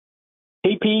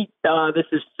Hey, Pete, this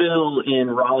is Phil in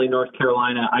Raleigh, North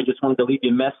Carolina. I just wanted to leave you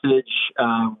a message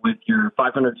with your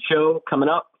 500th show coming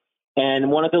up, and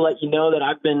wanted to let you know that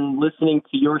I've been listening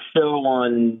to your show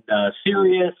on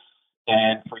Sirius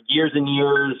and for years and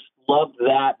years. Loved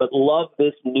that, but love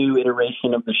this new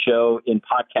iteration of the show in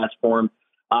podcast form.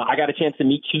 I got a chance to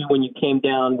meet you when you came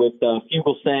down with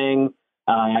Fugelsang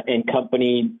and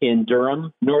company in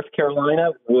Durham, North Carolina.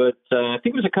 I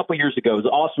think it was a couple years ago. It was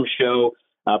an awesome show.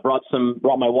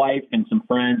 Brought my wife and some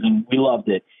friends, and we loved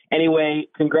it. Anyway,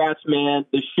 congrats, man.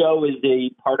 The show is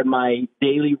a part of my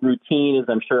daily routine, as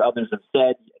I'm sure others have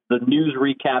said. The news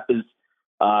recap is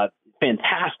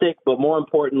fantastic, but more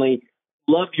importantly,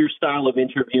 love your style of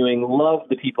interviewing. Love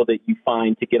the people that you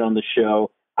find to get on the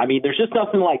show. I mean, there's just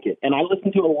nothing like it. And I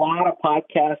listen to a lot of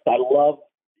podcasts. I love,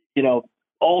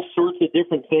 all sorts of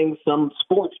different things, some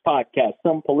sports podcasts,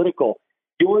 some political.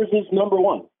 Yours is number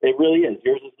one. It really is.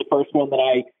 Yours is the first one that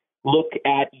I look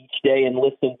at each day and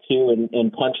listen to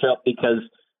and punch up because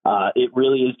it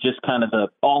really is just kind of an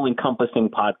all-encompassing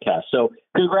podcast. So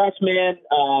congrats, man.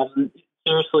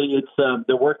 Seriously, it's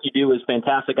the work you do is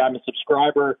fantastic. I'm a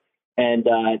subscriber and,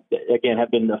 again,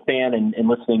 have been a fan and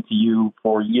listening to you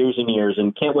for years and years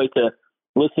and can't wait to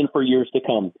listen for years to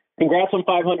come. Congrats on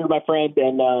 500, my friend,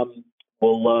 and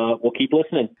we'll keep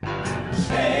listening.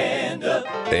 Stand up.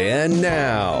 And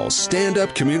now, Stand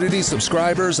Up community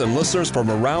subscribers and listeners from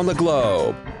around the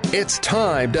globe. It's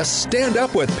time to Stand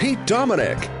Up with Pete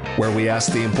Dominic, where we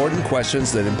ask the important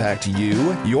questions that impact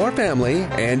you, your family,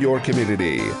 and your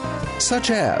community. Such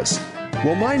as,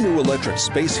 will my new electric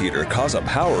space heater cause a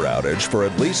power outage for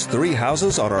at least 3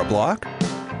 houses on our block?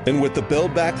 And with the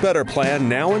Build Back Better plan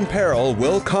now in peril,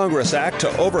 will Congress act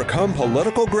to overcome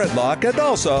political gridlock and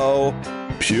also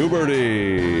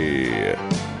puberty?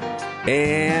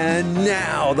 And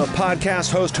now the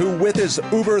podcast host who with his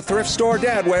Uber thrift store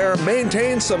dadwear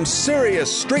maintains some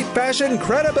serious street fashion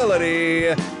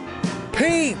credibility,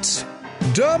 Pete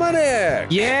Dominic.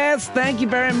 Yes, thank you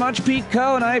very much, Pete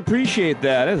Cohen. I appreciate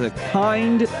that. It's a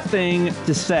kind thing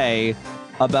to say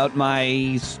about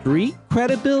my street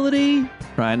credibility.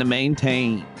 Trying to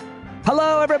maintain.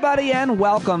 Hello, everybody, and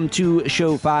welcome to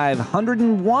show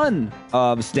 501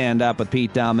 of Stand Up with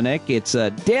Pete Dominic. It's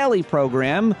a daily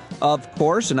program, of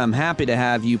course, and I'm happy to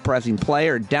have you pressing play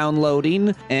or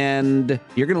downloading, and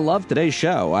you're going to love today's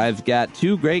show. I've got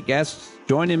 2 great guests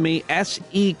joining me,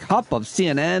 S.E. Cupp of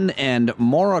CNN and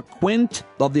Maura Quint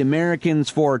of the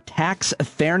Americans for Tax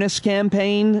Fairness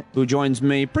campaign, who joins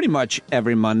me pretty much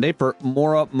every Monday for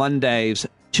Maura Mondays.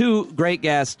 2 great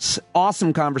guests,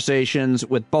 awesome conversations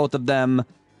with both of them.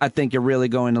 I think you're really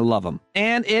going to love them.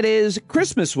 And it is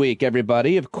Christmas week,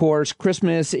 everybody. Of course,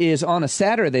 Christmas is on a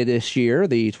Saturday this year,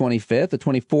 the 25th, the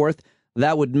 24th.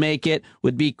 That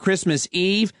would be Christmas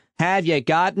Eve. Have you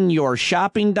gotten your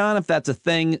shopping done? If that's a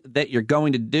thing that you're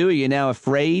going to do, are you now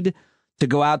afraid to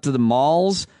go out to the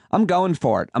malls? I'm going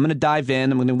for it. I'm going to dive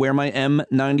in. I'm going to wear my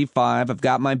M95. I've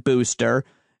got my booster.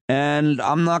 And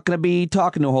I'm not going to be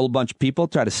talking to a whole bunch of people,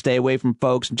 try to stay away from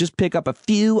folks, and just pick up a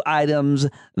few items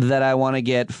that I want to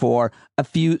get for a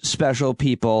few special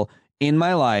people in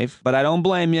my life. But I don't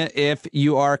blame you if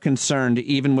you are concerned,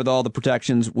 even with all the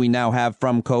protections we now have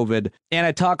from COVID. And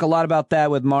I talk a lot about that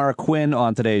with Maura Quinn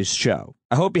on today's show.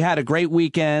 I hope you had a great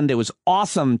weekend. It was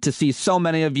awesome to see so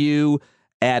many of you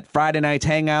at Friday Night's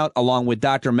Hangout, along with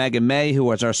Dr. Megan May, who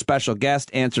was our special guest,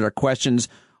 answered our questions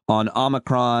on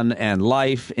Omicron and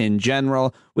life in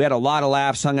general. We had a lot of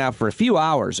laughs, hung out for a few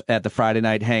hours at the Friday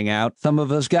Night Hangout. Some of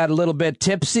us got a little bit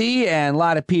tipsy, and a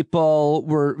lot of people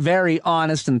were very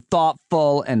honest and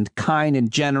thoughtful and kind and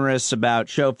generous about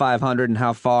Show 500 and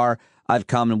how far I've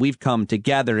come and we've come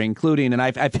together, including, and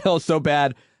I feel so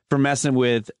bad for messing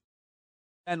with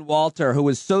Ben Walter, who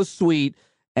was so sweet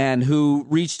and who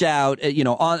reached out,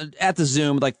 at the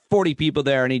Zoom, like 40 people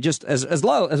there, and he just, as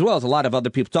well as a lot of other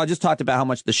people. So I just talked about how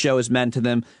much the show has meant to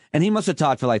them, and he must have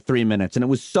talked for like 3 minutes, and it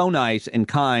was so nice and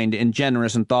kind and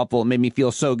generous and thoughtful. It made me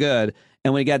feel so good.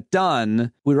 And when we got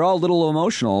done, we were all a little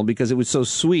emotional because it was so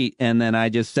sweet. And then I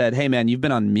just said, "Hey, man, you've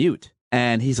been on mute."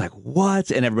 And he's like,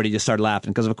 "What?" And everybody just started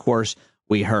laughing because, of course,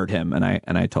 we heard him, and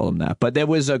I told him that. But there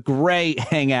was a great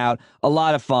hangout, a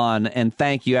lot of fun, and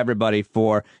thank you, everybody,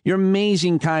 for your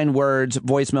amazing kind words,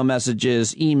 voicemail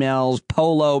messages, emails,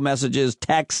 polo messages,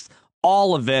 texts,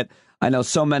 all of it. I know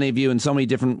so many of you in so many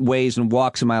different ways and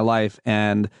walks in my life,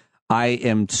 and I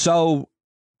am so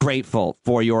grateful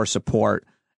for your support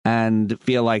and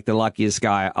feel like the luckiest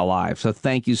guy alive. So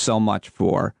thank you so much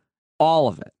for all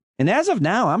of it. And as of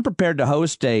now, I'm prepared to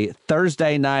host a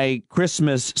Thursday night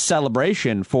Christmas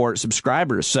celebration for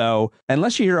subscribers. So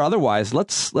unless you hear otherwise,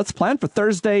 let's plan for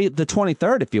Thursday the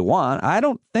 23rd if you want. I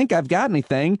don't think I've got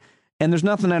anything, and there's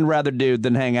nothing I'd rather do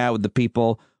than hang out with the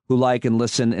people who like and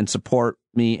listen and support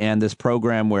me and this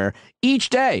program, where each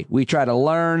day we try to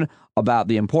learn about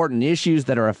the important issues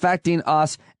that are affecting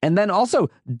us and then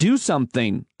also do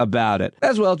something about it,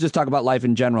 as well as just talk about life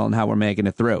in general and how we're making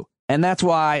it through. And that's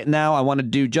why now I want to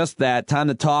do just that. Time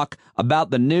to talk about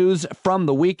the news from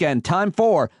the weekend. Time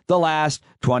for the last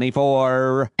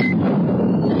 24.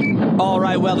 All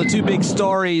right, well, the two big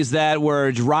stories that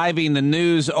were driving the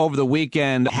news over the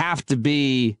weekend have to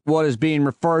be what is being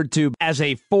referred to as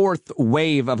a fourth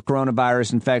wave of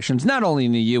coronavirus infections, not only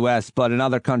in the U.S., but in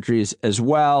other countries as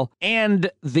well, and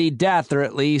the death, or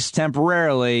at least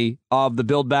temporarily, of the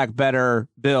Build Back Better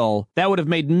bill that would have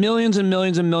made millions and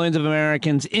millions and millions of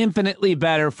Americans infinitely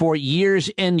better for years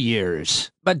and years.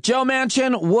 But Joe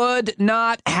Manchin would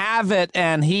not have it,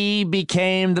 and he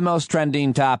became the most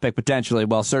trending topic, potentially,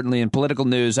 well, certainly in political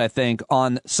news, I think,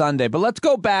 on Sunday. But let's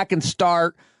go back and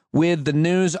start with the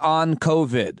news on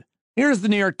COVID. Here's the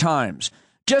New York Times.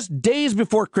 Just days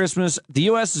before Christmas, the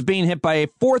U.S. is being hit by a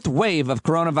fourth wave of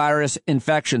coronavirus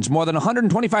infections. More than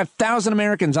 125,000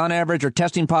 Americans on average are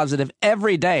testing positive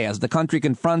every day as the country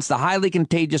confronts the highly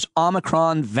contagious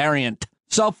Omicron variant.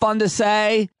 So fun to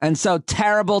say and so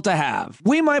terrible to have.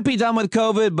 We might be done with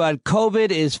COVID, but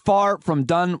COVID is far from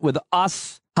done with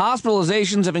us.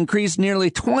 Hospitalizations have increased nearly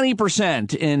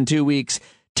 20% in 2 weeks,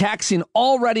 taxing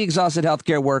already exhausted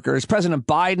healthcare workers. President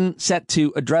Biden set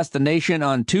to address the nation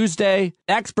on Tuesday.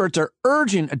 Experts are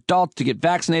urging adults to get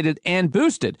vaccinated and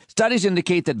boosted. Studies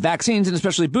indicate that vaccines, and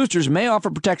especially boosters, may offer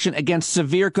protection against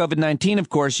severe COVID-19, of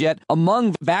course, yet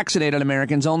among vaccinated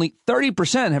Americans, only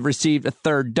 30% have received a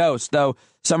third dose, though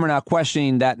some are now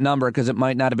questioning that number because it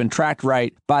might not have been tracked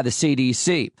right by the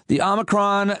CDC. The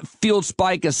Omicron-fueled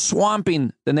spike is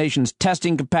swamping the nation's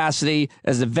testing capacity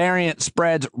as the variant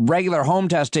spreads. Regular home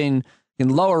testing can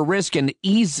lower risk and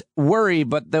ease worry,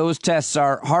 but those tests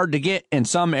are hard to get in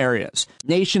some areas.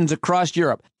 Nations across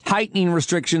Europe tightening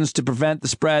restrictions to prevent the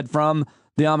spread from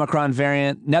the Omicron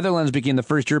variant. Netherlands became the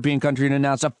first European country to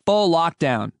announce a full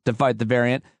lockdown to fight the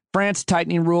variant. France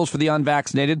tightening rules for the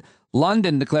unvaccinated.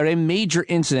 London declared a major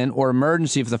incident or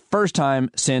emergency for the first time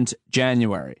since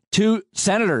January. 2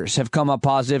 senators have come up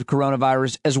positive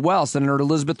coronavirus as well. Senator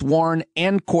Elizabeth Warren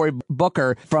and Cory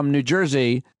Booker from New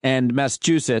Jersey and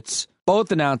Massachusetts,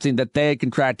 both announcing that they had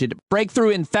contracted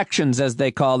breakthrough infections, as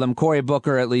they call them. Cory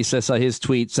Booker, at least I saw his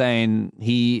tweet saying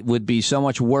he would be so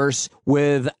much worse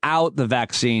without the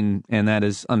vaccine. And that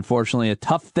is unfortunately a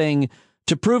tough thing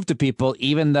to prove to people,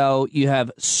 even though you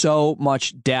have so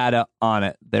much data on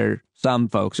it. Some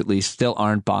folks, at least, still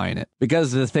aren't buying it.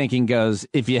 Because the thinking goes,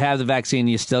 if you have the vaccine,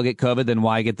 you still get COVID, then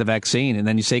why get the vaccine? And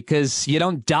then you say, because you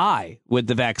don't die with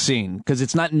the vaccine, because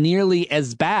it's not nearly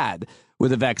as bad with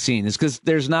the vaccine. It's because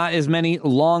there's not as many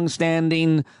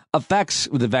long-standing effects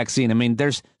with the vaccine. I mean,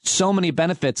 there's so many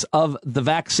benefits of the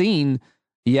vaccine,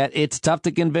 yet it's tough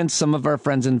to convince some of our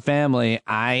friends and family.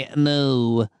 I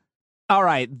know. All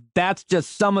right, that's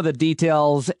just some of the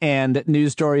details and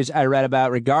news stories I read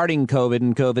about regarding COVID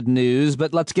and COVID news.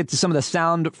 But let's get to some of the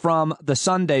sound from the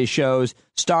Sunday shows,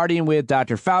 starting with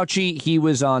Dr. Fauci. He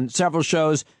was on several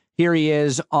shows. Here he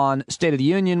is on State of the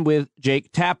Union with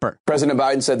Jake Tapper. President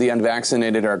Biden said the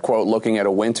unvaccinated are, quote, looking at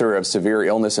a winter of severe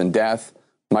illness and death.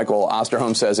 Michael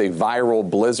Osterholm says a viral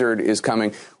blizzard is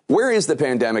coming. Where is the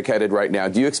pandemic headed right now?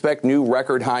 Do you expect new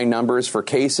record high numbers for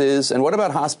cases? And what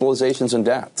about hospitalizations and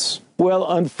deaths? Well,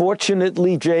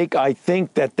 unfortunately, Jake, I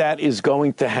think that is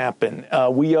going to happen.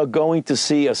 We are going to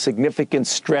see a significant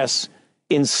stress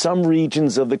in some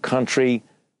regions of the country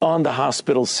on the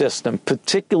hospital system,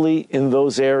 particularly in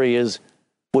those areas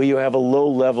where you have a low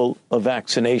level of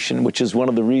vaccination, which is one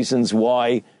of the reasons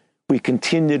why we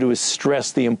continue to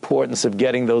stress the importance of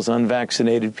getting those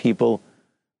unvaccinated people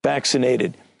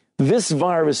vaccinated. This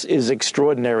virus is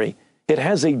extraordinary. It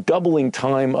has a doubling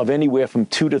time of anywhere from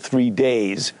 2 to 3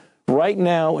 days. Right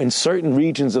now, in certain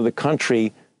regions of the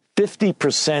country,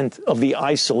 50% of the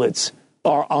isolates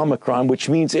are Omicron, which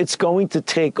means it's going to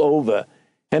take over.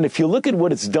 And if you look at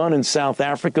what it's done in South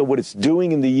Africa, what it's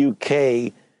doing in the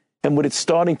UK, and what it's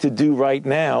starting to do right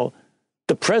now,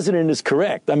 the president is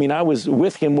correct. I mean, I was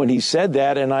with him when he said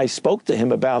that, and I spoke to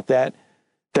him about that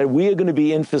we are going to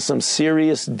be in for some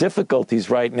serious difficulties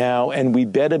right now, and we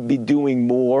better be doing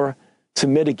more to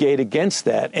mitigate against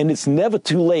that. And it's never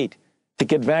too late to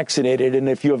get vaccinated. And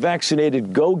if you're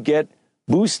vaccinated, go get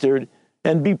boosted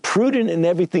and be prudent in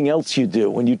everything else you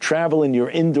do. When you travel in your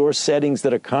indoor settings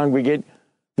that are congregate,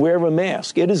 wear a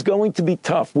mask. It is going to be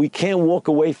tough. We can't walk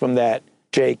away from that,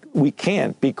 Jake. We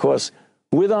can't, because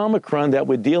with Omicron that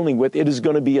we're dealing with, it is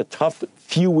going to be a tough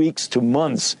few weeks to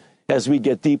months as we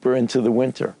get deeper into the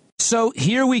winter. So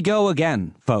here we go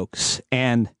again, folks.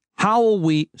 And how will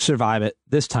we survive it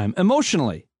this time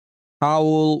emotionally? How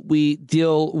will we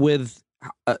deal with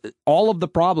all of the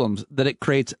problems that it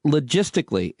creates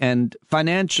logistically and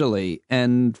financially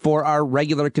and for our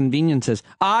regular conveniences?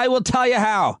 I will tell you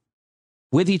how.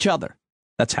 With each other.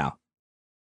 That's how.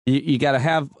 You got to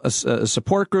have a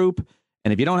support group.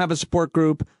 And if you don't have a support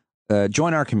group,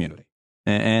 join our community.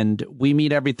 And we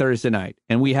meet every Thursday night.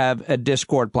 And we have a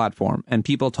Discord platform. And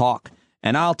people talk.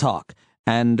 And I'll talk.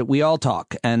 And we all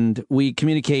talk. And we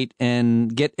communicate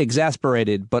and get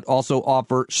exasperated, but also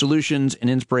offer solutions and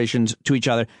inspirations to each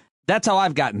other. That's how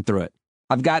I've gotten through it.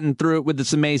 I've gotten through it with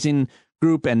this amazing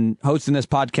group and hosting this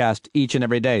podcast each and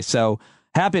every day. So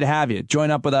happy to have you. Join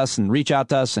up with us and reach out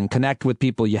to us and connect with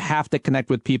people. You have to connect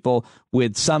with people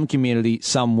with some community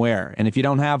somewhere. And if you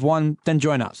don't have one, then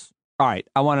join us. All right.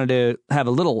 I wanted to have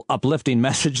a little uplifting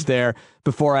message there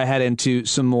before I head into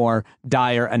some more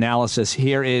dire analysis.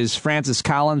 Here is Francis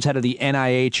Collins, head of the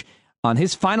NIH, on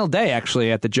his final day,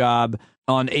 actually, at the job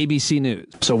on ABC News.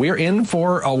 So we're in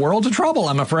for a world of trouble,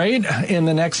 I'm afraid, in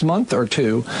the next month or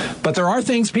two. But there are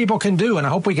things people can do, and I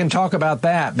hope we can talk about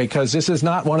that, because this is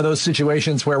not one of those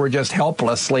situations where we're just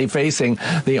helplessly facing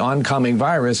the oncoming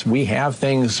virus. We have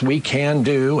things we can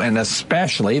do, and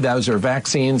especially those are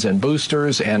vaccines and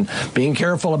boosters and being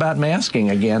careful about masking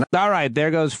again. All right,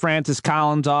 there goes Francis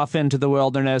Collins off into the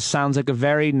wilderness. Sounds like a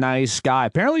very nice guy.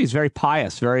 Apparently he's very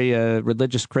pious, very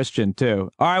religious Christian,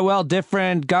 too. All right, well,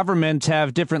 different governments have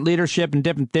different leadership and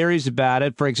different theories about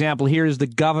it. For example, here's the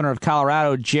governor of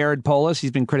Colorado, Jared Polis.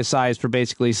 He's been criticized for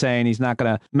basically saying he's not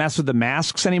going to mess with the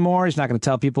masks anymore. He's not going to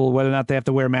tell people whether or not they have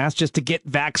to wear masks just to get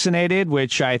vaccinated,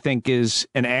 which I think is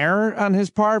an error on his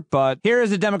part. But here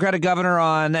is the Democratic governor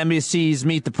on NBC's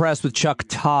Meet the Press with Chuck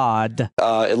Todd.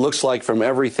 It looks like from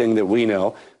everything that we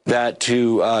know that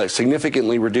to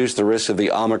significantly reduce the risk of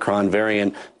the Omicron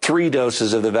variant, 3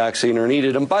 doses of the vaccine are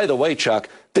needed. And by the way, Chuck,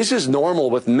 this is normal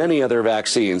with many other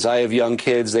vaccines. I have young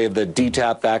kids. They have the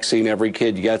DTaP vaccine. Every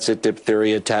kid gets it,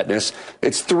 diphtheria, tetanus.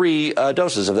 It's 3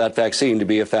 doses of that vaccine to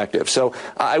be effective. So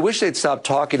I wish they'd stop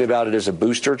talking about it as a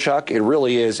booster, Chuck. It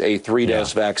really is a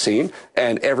 3-dose vaccine.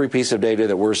 And every piece of data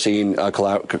that we're seeing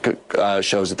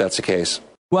shows that that's the case.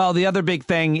 Well, the other big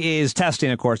thing is testing,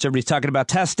 of course. Everybody's talking about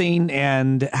testing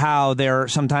and how they're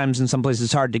sometimes in some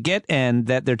places hard to get and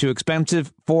that they're too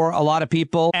expensive for a lot of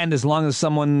people. And as long as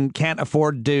someone can't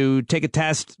afford to take a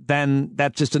test, then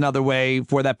that's just another way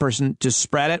for that person to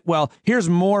spread it. Well, here's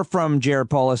more from Jared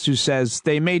Polis, who says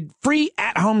they made free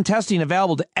at-home testing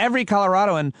available to every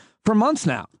Coloradoan for months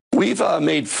now. We've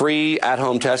made free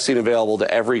at-home testing available to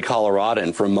every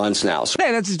Coloradan for months now.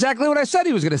 Hey, that's exactly what I said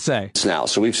he was going to say.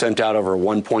 So we've sent out over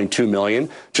 1.2 million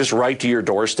just right to your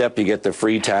doorstep. You get the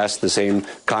free test, the same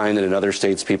kind that in other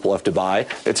states people have to buy.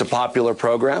 It's a popular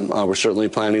program. We're certainly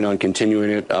planning on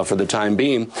continuing it for the time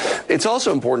being. It's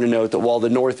also important to note that while the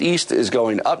Northeast is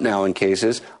going up now in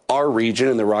cases, our region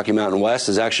in the Rocky Mountain West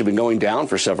has actually been going down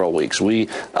for several weeks. We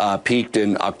peaked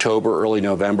in October, early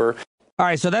November. All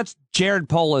right, so that's Jared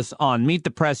Polis on Meet the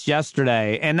Press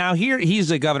yesterday. And now here, he's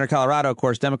the governor of Colorado, of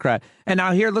course, Democrat. And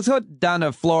now here, let's go down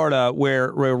to Florida,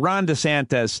 where Ron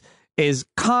DeSantis is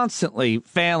constantly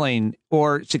failing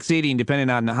or succeeding,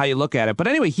 depending on how you look at it. But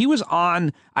anyway, he was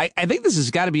on, I think this has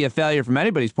got to be a failure from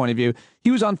anybody's point of view. He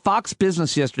was on Fox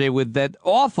Business yesterday with that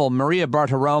awful Maria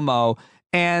Bartiromo,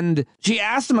 and she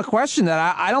asked him a question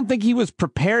that I don't think he was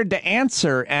prepared to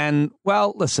answer. And,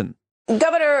 well, listen.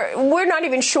 Governor, we're not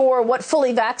even sure what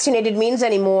fully vaccinated means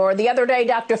anymore. The other day,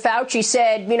 Dr. Fauci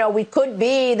said, we could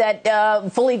be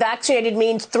that fully vaccinated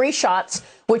means 3 shots,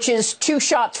 which is 2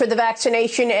 shots for the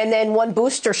vaccination and then 1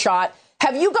 booster shot.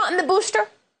 Have you gotten the booster?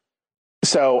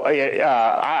 So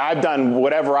I've done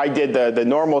whatever I did, the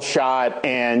normal shot.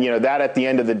 And, that at the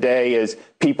end of the day is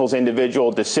people's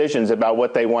individual decisions about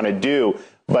what they want to do.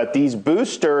 But these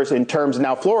boosters, in terms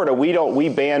now, Florida, we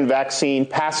ban vaccine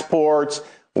passports.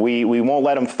 We won't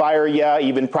let them fire you,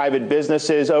 even private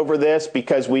businesses, over this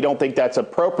because we don't think that's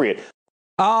appropriate.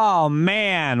 Oh,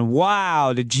 man.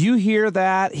 Wow. Did you hear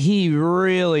that? He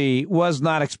really was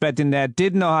not expecting that,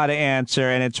 didn't know how to answer.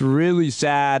 And it's really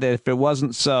sad. If it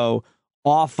wasn't so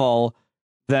awful,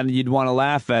 then you'd want to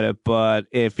laugh at it. But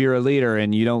if you're a leader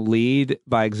and you don't lead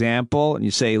by example and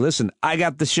you say, listen, I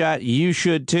got the shot, you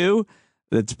should too.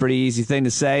 That's a pretty easy thing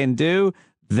to say and do.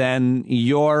 Then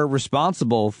you're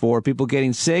responsible for people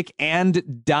getting sick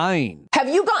and dying. Have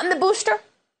you gotten the booster?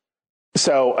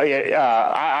 So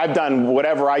I've done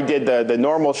whatever I did, the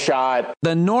normal shot.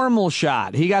 The normal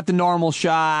shot. He got the normal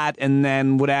shot, and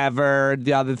then whatever,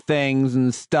 the other things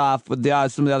and stuff with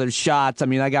some of the other shots. I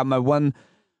mean, I got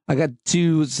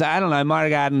two, I don't know, I might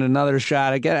have gotten another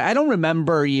shot. I don't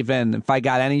remember even if I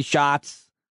got any shots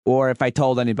or if I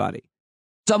told anybody.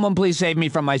 Someone please save me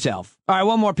from myself. All right,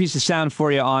 one more piece of sound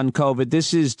for you on COVID.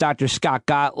 This is Dr. Scott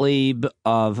Gottlieb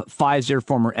of Pfizer,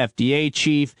 former FDA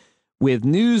chief. With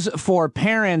news for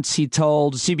parents, he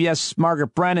told CBS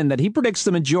Margaret Brennan that he predicts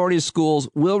the majority of schools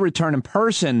will return in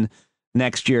person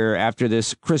next year after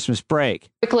this Christmas break.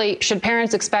 Quickly, should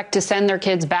parents expect to send their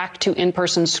kids back to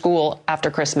in-person school after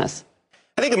Christmas?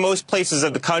 I think in most places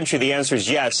of the country, the answer is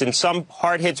yes. In some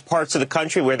hard-hit parts of the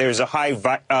country where there's a high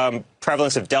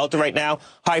prevalence of Delta right now,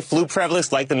 high flu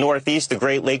prevalence like the Northeast, the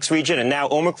Great Lakes region, and now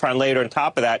Omicron later on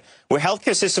top of that, where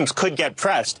healthcare systems could get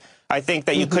pressed, I think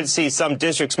that you could see some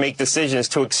districts make decisions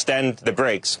to extend the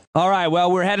breaks. All right,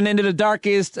 well, we're heading into the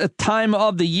darkest time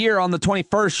of the year on the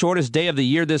 21st, shortest day of the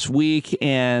year this week,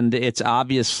 and it's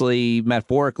obviously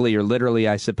metaphorically or literally,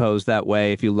 I suppose, that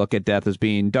way if you look at death as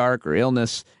being dark or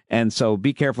illness. And so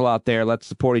be careful out there. Let's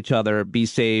support each other. Be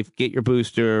safe. Get your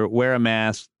booster. Wear a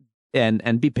mask.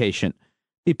 And be patient.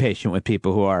 Be patient with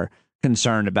people who are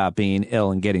concerned about being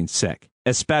ill and getting sick,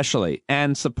 especially.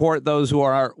 And support those who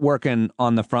are working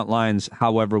on the front lines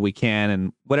however we can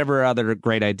and whatever other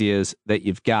great ideas that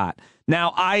you've got.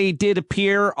 Now, I did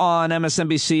appear on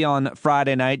MSNBC on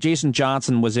Friday night. Jason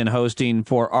Johnson was in hosting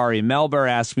for Ari Melber,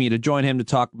 asked me to join him to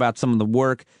talk about some of the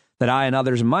work that I and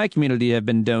others in my community have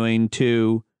been doing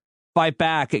to fight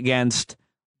back against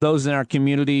those in our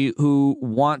community who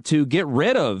want to get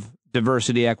rid of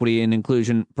diversity, equity, and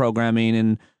inclusion programming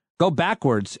and go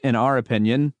backwards, in our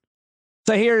opinion.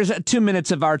 So here's 2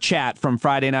 minutes of our chat from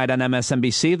Friday night on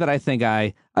MSNBC that I think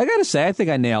I got to say, I think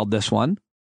I nailed this one.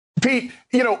 Pete,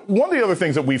 one of the other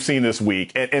things that we've seen this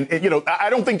week, and I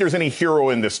don't think there's any hero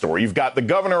in this story. You've got the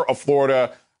governor of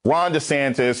Florida, Ron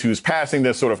DeSantis, who's passing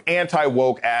this sort of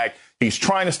anti-woke act. He's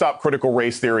trying to stop critical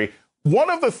race theory.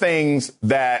 One of the things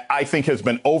that I think has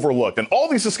been overlooked in all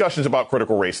these discussions about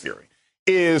critical race theory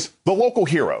is the local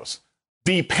heroes,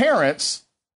 the parents,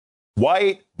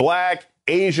 white, black,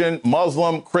 Asian,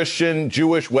 Muslim, Christian,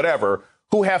 Jewish, whatever,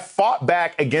 who have fought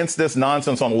back against this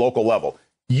nonsense on a local level.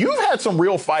 You've had some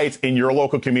real fights in your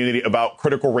local community about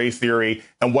critical race theory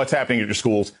and what's happening at your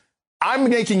schools. I'm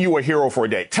making you a hero for a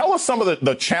day. Tell us some of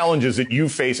the challenges that you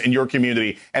face in your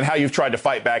community and how you've tried to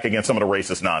fight back against some of the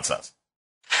racist nonsense.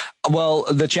 Well,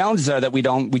 the challenges are that we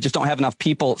just don't have enough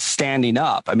people standing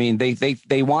up. I mean,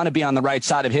 they want to be on the right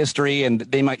side of history and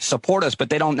they might support us,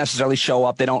 but they don't necessarily show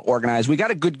up. They don't organize. We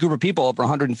got a good group of people, over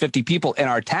 150 people in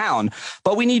our town,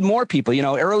 but we need more people.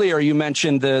 Earlier you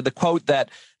mentioned the quote that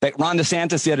Ron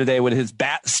DeSantis the other day with his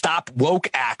Stop Woke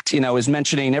Act, is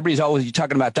mentioning everybody's always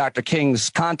talking about Dr.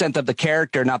 King's content of the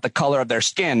character, not the color of their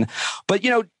skin. But,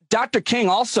 Dr. King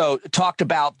also talked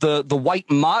about the white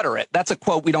moderate. That's a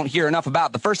quote we don't hear enough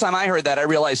about. The first time I heard that, I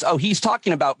realized, he's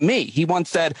talking about me. He once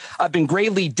said, I've been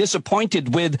greatly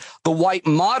disappointed with the white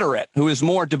moderate who is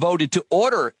more devoted to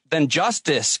order than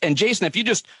justice. And Jason, if you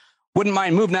just wouldn't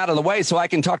mind moving out of the way so I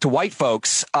can talk to white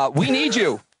folks, we need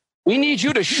you. We need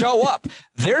you to show up.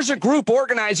 There's a group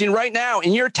organizing right now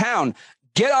in your town.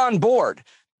 Get on board.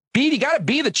 You got to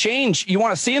be the change you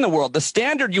want to see in the world. The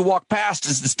standard you walk past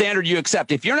is the standard you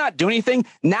accept. If you're not doing anything,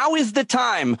 now is the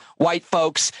time, white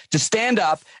folks, to stand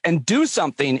up and do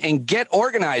something and get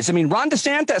organized. I mean, Ron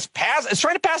DeSantis is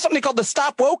trying to pass something called the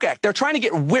Stop Woke Act. They're trying to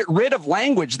get rid of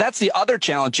language. That's the other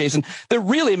challenge, Jason.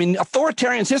 Historians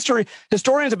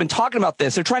have been talking about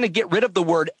this. They're trying to get rid of the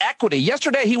word equity.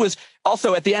 Yesterday, he was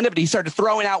also at the end of it, he started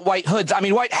throwing out white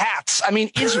hats.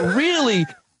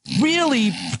 It's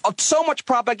really so much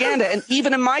propaganda. And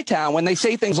even in my town, when they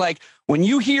say things like, when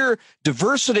you hear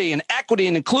diversity and equity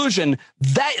and inclusion,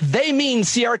 that they mean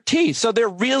CRT. So they're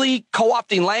really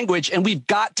co-opting language, and we've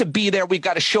got to be there. We've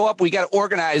got to show up. We got to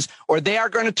organize, or they are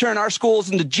going to turn our schools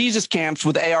into Jesus camps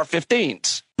with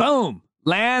AR-15s. Boom.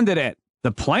 Landed it.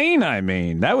 The plane,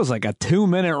 that was like a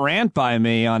 2-minute rant by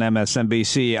me on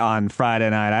MSNBC on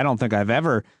Friday night. I don't think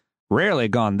I've rarely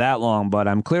gone that long, but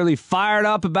I'm clearly fired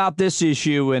up about this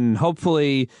issue, and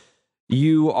hopefully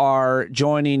you are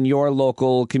joining your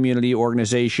local community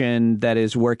organization that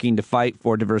is working to fight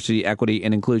for diversity, equity,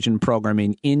 and inclusion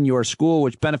programming in your school,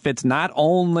 which benefits not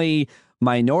only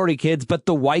minority kids, but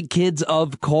the white kids,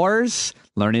 of course.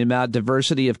 Learning about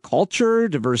diversity of culture,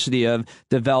 diversity of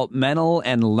developmental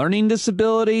and learning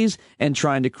disabilities, and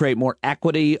trying to create more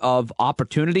equity of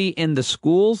opportunity in the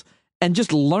schools. And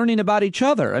just learning about each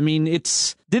other.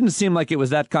 It's Didn't seem like it was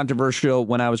that controversial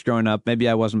when I was growing up. Maybe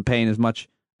I wasn't paying as much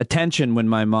attention when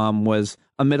my mom was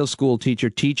a middle school teacher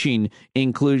teaching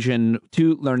inclusion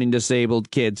to learning disabled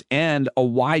kids and a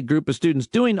wide group of students,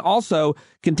 doing also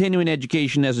continuing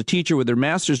education as a teacher with her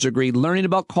master's degree, learning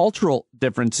about cultural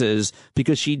differences,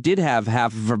 because she did have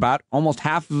almost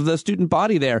half of the student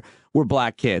body there were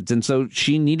black kids. And so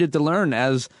she needed to learn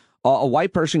as a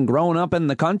white person growing up in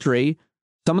the country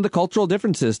some of the cultural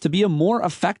differences to be a more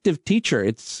effective teacher.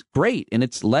 It's great, and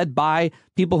it's led by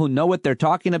people who know what they're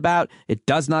talking about. It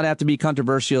does not have to be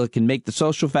controversial. It can make the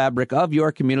social fabric of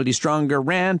your community stronger.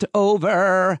 Rant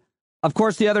over. Of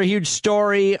course, the other huge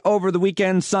story over the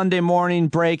weekend, Sunday morning,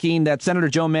 breaking, that Senator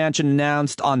Joe Manchin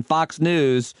announced on Fox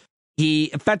News he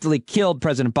effectively killed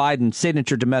President Biden's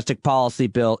signature domestic policy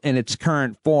bill in its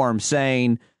current form,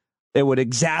 saying it would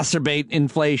exacerbate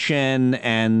inflation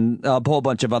and a whole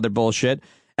bunch of other bullshit.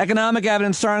 Economic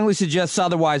evidence strongly suggests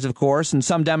otherwise, of course, and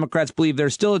some Democrats believe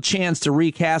there's still a chance to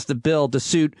recast the bill to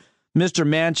suit Mr.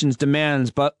 Manchin's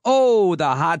demands. But,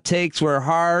 the hot takes were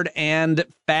hard and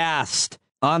fast.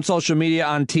 On social media,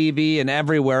 on TV, and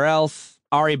everywhere else,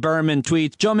 Ari Berman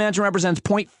tweets, Joe Manchin represents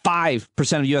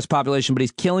 0.5% of the U.S. population, but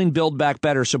he's killing Build Back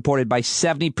Better, supported by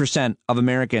 70% of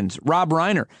Americans. Rob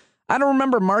Reiner, I don't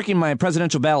remember marking my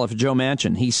presidential ballot for Joe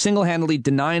Manchin. He's single-handedly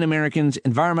denying Americans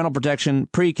environmental protection,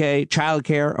 pre-K,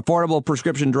 childcare, affordable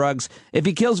prescription drugs. If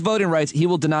he kills voting rights, he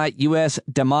will deny U.S.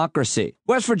 democracy.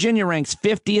 West Virginia ranks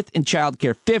 50th in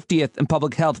childcare, 50th in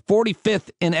public health, 45th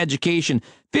in education,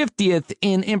 50th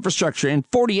in infrastructure, and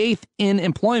 48th in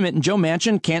employment. And Joe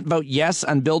Manchin can't vote yes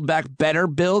on Build Back Better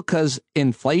bill because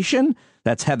inflation?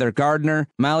 That's Heather Gardner.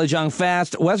 Mileage on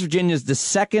fast. West Virginia is the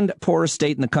second poorest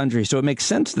state in the country, so it makes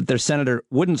sense that their senator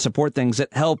wouldn't support things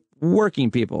that help working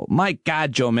people. My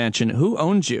God, Joe Manchin, who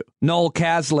owns you? Noel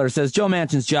Kasler says Joe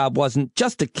Manchin's job wasn't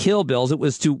just to kill bills. It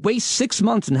was to waste 6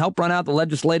 months and help run out the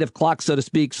legislative clock, so to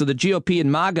speak, so the GOP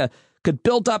and MAGA could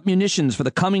build up munitions for the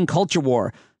coming culture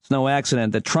war. It's no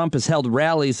accident that Trump has held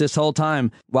rallies this whole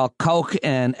time while Coke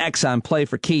and Exxon play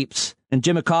for keeps. And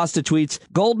Jim Acosta tweets,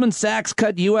 Goldman Sachs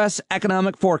cut U.S.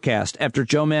 economic forecast after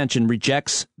Joe Manchin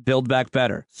rejects Build Back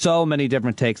Better. So many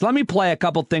different takes. Let me play a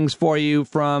couple things for you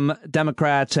from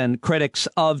Democrats and critics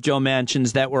of Joe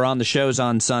Manchin's that were on the shows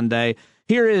on Sunday.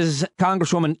 Here is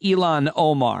Congresswoman Ilhan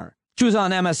Omar. She was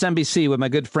on MSNBC with my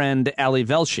good friend Ali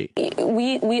Velshi.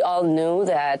 We all knew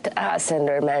that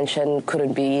Senator Manchin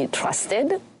couldn't be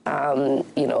trusted.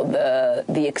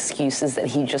 The excuses that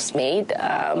he just made,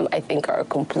 I think, are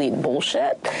complete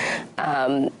bullshit.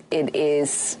 It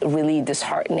is really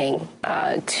disheartening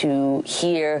to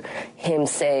hear him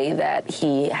say that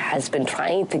he has been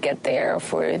trying to get there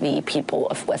for the people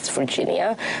of West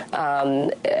Virginia,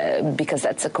 because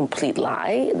that's a complete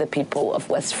lie. The people of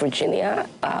West Virginia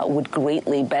would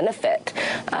greatly benefit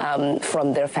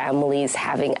from their families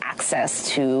having access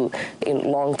to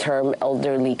long-term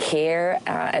elderly care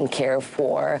and care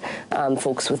for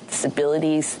folks with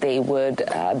disabilities. They would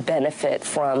benefit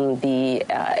from the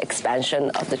expansion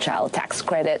of the child tax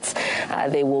credits.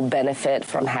 They will benefit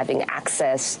from having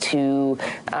access to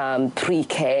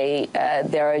pre-K.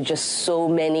 There are just so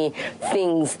many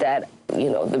things that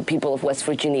the people of West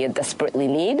Virginia desperately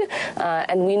need.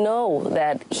 And we know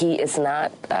that he is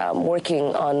not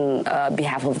working on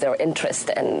behalf of their interest.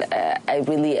 And I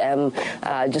really am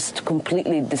just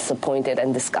completely disappointed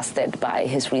and disgusted by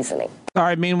his reasoning. All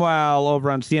right. Meanwhile,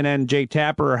 over on CNN, Jay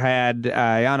Tapper had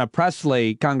Ayanna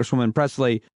Pressley, Congresswoman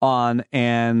Pressley, on,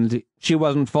 and she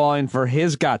wasn't falling for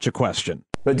his gotcha question.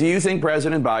 But do you think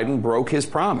President Biden broke his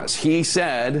promise? He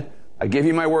said, I give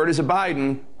you my word as a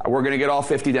Biden, we're going to get all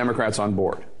 50 Democrats on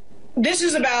board. This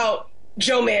is about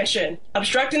Joe Manchin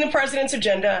obstructing the president's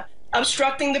agenda,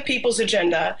 obstructing the people's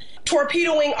agenda,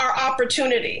 torpedoing our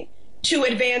opportunity to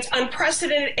advance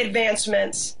unprecedented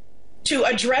advancements to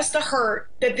address the hurt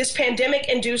that this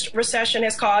pandemic-induced recession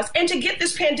has caused and to get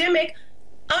this pandemic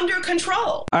under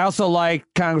control. I also like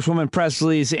Congresswoman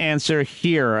Presley's answer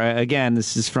here. Again,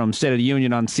 this is from State of the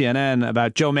Union on CNN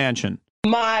about Joe Manchin.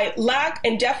 My lack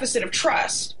and deficit of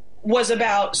trust was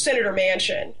about Senator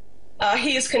Manchin.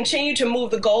 He has continued to move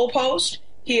the goalpost.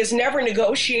 He has never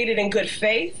negotiated in good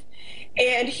faith.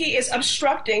 And he is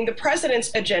obstructing the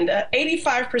president's agenda,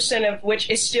 85% of which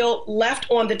is still left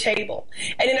on the table.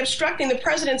 And in obstructing the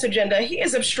president's agenda, he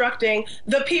is obstructing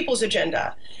the people's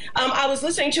agenda. I was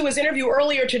listening to his interview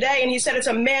earlier today, and he said it's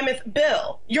a mammoth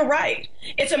bill. You're right.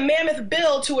 It's a mammoth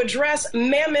bill to address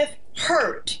mammoth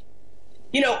hurt.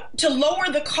 To lower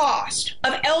the cost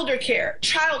of elder care,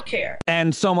 child care.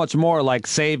 And so much more, like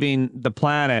saving the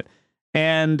planet.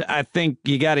 And I think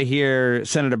you got to hear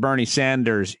Senator Bernie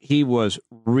Sanders. He was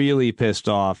really pissed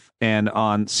off, and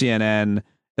on CNN,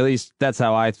 at least that's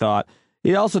how I thought.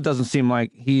 It also doesn't seem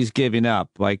like he's giving up.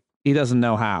 Like, he doesn't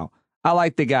know how. I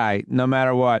like the guy, no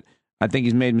matter what. I think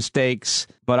he's made mistakes,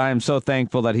 but I am so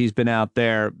thankful that he's been out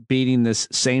there beating this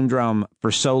same drum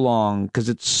for so long, because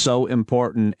it's so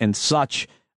important and such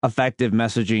effective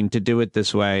messaging to do it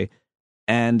this way.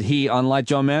 And he, unlike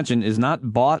Joe Manchin, is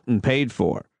not bought and paid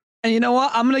for. And you know what?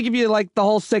 I'm going to give you like the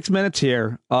whole 6 minutes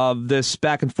here of this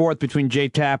back and forth between Jay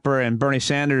Tapper and Bernie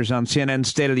Sanders on CNN's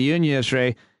State of the Union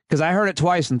yesterday, because I heard it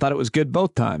twice and thought it was good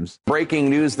both times. Breaking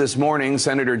news this morning,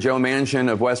 Senator Joe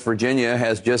Manchin of West Virginia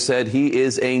has just said he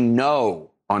is a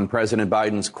no on President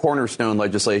Biden's cornerstone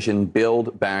legislation,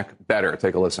 Build Back Better.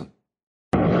 Take a listen.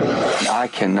 I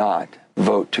cannot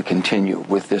vote to continue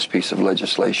with this piece of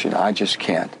legislation. I just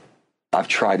can't. I've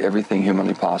tried everything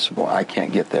humanly possible. I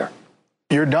can't get there.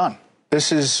 You're done.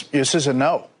 This is a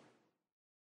no.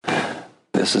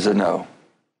 This is a no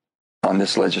on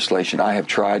this legislation. I have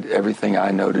tried everything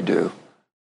I know to do.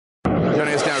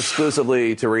 Joining us now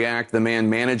exclusively to react, the man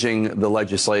managing the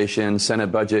legislation, Senate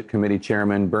Budget Committee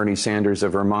Chairman Bernie Sanders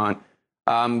of Vermont.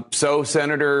 So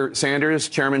Senator Sanders,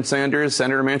 Chairman Sanders,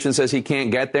 Senator Manchin says he can't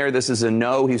get there. This is a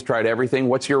no. He's tried everything.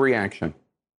 What's your reaction?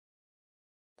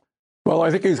 Well,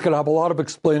 I think he's going to have a lot of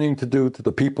explaining to do to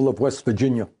the people of West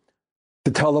Virginia,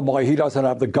 to tell them why he doesn't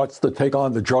have the guts to take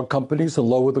on the drug companies and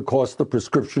lower the cost of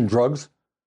prescription drugs,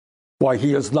 why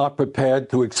he is not prepared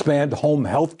to expand home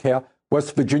health care.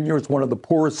 West Virginia is one of the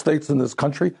poorest states in this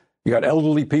country. You got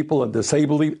elderly people and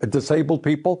disabled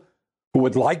people who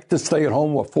would like to stay at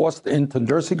home or forced into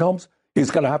nursing homes.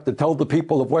 He's going to have to tell the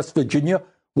people of West Virginia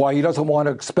why he doesn't want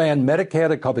to expand Medicare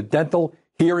to cover dental,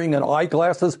 hearing, and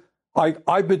eyeglasses.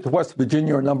 I've been to West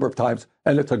Virginia a number of times,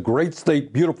 and it's a great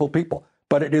state, beautiful people,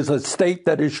 but it is a state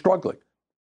that is struggling.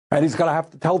 And he's going to have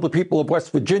to tell the people of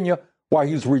West Virginia why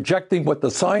he's rejecting what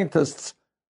the scientists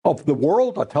of the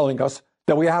world are telling us,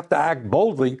 that we have to act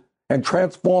boldly and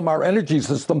transform our energy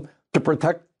system to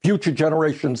protect future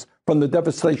generations from the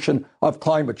devastation of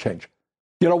climate change.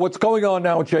 You know, what's going on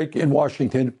now, Jake, in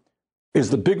Washington is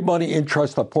the big money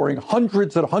interests are pouring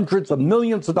hundreds and hundreds of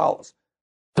millions of dollars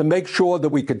to make sure that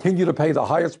we continue to pay the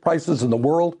highest prices in the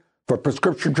world for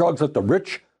prescription drugs, that the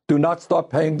rich do not start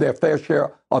paying their fair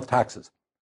share of taxes.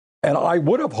 And I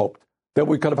would have hoped that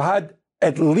we could have had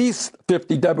at least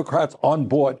 50 Democrats on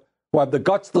board who have the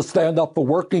guts to stand up for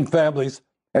working families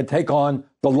and take on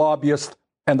the lobbyists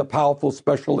and the powerful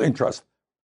special interest.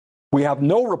 We have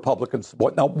no Republican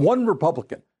support. Now, one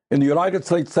Republican in the United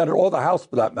States Senate or the House,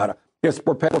 for that matter, is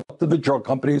prepared to the drug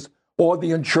companies or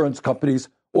the insurance companies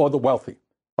or the wealthy.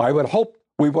 I would hope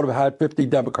we would have had 50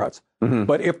 Democrats. Mm-hmm.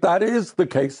 But if that is the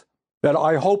case, then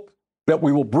I hope that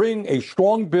we will bring a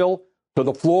strong bill to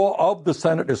the floor of the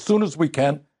Senate as soon as we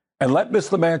can and let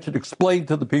Mr. Manchin explain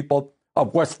to the people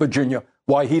of West Virginia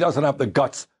why he doesn't have the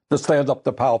guts to stand up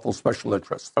to powerful special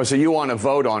interests. Oh, so you want to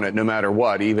vote on it no matter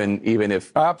what, even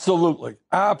if... Absolutely.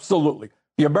 Absolutely.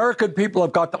 The American people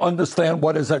have got to understand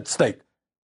what is at stake.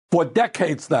 For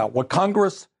decades now, what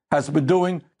Congress has been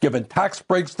doing, giving tax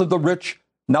breaks to the rich,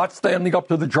 not standing up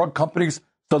to the drug companies,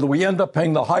 so that we end up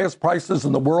paying the highest prices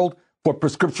in the world for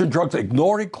prescription drugs,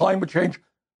 ignoring climate change.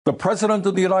 The President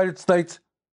of the United States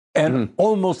and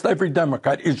almost every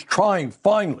Democrat is trying,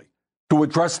 finally, to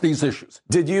address these issues.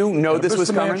 Did you know this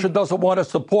was coming? Mr. Manchin doesn't want to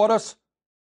support us.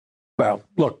 Well,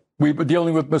 look, we've been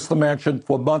dealing with Mr. Manchin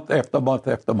for month after month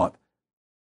after month.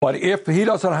 But if he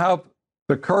doesn't have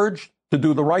the courage to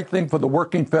do the right thing for the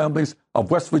working families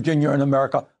of West Virginia and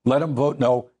America, let him vote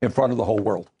no in front of the whole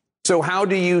world. So how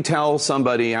do you tell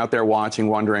somebody out there watching,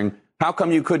 wondering, how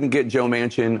come you couldn't get Joe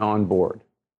Manchin on board?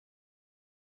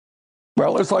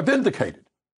 Well, as I've indicated,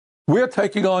 we're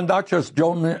taking on not just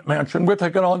Joe Manchin, we're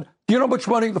taking on, do you know how much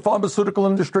money the pharmaceutical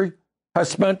industry has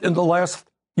spent in the last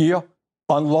year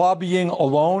on lobbying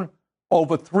alone?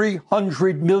 Over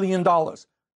 $300 million,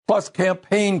 plus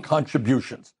campaign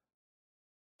contributions,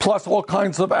 plus all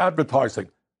kinds of advertising.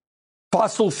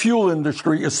 Fossil fuel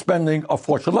industry is spending a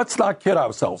fortune. Let's not kid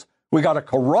ourselves. We have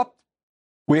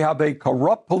a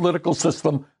corrupt political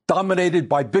system dominated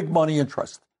by big money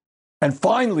interests. And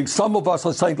finally, some of us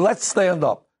are saying, let's stand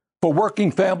up for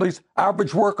working families.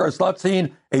 Average worker has not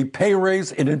seen a pay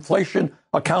raise in inflation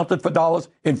accounted for dollars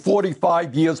in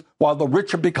 45 years, while the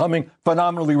rich are becoming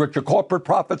phenomenally richer. Corporate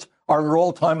profits are at an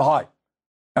all-time high.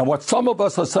 And what some of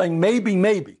us are saying,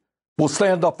 maybe, we'll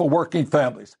stand up for working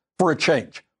families for a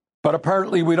change. But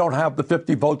apparently we don't have the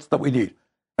 50 votes that we need.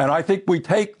 And I think we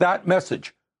take that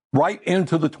message right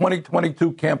into the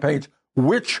 2022 campaigns.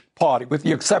 Which party, with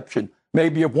the exception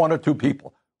maybe of one or two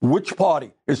people, which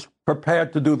party is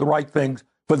prepared to do the right things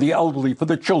for the elderly, for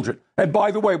the children. And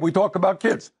by the way, we talk about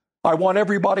kids. I want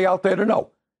everybody out there to know,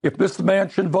 if Mr.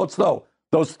 Manchin votes no,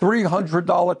 those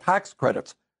 $300 tax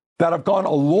credits that have gone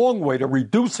a long way to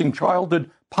reducing childhood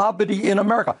poverty in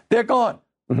America, they're gone.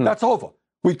 Mm-hmm. That's over.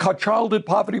 We cut childhood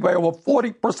poverty by over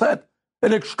 40%.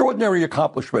 An extraordinary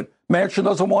accomplishment. Manchin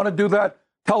doesn't want to do that.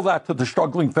 Tell that to the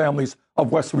struggling families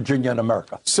of West Virginia and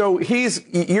America. So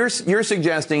you're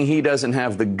suggesting he doesn't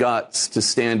have the guts to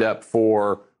stand up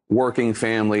for working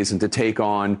families and to take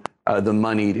on the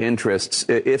moneyed interests.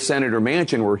 If Senator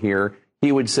Manchin were here,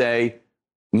 he would say,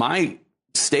 my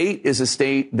state is a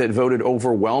state that voted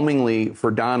overwhelmingly for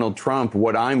Donald Trump.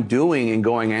 What I'm doing and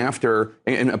going after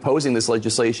and opposing this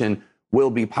legislation will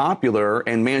be popular.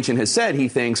 And Manchin has said he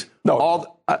thinks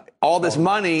all this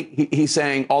money, he's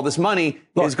saying all this money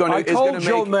is going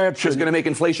to make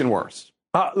inflation worse.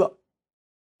 Well,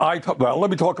 let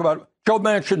me talk about it. Joe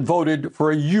Manchin voted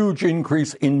for a huge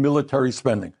increase in military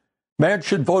spending.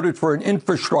 Manchin voted for an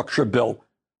infrastructure bill,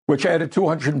 which added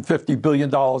 $250 billion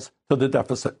to the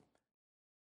deficit.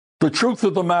 The truth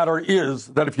of the matter is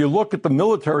that if you look at the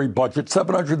military budget,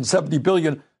 $770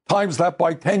 billion, times that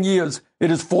by 10 years, it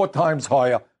is 4 times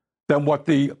higher than what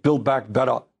the Build Back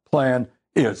Better plan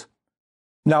is.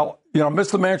 Now,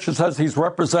 Mr. Manchin says he's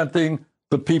representing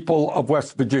the people of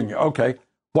West Virginia. Okay,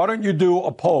 why don't you do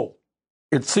a poll?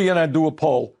 It's CNN, do a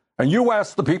poll, and you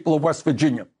ask the people of West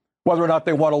Virginia whether or not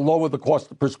they want to lower the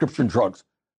cost of prescription drugs.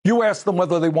 You ask them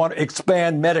whether they want to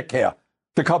expand Medicare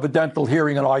to cover dental,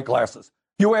 hearing, and eyeglasses.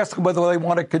 You ask them whether they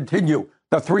want to continue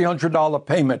the $300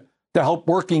 payment to help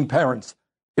working parents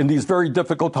in these very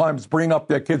difficult times bring up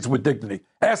their kids with dignity.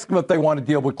 Ask them if they want to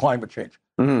deal with climate change.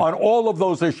 Mm-hmm. On all of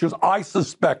those issues, I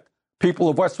suspect people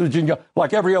of West Virginia,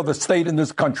 like every other state in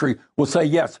this country, will say,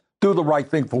 yes, do the right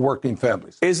thing for working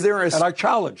families. And I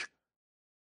challenge.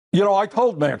 I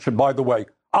told Manchin, by the way,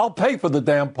 I'll pay for the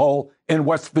damn poll in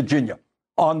West Virginia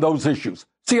on those issues.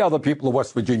 See how the people of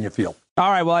West Virginia feel. All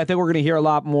right, well, I think we're going to hear a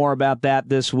lot more about that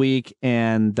this week,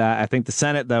 and I think the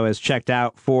Senate, though, has checked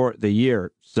out for the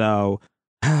year, so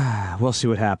we'll see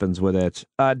what happens with it.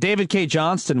 David K.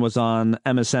 Johnston was on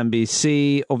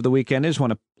MSNBC over the weekend. I just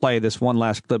want to play this one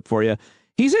last clip for you.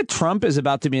 He said Trump is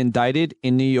about to be indicted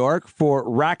in New York for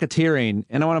racketeering,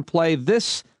 and I want to play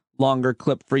this longer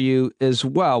clip for you as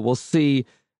well. We'll see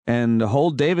and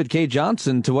hold David K.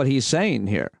 Johnston to what he's saying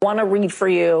here. I want to read for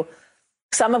you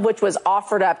some of which was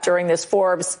offered up during this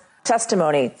Forbes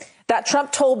testimony. That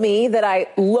Trump told me that I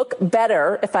look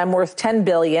better if I'm worth $10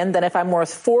 billion than if I'm worth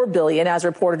 $4 billion, as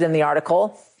reported in the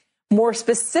article. More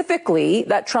specifically,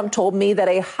 that Trump told me that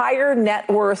a higher net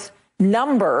worth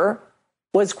number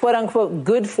was, quote unquote,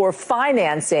 good for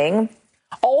financing.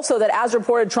 Also, that as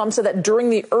reported, Trump said that during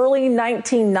the early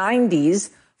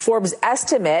 1990s, Forbes'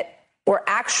 estimate were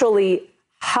actually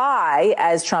high,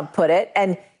 as Trump put it,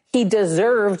 and he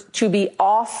deserved to be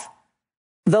off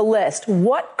the list.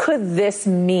 What could this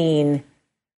mean,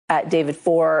 David,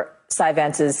 for Cy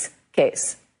Vance's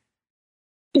case?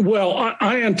 Well,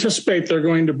 I anticipate they're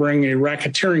going to bring a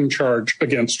racketeering charge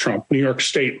against Trump, New York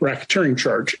State racketeering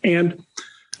charge. And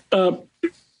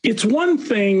it's one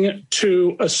thing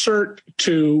to assert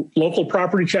to local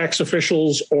property tax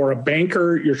officials or a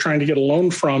banker you're trying to get a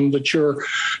loan from that your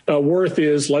worth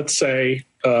is, let's say,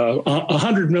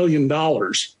 $100 million.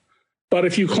 But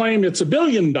if you claim it's $1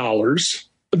 billion,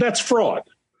 that's fraud.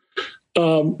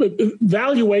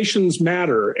 Valuations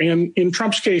matter. And in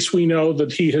Trump's case, we know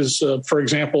that he has, for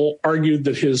example, argued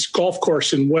that his golf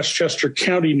course in Westchester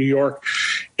County, New York,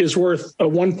 is worth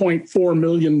 $1.4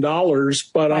 million.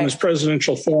 But on his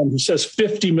presidential form, he says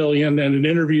 $50 million. And in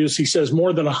interviews, he says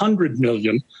more than $100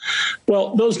 million.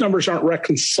 Well, those numbers aren't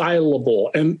reconcilable.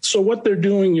 And so what they're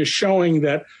doing is showing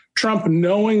that Trump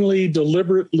knowingly,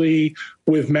 deliberately,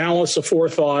 with malice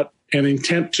aforethought and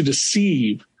intent to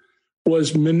deceive,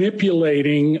 was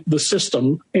manipulating the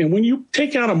system. And when you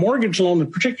take out a mortgage loan in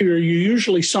particular, you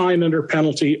usually sign under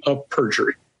penalty of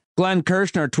perjury. Glenn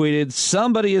Kirshner tweeted,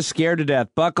 "Somebody is scared to death.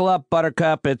 Buckle up,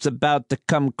 Buttercup. It's about to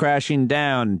come crashing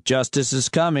down. Justice is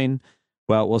coming."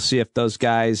 Well, we'll see if those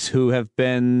guys who have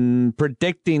been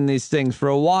predicting these things for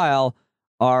a while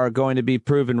are going to be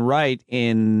proven right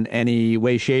in any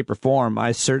way, shape, or form.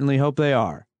 I certainly hope they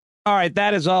are. All right,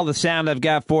 that is all the sound I've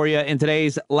got for you in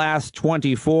today's Last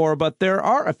 24, but there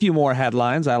are a few more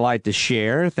headlines I like to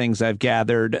share, things I've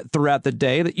gathered throughout the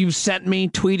day that you've sent me,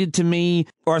 tweeted to me,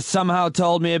 or somehow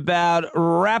told me about.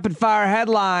 Rapid fire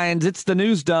headlines. It's the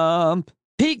news dump.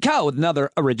 Pete Coe with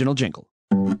another original jingle.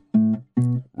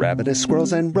 Ravenous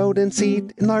squirrels and rodents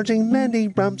eat, enlarging many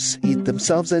rumps, eat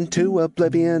themselves into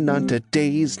oblivion on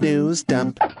today's news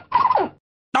dump.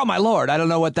 Oh, my Lord. I don't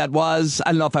know what that was.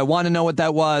 I don't know if I want to know what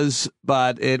that was,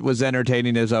 but it was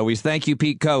entertaining as always. Thank you,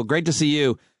 Pete Coe. Great to see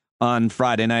you on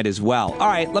Friday night as well. All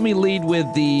right, let me lead with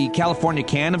the California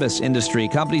cannabis industry.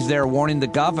 Companies there warning the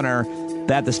governor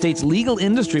that the state's legal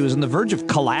industry was on the verge of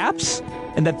collapse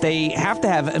and that they have to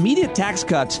have immediate tax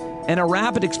cuts and a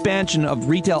rapid expansion of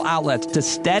retail outlets to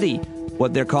steady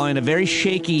what they're calling a very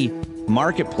shaky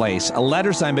marketplace. A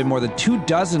letter signed by more than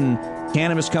 24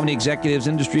 cannabis company executives,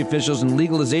 industry officials, and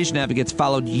legalization advocates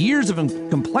followed years of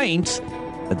complaints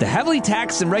that the heavily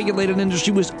taxed and regulated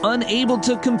industry was unable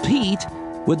to compete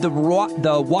with the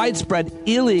widespread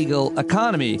illegal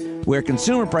economy, where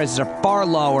consumer prices are far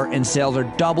lower and sales are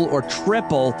double or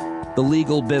triple the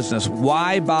legal business.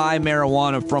 Why buy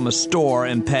marijuana from a store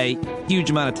and pay huge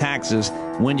amount of taxes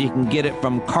when you can get it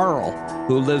from Carl,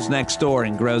 who lives next door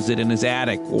and grows it in his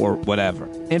attic or whatever?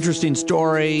 Interesting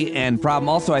story and problem.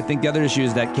 Also, I think the other issue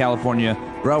is that California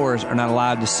growers are not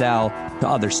allowed to sell to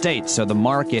other states, so the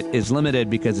market is limited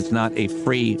because it's not a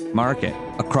free market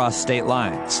across state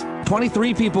lines.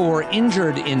 23 people were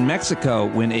injured in Mexico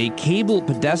when a cable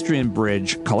pedestrian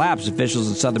bridge collapsed. Officials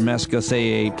in southern Mexico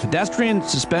say a pedestrian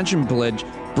suspension bridge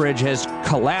has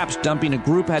collapsed, dumping a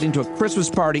group heading to a Christmas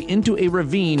party into a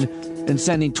ravine and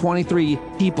sending 23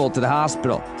 people to the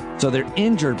hospital. So they're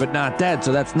injured but not dead.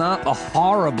 So that's not a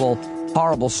horrible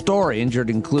story. Injured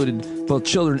included both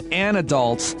children and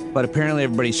adults, but apparently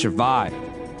everybody survived.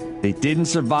 They didn't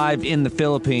survive in the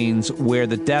Philippines, where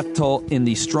the death toll in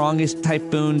the strongest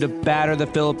typhoon to batter the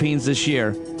Philippines this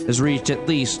year has reached at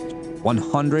least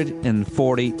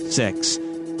 146.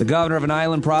 The governor of an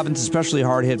island province especially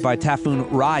hard hit by Typhoon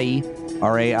Rai,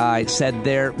 R-A-I, said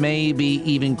there may be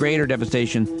even greater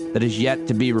devastation that is yet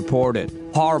to be reported.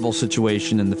 Horrible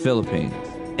situation in the Philippines.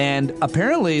 And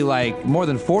apparently, like, more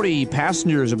than 40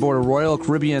 passengers aboard a Royal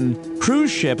Caribbean cruise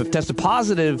ship have tested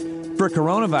positive for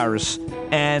coronavirus.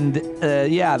 And,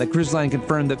 the cruise line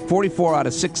confirmed that 44 out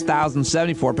of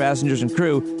 6,074 passengers and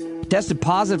crew tested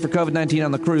positive for COVID-19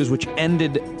 on the cruise, which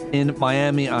ended in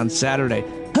Miami on Saturday.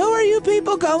 Who are you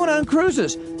people going on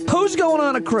cruises? Who's going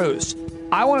on a cruise?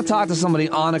 I want to talk to somebody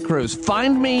on a cruise.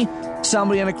 Find me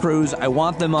somebody on a cruise. I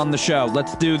want them on the show.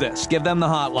 Let's do this. Give them the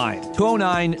hotline.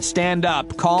 209, stand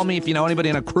up. Call me if you know anybody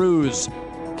on a cruise.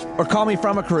 Or call me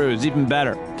from a cruise, even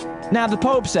better. Now, the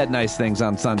Pope said nice things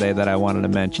on Sunday that I wanted to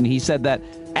mention. He said that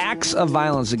acts of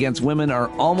violence against women are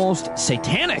almost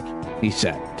satanic, he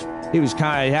said. He was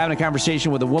kind of having a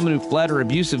conversation with a woman who fled her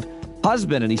abusive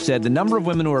husband, and he said the number of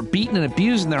women who are beaten and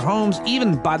abused in their homes,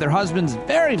 even by their husbands,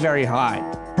 very, very high.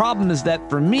 Problem is that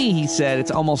for me, he said,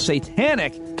 it's almost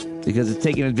satanic because it's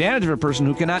taking advantage of a person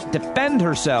who cannot defend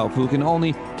herself, who can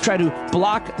only try to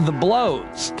block the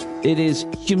blows. It is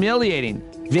humiliating.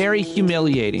 Very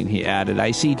humiliating, he added.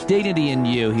 I see dignity in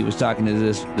you. He was talking to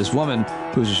this woman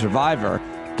who's a survivor.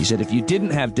 He said, if you didn't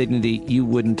have dignity, you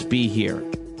wouldn't be here.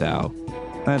 So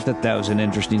I thought that was an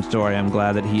interesting story. I'm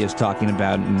glad that he is talking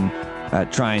about and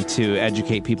trying to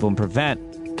educate people and prevent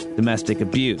domestic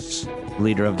abuse,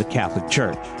 leader of the Catholic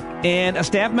Church. And a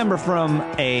staff member from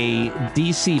a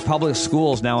D.C. public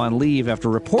school is now on leave after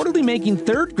reportedly making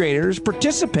third graders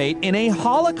participate in a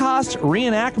Holocaust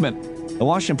reenactment. The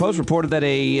Washington Post reported that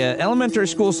a elementary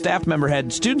school staff member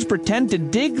had students pretend to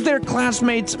dig their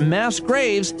classmates' mass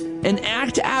graves and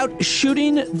act out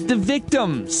shooting the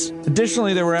victims.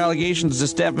 Additionally, there were allegations of a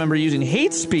staff member using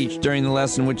hate speech during the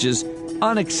lesson, which is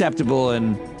unacceptable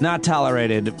and not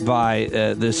tolerated by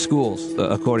the schools,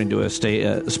 according to a state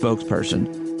spokesperson.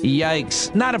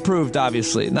 Yikes. Not approved,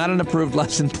 obviously. Not an approved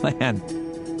lesson plan.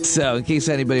 So, in case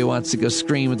anybody wants to go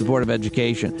scream at the Board of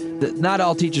Education, not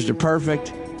all teachers are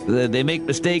perfect. They make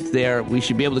mistakes there. We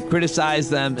should be able to criticize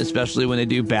them, especially when they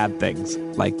do bad things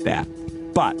like that.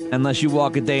 But unless you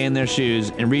walk a day in their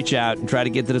shoes and reach out and try to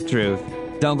get to the truth,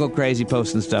 don't go crazy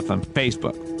posting stuff on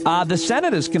Facebook. The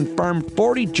Senate has confirmed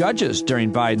 40 judges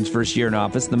during Biden's first year in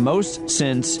office, the most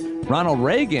since Ronald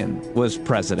Reagan was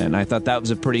president. I thought that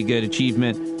was a pretty good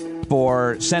achievement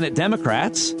for Senate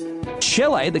Democrats.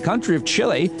 Chile, the country of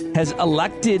Chile, has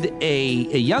elected a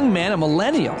young man, a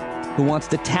millennial, who wants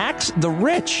to tax the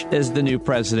rich as the new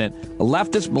president. A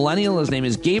leftist millennial, his name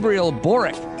is Gabriel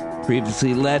Boric,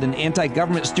 previously led an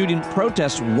anti-government student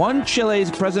protest, won Chile's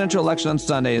presidential election on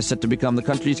Sunday, is set to become the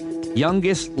country's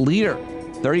youngest leader,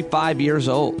 35 years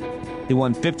old. He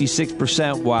won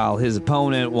 56%, while his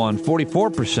opponent won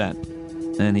 44%.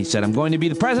 And he said, I'm going to be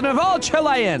the president of all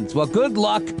Chileans. Well, good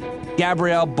luck,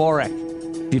 Gabriel Boric.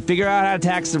 If you figure out how to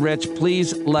tax the rich,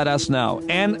 please let us know.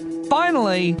 And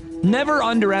finally, never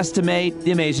underestimate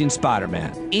the amazing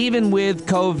Spider-Man. Even with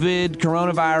COVID,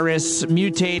 coronavirus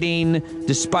mutating,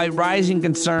 despite rising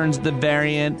concerns, the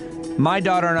variant, My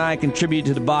Daughter and I contribute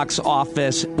to the box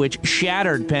office, which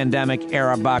shattered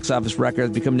pandemic-era box office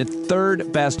records, becoming the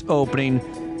third best opening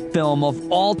film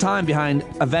of all time behind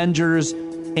Avengers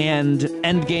and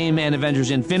Endgame and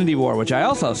Avengers Infinity War, which I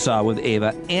also saw with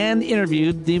Ava, and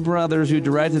interviewed the brothers who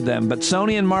directed them. But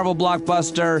Sony and Marvel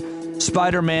blockbuster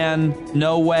Spider-Man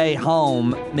No Way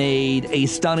Home made a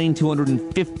stunning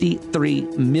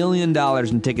 $253 million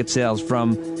in ticket sales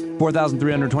from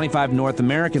 4,325 North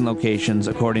American locations,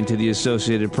 according to the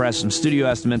Associated Press and studio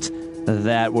estimates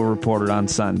that were reported on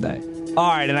Sunday. All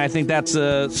right, and I think that's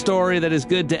a story that is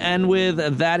good to end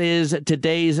with. That is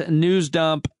today's news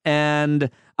dump, and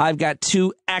I've got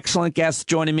two excellent guests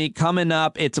joining me. Coming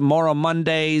up, it's Maura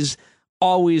Mondays.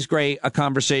 Always great, a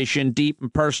conversation, deep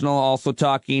and personal, also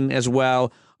talking as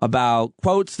well about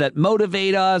quotes that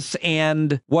motivate us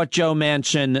and what Joe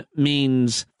Manchin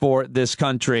means for this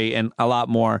country and a lot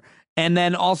more. And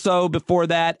then also before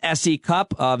that, S.E.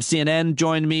 Cupp of CNN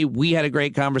joined me. We had a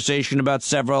great conversation about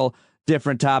several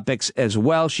different topics as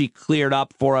well. She cleared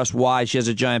up for us why she has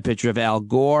a giant picture of Al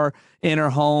Gore in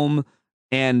her home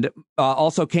and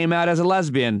also came out as a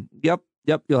lesbian. Yep.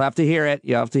 You'll have to hear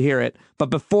it. But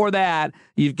before that,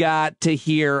 you've got to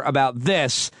hear about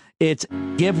this. It's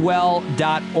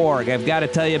GiveWell.org. I've got to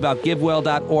tell you about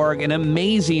GiveWell.org, an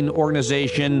amazing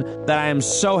organization that I am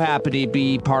so happy to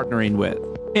be partnering with.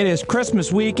 It is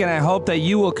Christmas week, and I hope that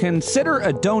you will consider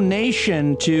a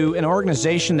donation to an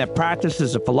organization that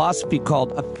practices a philosophy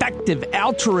called effective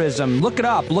altruism. Look it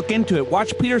up. Look into it.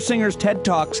 Watch Peter Singer's TED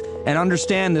Talks and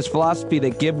understand this philosophy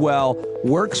that GiveWell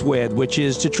works with, which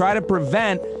is to try to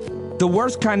prevent the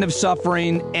worst kind of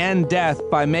suffering and death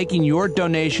by making your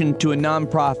donation to a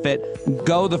nonprofit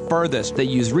go the furthest. They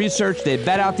use research, they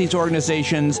vet out these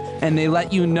organizations, and they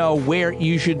let you know where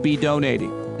you should be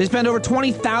donating. They spend over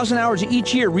 20,000 hours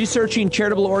each year researching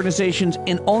charitable organizations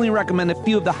and only recommend a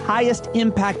few of the highest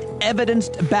impact,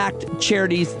 evidence-backed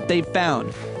charities they've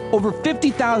found. Over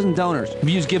 50,000 donors have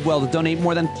used GiveWell to donate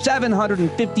more than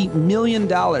 $750 million.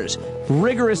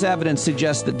 Rigorous evidence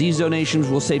suggests that these donations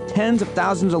will save tens of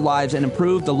thousands of lives and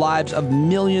improve the lives of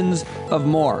millions of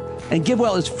more. And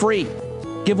GiveWell is free.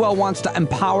 GiveWell wants to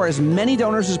empower as many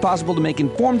donors as possible to make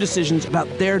informed decisions about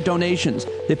their donations.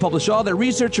 They publish all their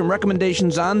research and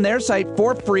recommendations on their site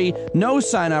for free, no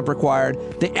sign-up required.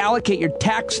 They allocate your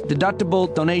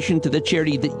tax-deductible donation to the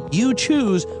charity that you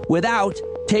choose without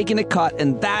taking a cut,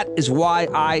 and that is why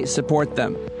I support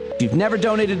them. If you've never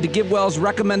donated to GiveWell's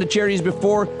recommended charities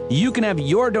before, you can have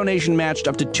your donation matched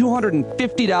up to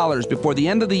 $250 before the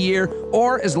end of the year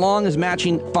or as long as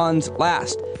matching funds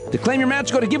last. To claim your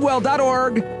match, go to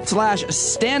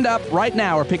givewell.org/standup right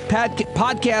now or pick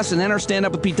podcasts and enter Stand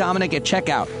Up with Pete Dominick at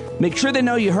checkout. Make sure they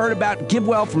know you heard about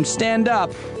GiveWell from Stand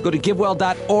Up. Go to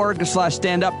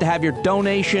givewell.org/standup to have your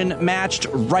donation matched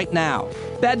right now.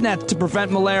 Bed nets to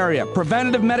prevent malaria,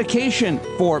 preventative medication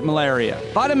for malaria,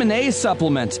 vitamin A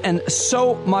supplements, and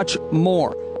so much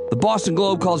more. The Boston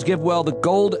Globe calls GiveWell the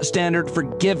gold standard for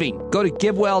giving. Go to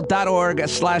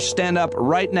givewell.org/standup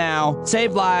right now.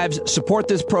 Save lives, support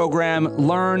this program,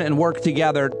 learn and work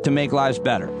together to make lives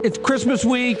better. It's Christmas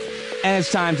week, and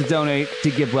it's time to donate to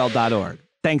givewell.org.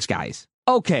 Thanks, guys.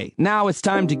 Okay, now it's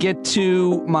time to get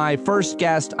to my first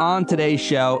guest on today's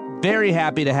show. Very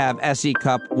happy to have S.E.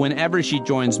 Cupp whenever she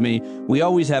joins me. We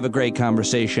always have a great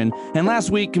conversation. And last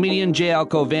week, comedian J.L.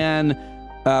 Covan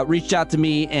reached out to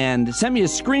me and sent me a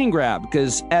screen grab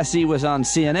because S.E. was on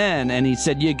CNN, and he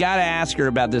said, you got to ask her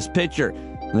about this picture.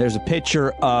 And there's a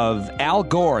picture of Al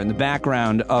Gore in the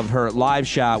background of her live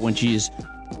shot when she's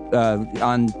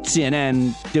on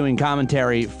CNN doing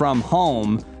commentary from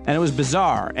home. And it was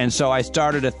bizarre. And so I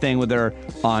started a thing with her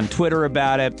on Twitter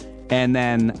about it. And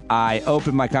then I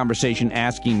opened my conversation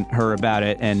asking her about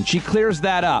it. And she clears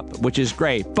that up, which is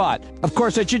great. But, of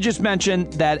course, I should just mention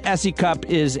that S.E. Cupp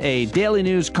is a daily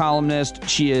news columnist.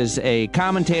 She is a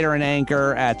commentator and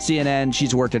anchor at CNN.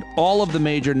 She's worked at all of the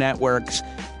major networks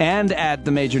and at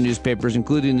the major newspapers,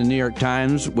 including the New York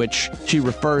Times, which she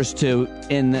refers to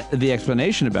in the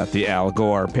explanation about the Al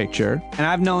Gore picture. And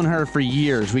I've known her for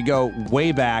years. We go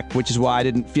way back, which is why I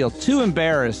didn't feel too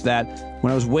embarrassed that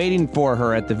when I was waiting for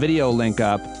her at the video link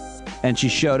up and she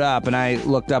showed up and I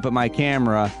looked up at my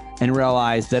camera and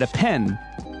realized that a pen,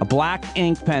 a black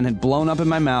ink pen, had blown up in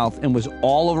my mouth and was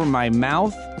all over my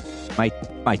mouth, my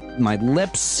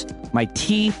lips, my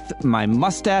teeth, my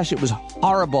mustache. It was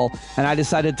horrible. And I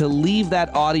decided to leave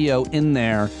that audio in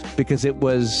there because it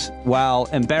was, while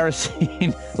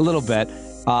embarrassing a little bit,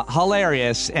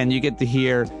 hilarious. And you get to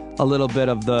hear a little bit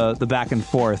of the back and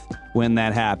forth when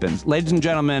that happens. Ladies and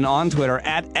gentlemen, on Twitter,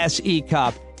 at SE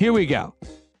Cupp, here we go.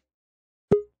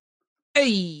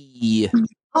 Hey!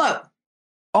 Hello.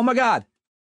 Oh my God.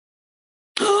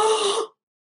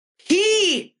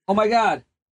 He. Oh my God.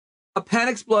 A pen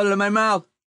exploded in my mouth.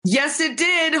 Yes, it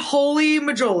did. Holy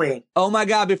majoli. Oh my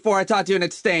God. Before I talked to you and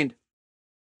it's stained.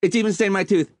 It's even stained my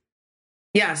tooth.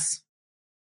 Yes.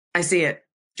 I see it.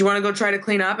 Do you want to go try to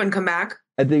clean up and come back?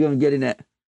 I think I'm getting it.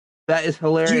 That is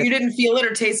hilarious. You didn't feel it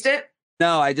or taste it?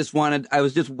 No, I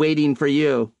was just waiting for you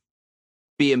to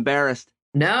be embarrassed.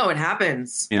 No, it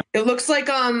happens. Yeah. It looks like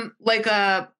a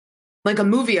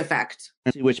movie effect.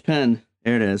 Let's see which pen.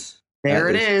 There it is. There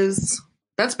it is.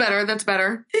 That's better. That's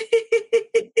better.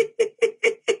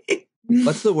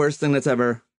 What's the worst thing that's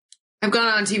ever? I've gone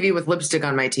on TV with lipstick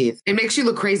on my teeth. It makes you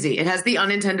look crazy. It has the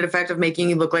unintended effect of making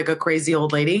you look like a crazy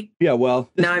old lady. Yeah, well.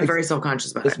 Now I'm very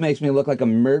self-conscious about it. This makes me look like a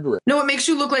murderer. No, it makes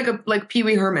you look like Pee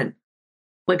Wee Herman.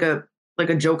 Like a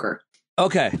Joker.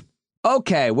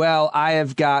 Okay, well, I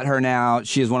have got her now.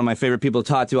 She is one of my favorite people to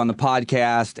talk to on the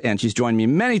podcast, and she's joined me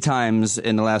many times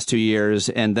in the last 2 years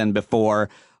and then before.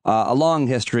 A long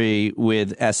history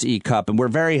with S.E. Cupp, and we're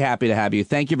very happy to have you.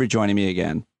 Thank you for joining me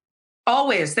again.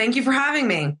 Always. Thank you for having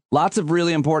me. Lots of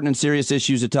really important and serious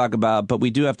issues to talk about, but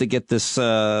we do have to get this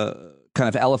kind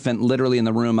of elephant literally in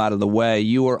the room out of the way.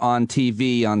 You were on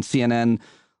TV on CNN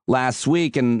last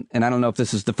week, and I don't know if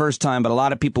this is the first time, but a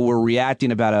lot of people were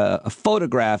reacting about a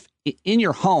photograph in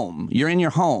your home. You're in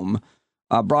your home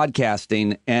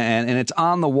broadcasting, and it's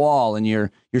on the wall, and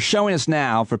you're showing us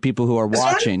now for people who are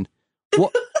watching.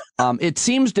 Well, it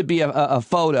seems to be a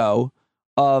photo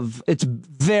of, it's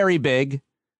very big.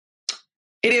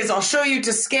 It is. I'll show you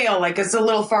to scale. Like, it's a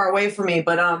little far away from me,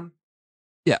 but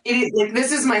yeah. It is, like,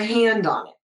 this is my hand on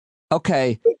it.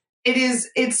 Okay.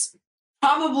 It's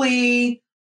probably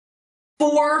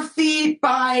 4 feet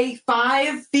by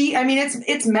 5 feet. I mean,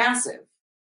 it's massive.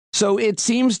 So it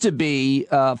seems to be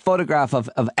a photograph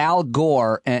of Al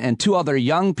Gore and two other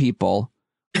young people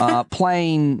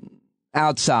playing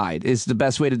outside is the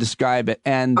best way to describe it.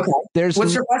 And okay.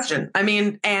 What's your question? I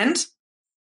mean, and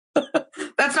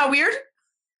that's not weird.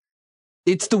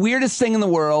 It's the weirdest thing in the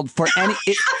world for any.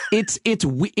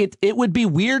 It would be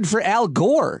weird for Al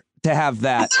Gore to have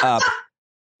that up.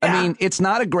 Yeah. I mean, it's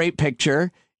not a great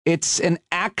picture. It's an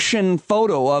action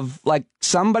photo of like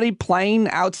somebody playing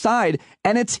outside,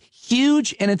 and it's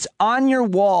huge, and it's on your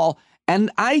wall.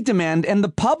 And I demand, and the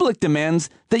public demands,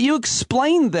 that you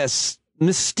explain this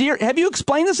mysterious. Have you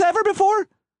explained this ever before?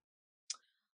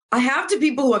 I have to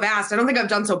people who have asked. I don't think I've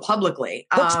done so publicly.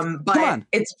 But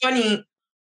it's funny.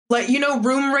 Like, you know,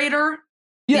 Room Raider?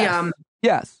 Yes.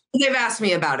 Yes. They've asked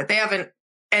me about it. They haven't,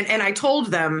 and I told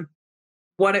them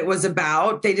what it was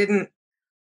about. They didn't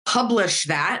publish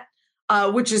that,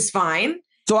 which is fine.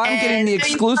 So I'm getting the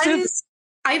exclusive?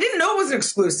 I didn't know it was an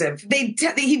exclusive. He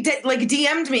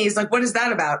DM'd me. He's like, what is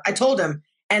that about? I told him.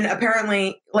 And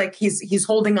apparently, like, he's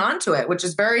holding on to it, which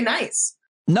is very nice.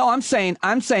 No, I'm saying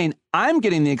I'm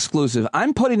getting the exclusive.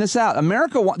 I'm putting this out.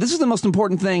 America, this is the most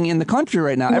important thing in the country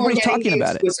right now. Everybody's talking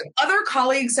about it. Other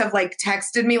colleagues have like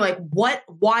texted me like,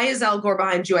 why is Al Gore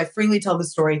behind you? I freely tell the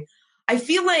story. I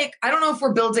feel like, I don't know if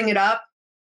we're building it up.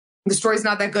 The story's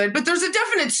not that good, but there's a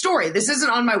definite story. This isn't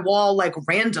on my wall like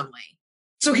randomly.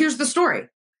 So here's the story.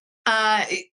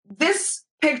 This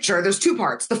picture, there's two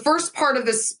parts. The first part of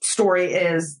this story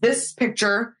is this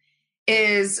picture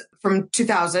is from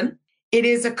 2000. It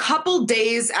is a couple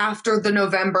days after the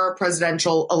November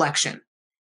presidential election.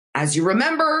 As you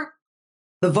remember,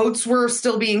 the votes were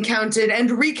still being counted and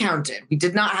recounted. We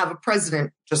did not have a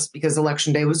president just because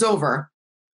election day was over.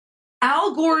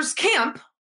 Al Gore's camp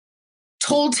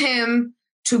told him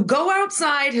to go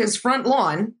outside his front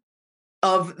lawn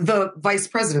of the vice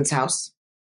president's house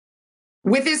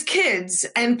with his kids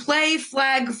and play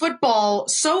flag football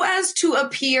so as to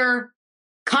appear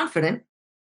confident.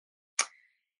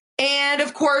 And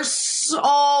of course,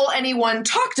 all anyone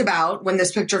talked about when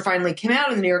this picture finally came out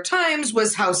in the New York Times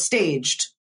was how staged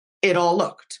it all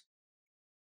looked.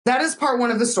 That is part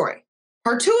one of the story.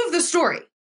 Part two of the story.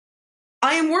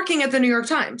 I am working at the New York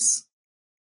Times.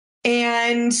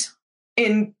 And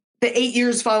in the 8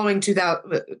 years following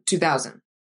 2000.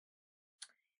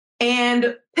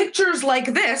 And pictures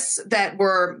like this that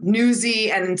were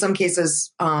newsy and in some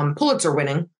cases Pulitzer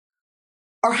winning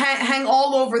are hang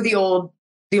all over the old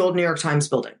New York Times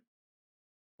building.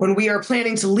 When we are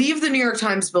planning to leave the New York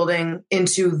Times building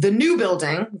into the new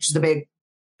building, which is the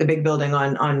big building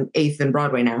on 8th and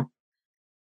Broadway now,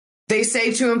 they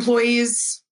say to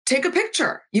employees, take a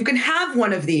picture. You can have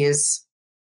one of these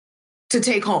to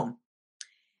take home.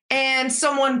 And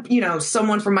someone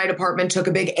from my department took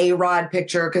a big A-Rod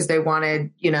picture because they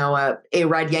wanted, a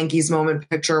A-Rod Yankees moment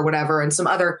picture or whatever. And some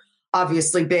other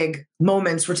obviously big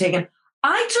moments were taken.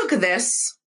 I took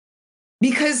this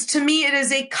Because to me, it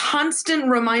is a constant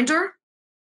reminder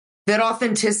that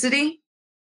authenticity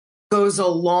goes a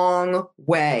long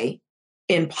way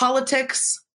in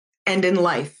politics and in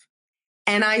life.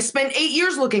 And I spent 8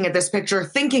 years looking at this picture,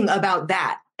 thinking about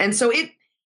that. And so it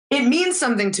means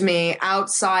something to me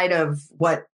outside of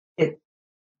what it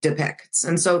depicts.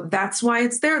 And so that's why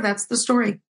it's there. That's the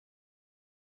story.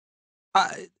 Are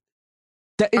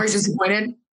you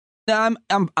disappointed? No,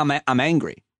 I'm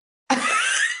angry.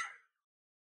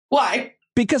 Why?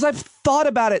 Because I've thought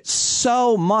about it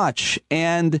so much,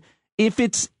 and if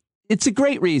it's a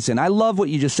great reason. I love what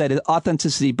you just said,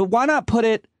 authenticity. But why not put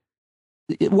it?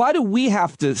 Why do we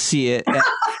have to see it?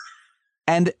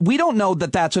 And we don't know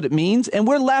that that's what it means, and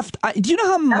we're left. Do you know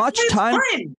how much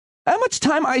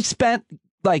time I spent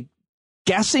like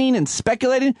guessing and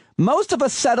speculating? Most of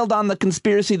us settled on the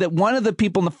conspiracy that one of the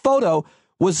people in the photo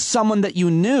was someone that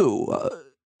you knew.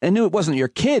 I knew it wasn't your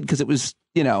kid because it was,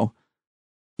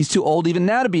 he's too old even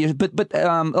now to be. But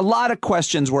a lot of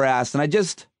questions were asked, and I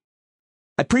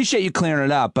appreciate you clearing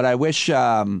it up. But I wish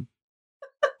I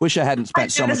hadn't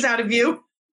spent so much. Get this out of you,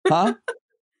 huh?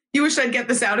 You wish I'd get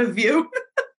this out of you.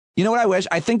 You know what I wish?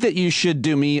 I think that you should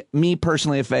do me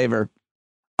personally a favor.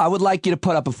 I would like you to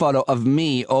put up a photo of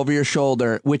me over your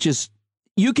shoulder, which is,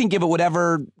 you can give it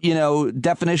whatever,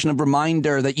 definition of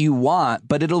reminder that you want,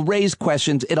 but it'll raise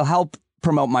questions. It'll help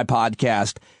promote my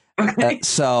podcast. Okay.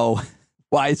 So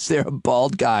why is there a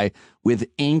bald guy with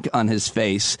ink on his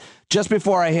face? Just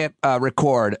before I hit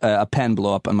record, a pen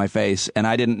blew up on my face and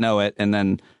I didn't know it. And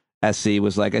then SC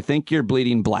was like, I think you're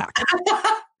bleeding black.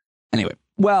 Anyway,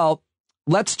 well,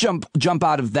 let's jump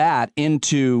out of that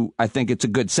into, I think it's a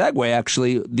good segue,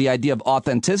 actually, the idea of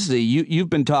authenticity. You've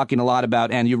been talking a lot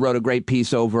about, and you wrote a great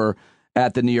piece over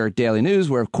at the New York Daily News,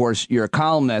 where, of course, you're a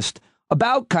columnist,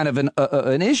 about kind of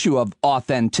an issue of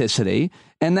authenticity,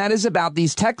 and that is about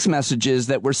these text messages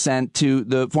that were sent to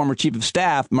the former chief of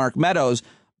staff, Mark Meadows,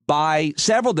 by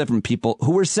several different people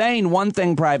who were saying one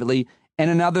thing privately and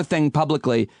another thing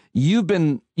publicly. You've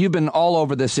been all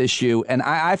over this issue, and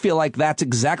I feel like that's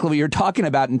exactly what you're talking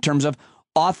about in terms of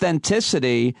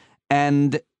authenticity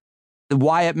and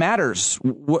why it matters.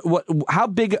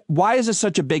 Why is this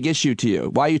such a big issue to you?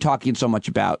 Why are you talking so much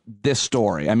about this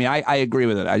story? I mean, I agree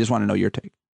with it. I just want to know your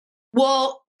take.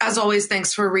 Well, as always,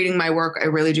 thanks for reading my work. I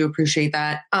really do appreciate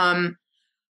that.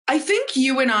 I think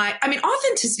you and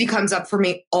authenticity comes up for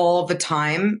me all the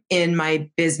time in my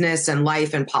business and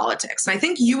life and politics. And I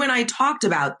think you and I talked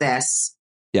about this.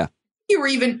 Yeah. You were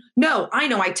even, no, I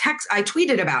know. I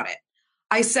tweeted about it.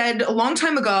 I said a long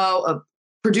time ago, a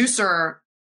producer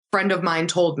friend of mine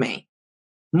told me,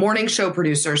 morning show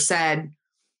producer said,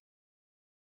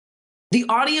 the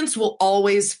audience will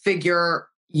always figure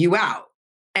you out.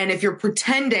 And if you're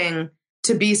pretending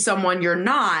to be someone you're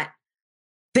not,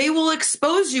 they will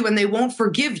expose you and they won't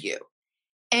forgive you.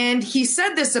 And he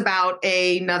said this about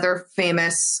another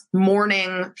famous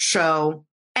morning show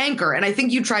anchor. And I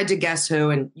think you tried to guess who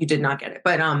and you did not get it.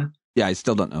 But yeah, I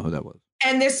still don't know who that was.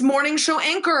 And this morning show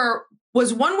anchor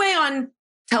was one way on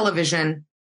television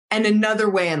and another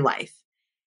way in life.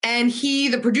 And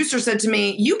the producer said to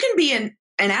me, you can be an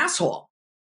asshole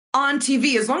on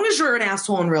TV as long as you're an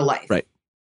asshole in real life. Right.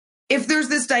 If there's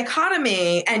this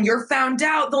dichotomy and you're found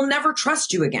out, they'll never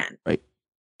trust you again. Right.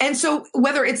 And so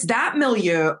whether it's that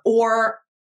milieu or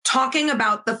talking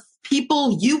about the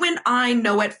people you and I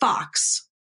know at Fox,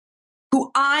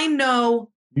 who I know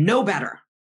better,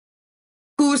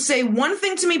 who say one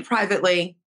thing to me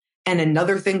privately and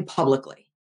another thing publicly.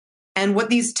 And what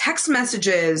these text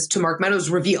messages to Mark Meadows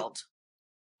revealed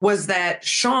was that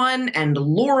Sean and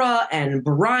Laura and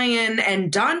Brian and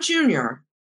Don Jr.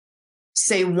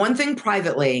 say one thing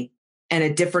privately and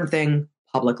a different thing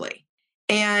publicly.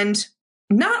 And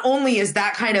not only is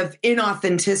that kind of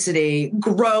inauthenticity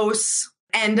gross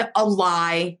and a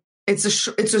lie, it's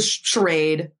a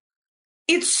charade.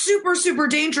 It's super, super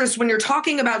dangerous when you're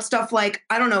talking about stuff like,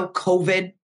 I don't know,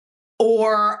 COVID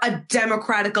or a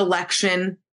democratic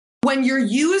election, when you're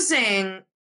using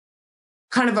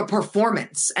kind of a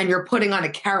performance and you're putting on a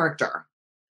character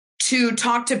to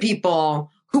talk to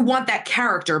people who want that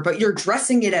character, but you're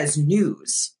dressing it as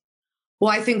news.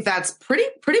 Well, I think that's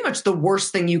pretty much the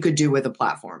worst thing you could do with a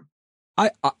platform.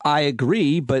 I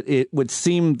agree, but it would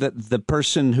seem that the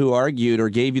person who argued or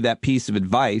gave you that piece of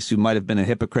advice, who might have been a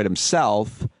hypocrite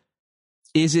himself,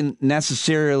 it's not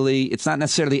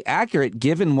necessarily accurate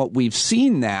given what we've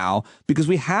seen now, because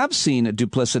we have seen a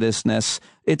duplicitousness.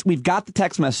 We've got the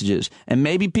text messages, and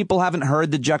maybe people haven't heard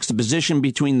the juxtaposition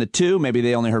between the two. Maybe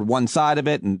they only heard one side of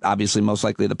it, and obviously most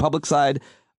likely the public side.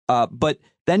 But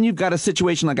then you've got a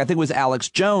situation like, I think it was Alex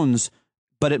Jones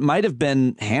but it might have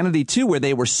been Hannity too, where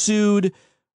they were sued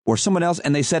or someone else.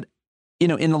 And they said,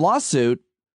 in the lawsuit,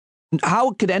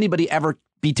 how could anybody ever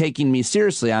be taking me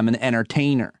seriously? I'm an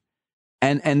entertainer.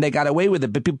 And they got away with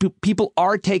it. But people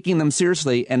are taking them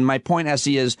seriously. And my point,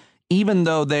 Essie, is even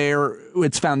though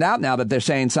it's found out now that they're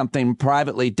saying something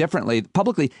privately differently,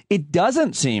 publicly, it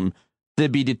doesn't seem to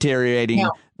be deteriorating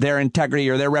their integrity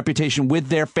or their reputation with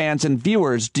their fans and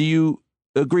viewers. Do you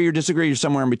agree or disagree? You're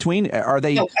somewhere in between. Are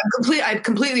they? No, I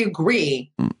completely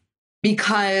agree,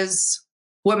 because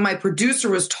what my producer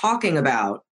was talking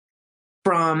about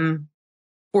from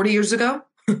 40 years ago,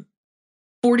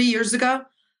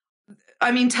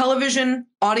 I mean, television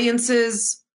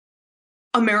audiences,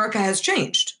 America has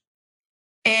changed.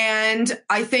 And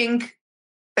I think,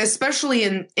 especially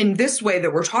in this way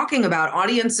that we're talking about,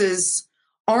 audiences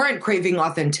aren't craving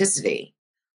authenticity.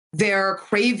 They're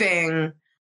craving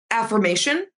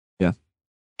affirmation. Yeah.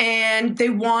 And they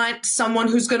want someone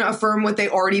who's going to affirm what they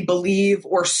already believe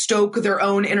or stoke their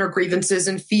own inner grievances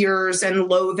and fears and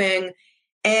loathing.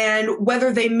 And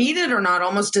whether they meet it or not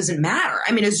almost doesn't matter.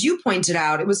 I mean, as you pointed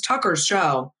out, it was Tucker's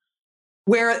show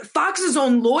where Fox's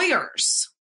own lawyers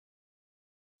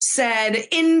said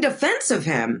in defense of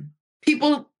him,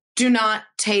 people do not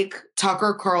take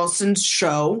Tucker Carlson's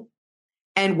show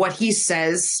and what he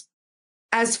says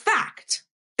as fact.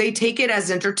 They take it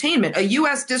as entertainment. A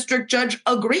U.S. district judge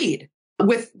agreed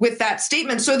with that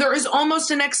statement. So there is almost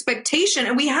an expectation,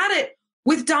 and we had it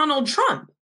with Donald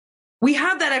Trump. We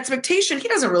have that expectation. He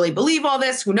doesn't really believe all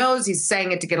this. Who knows? He's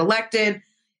saying it to get elected.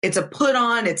 It's a put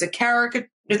on. It's a character.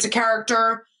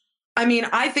 I mean,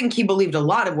 I think he believed a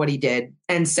lot of what he did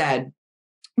and said.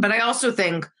 But I also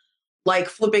think, like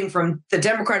flipping from the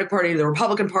Democratic Party to the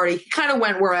Republican Party, he kind of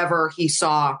went wherever he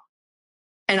saw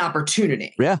an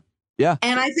opportunity. Yeah. Yeah.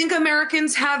 And I think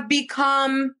Americans have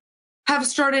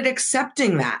started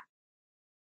accepting that.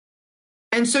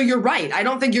 And so you're right. I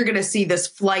don't think you're going to see this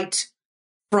flight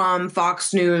from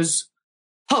Fox News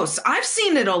hosts. I've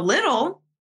seen it a little.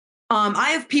 I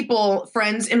have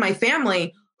friends in my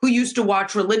family who used to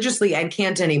watch religiously and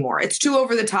can't anymore. It's too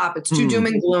over the top. It's too doom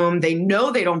and gloom. They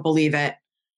know they don't believe it.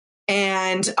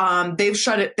 And they've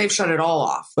shut it all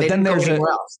off. But they didn't go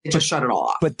anywhere else. They just shut it all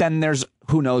off. But then there's,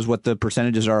 who knows what the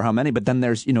percentages are, how many, but then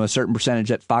there's, a certain percentage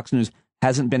that Fox News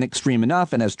hasn't been extreme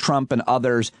enough. And as Trump and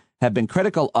others have been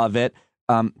critical of it,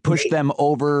 push them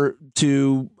over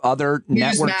to other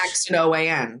networks. Newsmax and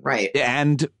OAN, right.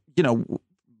 And,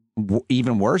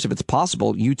 even worse, if it's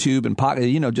possible, YouTube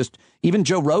and, just even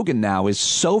Joe Rogan now is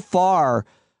so far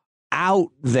out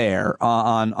there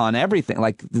on everything.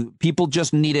 Like people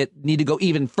just need to go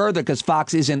even further because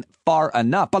Fox isn't far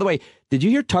enough. By the way, did you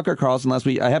hear Tucker Carlson last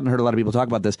week? I haven't heard a lot of people talk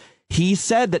about this. He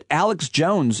said that Alex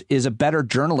Jones is a better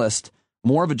journalist,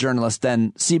 more of a journalist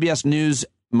than CBS News,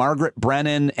 Margaret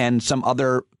Brennan, and some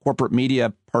other corporate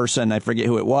media person. I forget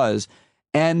who it was.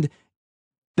 And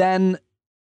then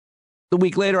the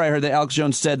week later, I heard that Alex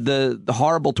Jones said the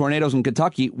horrible tornadoes in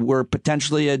Kentucky were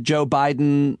potentially a Joe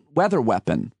Biden weather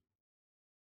weapon.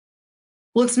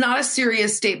 Well, it's not a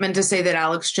serious statement to say that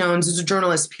Alex Jones is a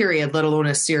journalist, period, let alone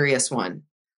a serious one.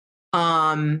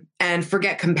 And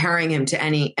forget comparing him to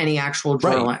any actual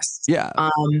journalist. Right. Yeah.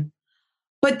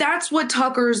 But that's what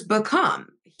Tucker's become.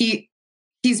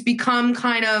 He's become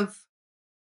kind of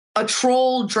a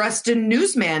troll dressed in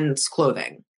newsman's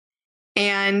clothing.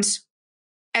 And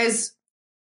as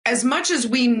much as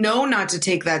we know not to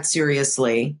take that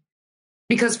seriously,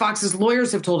 because Fox's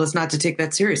lawyers have told us not to take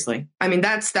that seriously. I mean,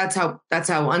 that's how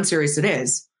unserious it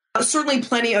is. Certainly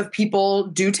plenty of people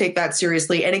do take that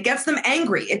seriously, and it gets them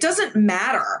angry. It doesn't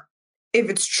matter if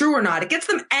it's true or not. It gets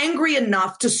them angry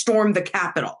enough to storm the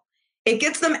Capitol. It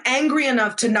gets them angry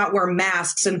enough to not wear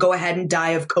masks and go ahead and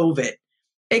die of COVID.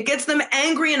 It gets them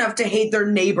angry enough to hate their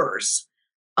neighbors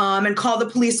and call the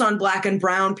police on black and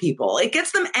brown people. It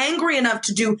gets them angry enough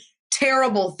to do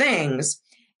terrible things.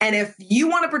 And if you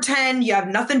want to pretend you have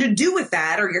nothing to do with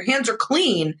that or your hands are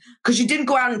clean because you didn't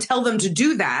go out and tell them to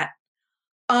do that,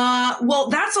 well,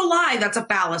 that's a lie. That's a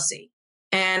fallacy.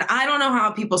 And I don't know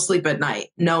how people sleep at night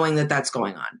knowing that that's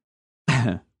going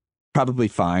on. Probably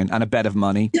fine on a bed of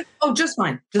money. Yeah. Oh, just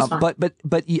fine. Just fine.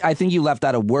 But I think you left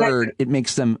out a word. Right. It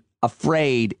makes them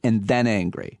afraid and then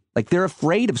angry. Like they're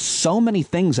afraid of so many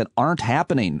things that aren't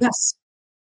happening. Yes.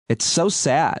 It's so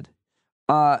sad.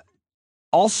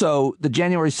 Also, the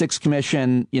January 6th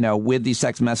commission, with these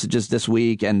text messages this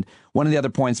week. And one of the other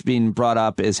points being brought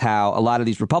up is how a lot of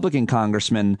these Republican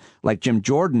congressmen like Jim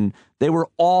Jordan, they were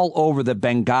all over the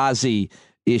Benghazi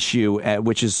issue,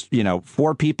 which is,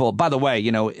 4 people. By the way,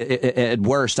 at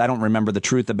worst, I don't remember the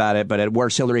truth about it, but at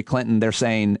worst, Hillary Clinton, they're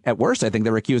saying at worst, I think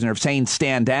they're accusing her of saying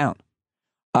stand down.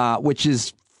 which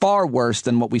is far worse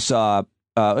than what we saw.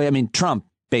 Trump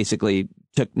basically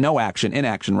took no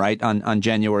inaction, right, on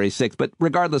January 6th. But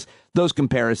regardless, those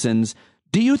comparisons,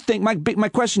 do you think, my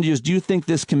question to you is, do you think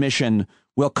this commission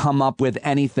will come up with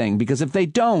anything? Because if they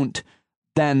don't,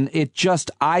 then it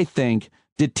just, I think,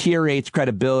 deteriorates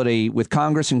credibility with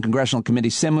Congress and congressional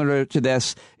committees similar to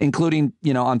this, including,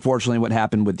 unfortunately, what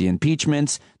happened with the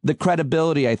impeachments. The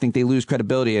credibility, I think they lose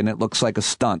credibility, and it looks like a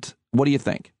stunt. What do you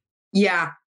think?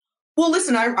 Yeah. Well,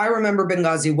 listen, I remember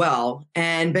Benghazi well,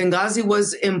 and Benghazi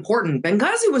was important.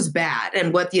 Benghazi was bad.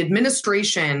 And what the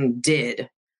administration did,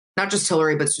 not just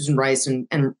Hillary, but Susan Rice and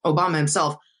Obama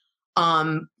himself,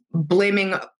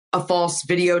 blaming a false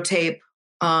videotape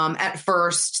at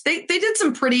first. They did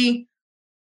some pretty,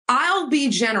 I'll be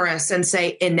generous and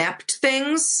say inept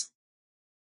things,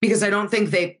 because I don't think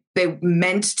they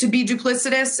meant to be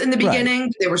duplicitous in the beginning.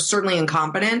 Right. They were certainly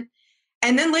incompetent.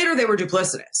 And then later they were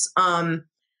duplicitous.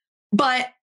 But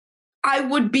I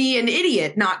would be an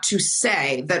idiot not to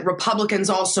say that Republicans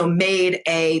also made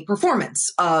a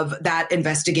performance of that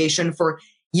investigation for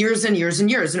years and years and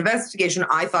years. An investigation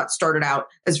I thought started out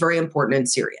as very important and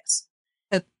serious.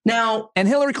 Now, and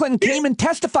Hillary Clinton came and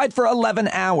testified for 11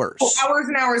 hours. Hours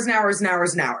and hours and hours and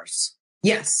hours and hours.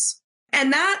 Yes.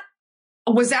 And that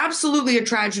was absolutely a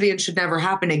tragedy and should never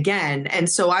happen again. And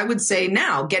so I would say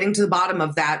now getting to the bottom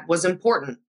of that was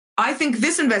important. I think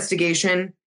this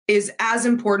investigation is as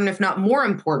important, if not more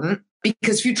important,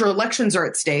 because future elections are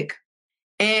at stake.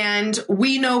 And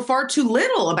we know far too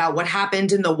little about what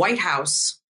happened in the White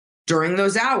House during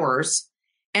those hours.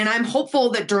 And I'm hopeful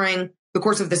that during the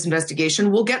course of this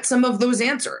investigation, we'll get some of those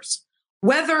answers.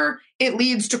 Whether it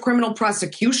leads to criminal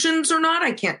prosecutions or not,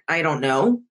 I don't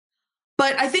know.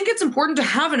 But I think it's important to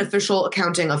have an official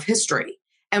accounting of history.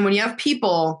 And when you have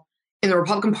people in the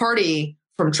Republican Party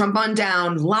from Trump on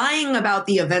down lying about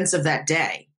the events of that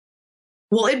day,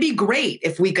 well, it'd be great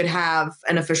if we could have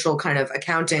an official kind of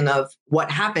accounting of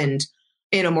what happened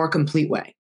in a more complete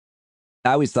way.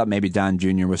 I always thought maybe Don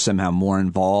Jr. was somehow more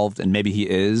involved, and maybe he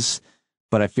is.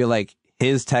 But I feel like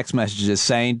his text messages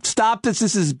saying, stop this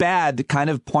is bad, kind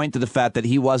of point to the fact that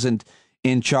he wasn't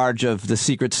in charge of the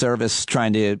Secret Service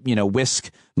trying to,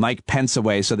 whisk Mike Pence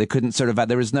away so they couldn't certify.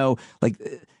 There was no,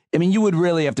 you would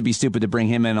really have to be stupid to bring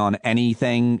him in on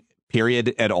anything,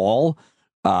 period, at all.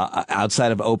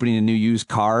 Outside of opening a new used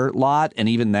car lot. And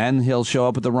even then he'll show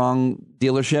up at the wrong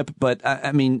dealership. But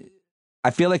I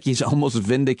feel like he's almost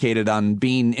vindicated on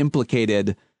being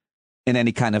implicated in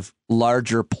any kind of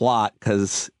larger plot,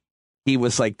 because he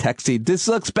was texting, this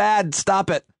looks bad.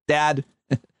 Stop it, Dad.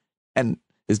 And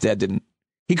his dad didn't.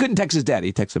 He couldn't text his dad.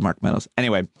 He texted Mark Meadows.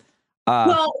 Anyway.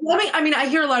 Well, I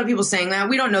hear a lot of people saying that.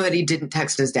 We don't know that he didn't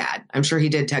text his dad. I'm sure he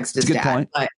did text his dad.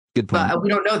 Good point. But we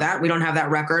don't know that. We don't have that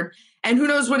record. And who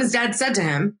knows what his dad said to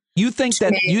him? You think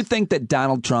that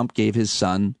Donald Trump gave his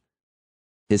son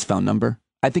his phone number?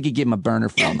 I think he gave him a burner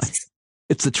phone. Yes.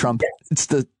 It's the Trump. Yes. It's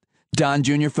the Don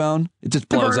Jr. phone. It just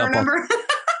blows up. Number?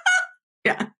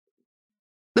 Yeah.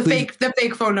 The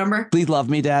fake phone number. Please love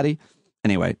me, Daddy.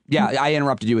 Anyway, yeah, I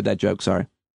interrupted you with that joke. Sorry.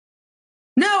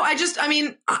 No,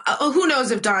 who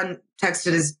knows if Don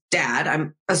texted his dad?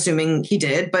 I'm assuming he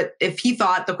did. But if he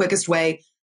thought the quickest way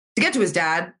to get to his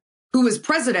dad, who was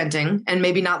presidenting and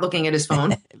maybe not looking at his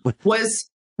phone, was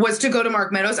to go to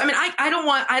Mark Meadows.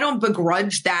 I don't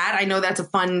begrudge that. I know that's a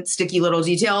fun, sticky little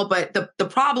detail. But the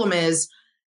problem is,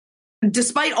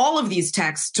 despite all of these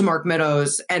texts to Mark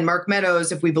Meadows, and Mark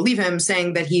Meadows, if we believe him,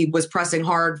 saying that he was pressing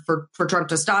hard for Trump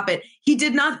to stop it, he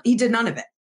did none of it.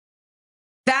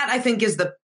 That, I think, is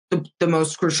the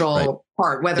most crucial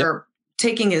part, whether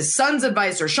taking his son's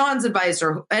advice or Sean's advice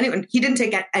or anyone, he didn't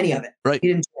take any of it. Right. He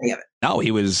didn't do any of it. No,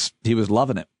 he was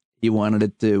loving it. He wanted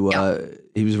it to,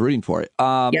 he was rooting for it.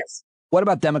 Yes. What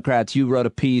about Democrats? You wrote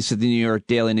a piece at the New York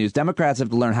Daily News. Democrats have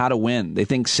to learn how to win. They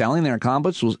think selling their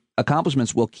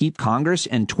accomplishments will keep Congress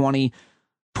in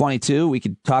 2022. We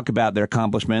could talk about their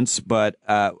accomplishments, but,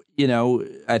 I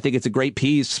think it's a great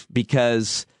piece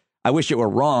because I wish it were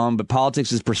wrong, but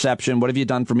politics is perception. What have you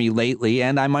done for me lately?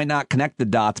 And I might not connect the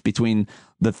dots between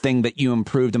the thing that you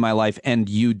improved in my life and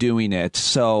you doing it.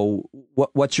 So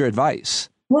what's your advice?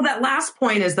 Well, that last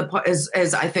point is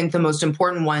I think the most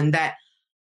important one, that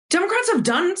Democrats have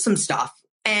done some stuff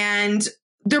and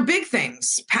they're big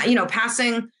things,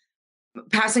 passing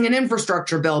an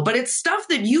infrastructure bill, but it's stuff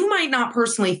that you might not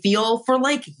personally feel for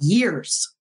years.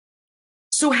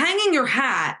 So hanging your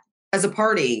hat as a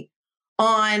party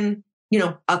on,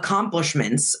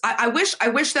 accomplishments, I wish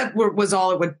that was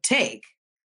all it would take,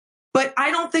 but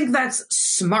I don't think that's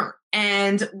smart.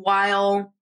 And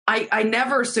while I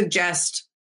never suggest,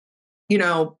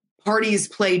 parties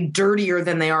play dirtier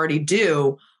than they already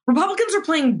do. Republicans are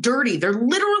playing dirty. They're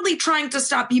literally trying to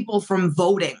stop people from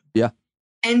voting. Yeah.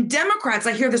 And Democrats,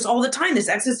 I hear this all the time, this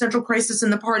existential crisis in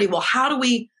the party. Well, how do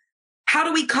we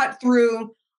cut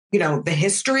through, the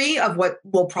history of what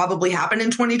will probably happen in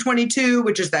 2022,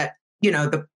 which is that,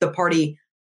 the party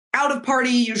out of party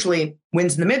usually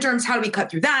wins in the midterms. How do we cut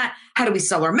through that? How do we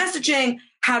sell our messaging?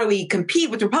 How do we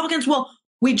compete with Republicans? Well,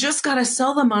 we just got to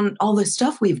sell them on all the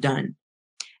stuff we've done.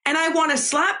 And I want to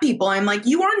slap people. I'm like,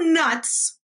 you are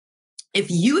nuts if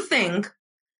you think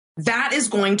that is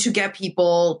going to get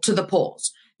people to the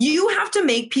polls. You have to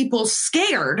make people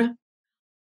scared,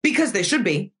 because they should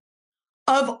be,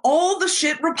 of all the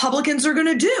shit Republicans are going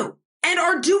to do and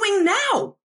are doing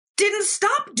now, didn't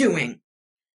stop doing.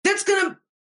 That's going to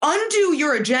undo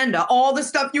your agenda, all the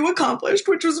stuff you accomplished,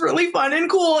 which was really fun and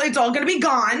cool. It's all going to be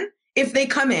gone if they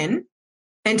come in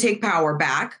and take power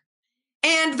back.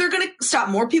 And they're going to stop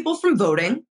more people from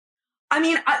voting. I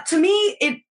mean, to me,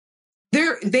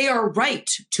 they are right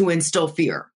to instill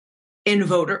fear in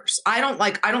voters. I don't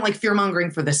like fear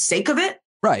mongering for the sake of it.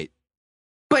 Right.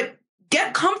 But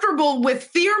get comfortable with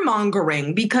fear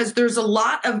mongering, because there's a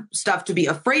lot of stuff to be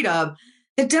afraid of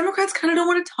that Democrats kind of don't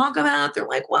want to talk about. They're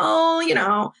like,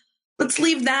 well, let's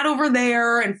leave that over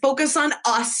there and focus on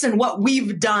us and what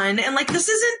we've done. And like, this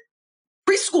isn't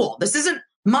preschool. This isn't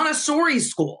Montessori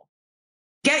school.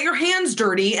 Get your hands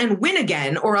dirty and win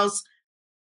again, or else,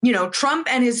 Trump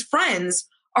and his friends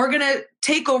are going to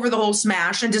take over the whole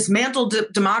smash and dismantle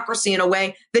democracy in a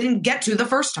way they didn't get to the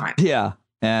first time. Yeah.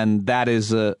 And that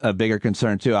is a bigger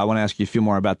concern, too. I want to ask you a few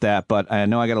more about that, but I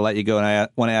know I got to let you go. And I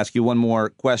want to ask you one more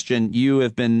question. You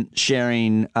have been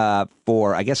sharing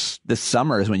for, I guess, this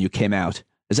summer is when you came out.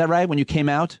 Is that right? When you came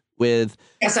out with...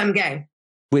 Yes, I'm gay.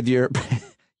 With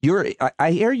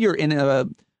I hear you're in a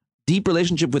deep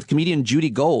relationship with comedian Judy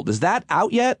Gold. Is that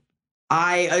out yet?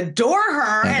 I adore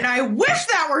her, and I wish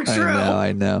that were true.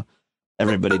 I know.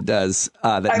 Everybody does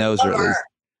that knows her at least.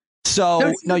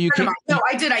 So, no, you can't. No,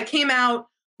 I did. I came out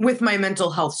with my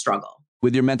mental health struggle.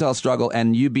 With your mental health struggle,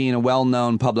 and you being a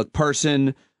well-known public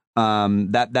person,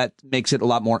 that makes it a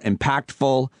lot more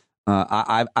impactful.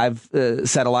 I've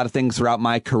said a lot of things throughout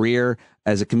my career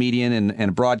as a comedian and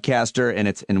a broadcaster,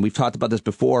 and we've talked about this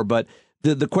before. But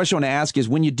the question I want to ask is,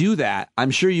 when you do that,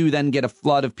 I'm sure you then get a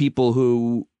flood of people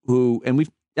who and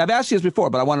I've asked you this before,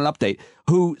 but I want an update.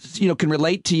 Who can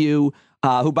relate to you.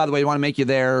 Who, by the way, want to make you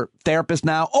their therapist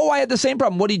now. Oh, I had the same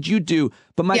problem. What did you do?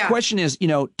 But my question is,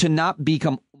 to not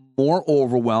become more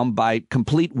overwhelmed by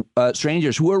complete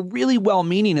strangers who are really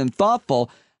well-meaning and thoughtful.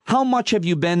 How much have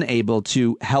you been able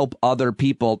to help other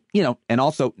people, and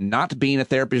also not being a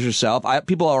therapist yourself?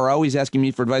 People are always asking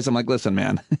me for advice. I'm like, listen,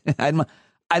 man, I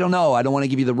don't know. I don't want to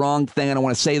give you the wrong thing. I don't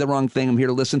want to say the wrong thing. I'm here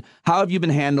to listen. How have you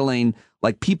been handling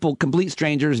people, complete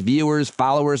strangers, viewers,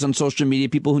 followers on social media,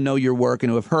 people who know your work and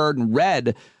who have heard and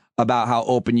read about how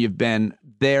open you've been,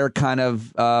 their kind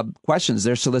of questions,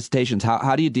 their solicitations?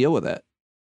 How do you deal with it?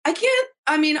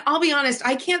 I'll be honest.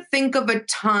 I can't think of a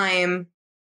time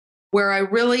where I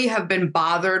really have been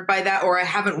bothered by that, or I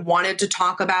haven't wanted to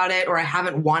talk about it, or I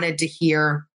haven't wanted to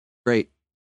hear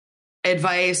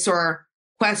advice or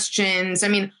questions.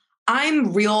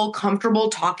 I'm real comfortable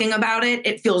talking about it.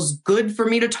 It feels good for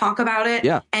me to talk about it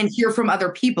and hear from other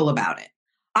people about it.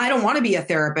 I don't want to be a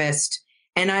therapist,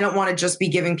 and I don't want to just be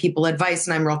giving people advice,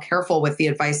 and I'm real careful with the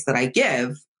advice that I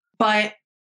give. But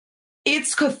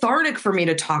it's cathartic for me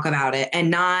to talk about it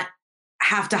and not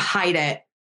have to hide it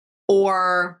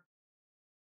or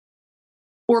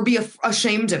be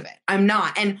ashamed of it. I'm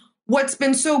not. And what's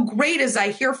been so great is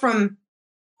I hear from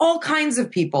all kinds of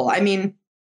people.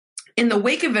 In the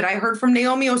wake of it, I heard from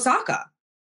Naomi Osaka,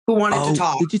 who wanted to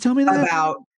talk. Did you tell me that?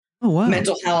 About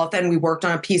mental health, and we worked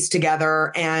on a piece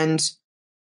together. And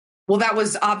that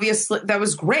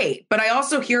was great. But I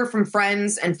also hear from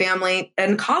friends and family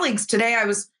and colleagues. Today,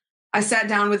 I sat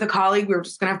down with a colleague. We were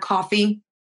just going to have coffee,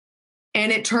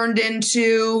 and it turned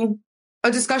into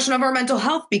a discussion of our mental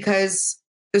health, because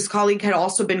this colleague had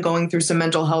also been going through some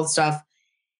mental health stuff,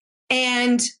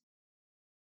 and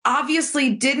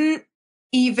obviously didn't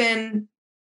even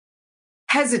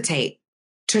hesitate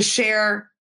to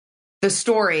share the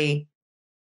story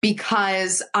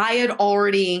because I had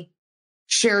already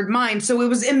shared mine. So it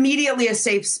was immediately a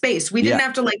safe space. We didn't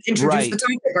have to introduce the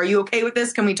topic. Are you okay with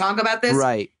this? Can we talk about this?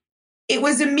 Right. It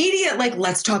was immediate,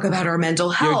 let's talk about our mental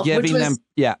health. You're giving them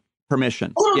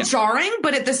permission. A little jarring,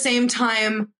 but at the same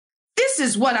time, this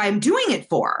is what I'm doing it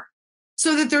for.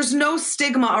 So that there's no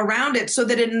stigma around it, so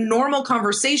that in a normal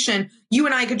conversation, you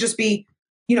and I could just be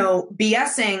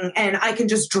BSing and I can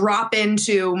just drop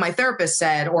into my therapist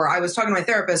said, or I was talking to my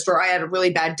therapist, or I had a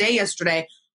really bad day yesterday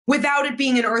without it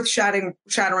being an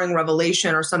earth-shattering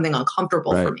revelation or something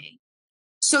uncomfortable for me.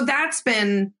 So that's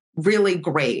been really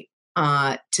great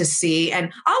to see.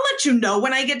 And I'll let you know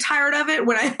when I get tired of it,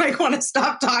 when I want to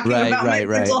stop talking about my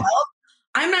mental health.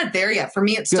 I'm not there yet. For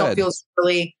me, it still feels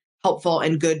really helpful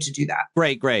and good to do that.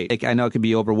 Great. I know it can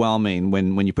be overwhelming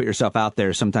when you put yourself out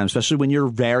there sometimes, especially when you're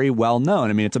very well known.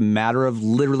 I mean, it's a matter of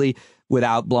literally,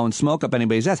 without blowing smoke up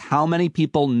anybody's ass, how many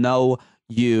people know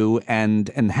you and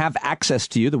have access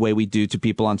to you the way we do to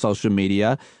people on social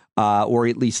media, or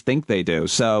at least think they do.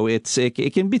 So it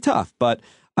can be tough, but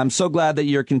I'm so glad that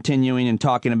you're continuing and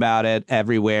talking about it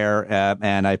everywhere,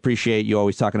 and I appreciate you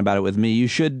always talking about it with me. You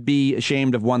should be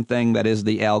ashamed of one thing, that is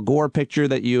the Al Gore picture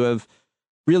that you have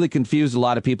really confused a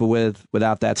lot of people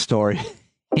without that story.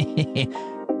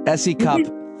 S.E. Cupp,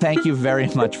 thank you very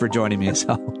much for joining me as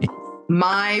always.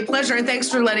 My pleasure, and thanks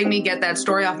for letting me get that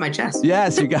story off my chest.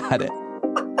 Yes, you got it.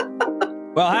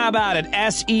 Well, how about it?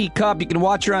 S.E. Cupp. You can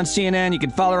watch her on CNN. You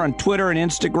can follow her on Twitter and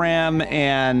Instagram,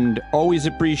 and always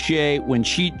appreciate when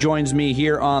she joins me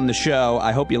here on the show.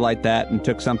 I hope you liked that and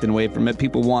took something away from it.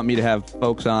 People want me to have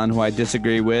folks on who I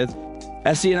disagree with.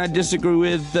 S.E. and I disagree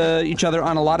with each other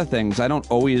on a lot of things. I don't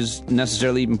always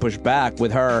necessarily even push back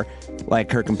with her,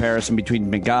 like her comparison between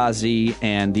Benghazi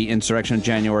and the insurrection of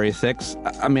January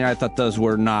 6th. I mean, I thought those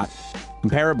were not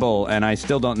comparable, and I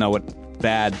still don't know what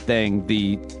bad thing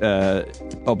the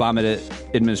Obama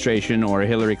administration or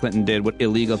Hillary Clinton did, what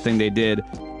illegal thing they did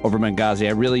over Benghazi.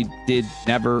 I really did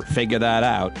never figure that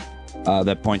out.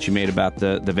 That point you made about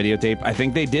the videotape. I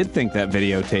think they did think that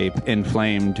videotape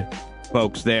inflamed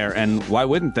folks there, and why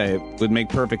wouldn't they? It would make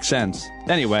perfect sense.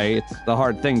 Anyway, it's the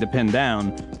hard thing to pin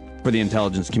down for the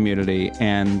intelligence community,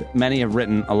 and many have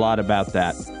written a lot about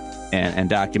that and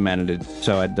documented it.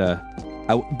 So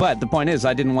but the point is,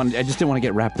 I just didn't want to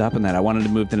get wrapped up in that. I wanted to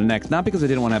move to the next, not because I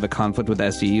didn't want to have a conflict with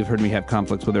S.E. You've heard me have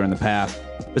conflicts with her in the past,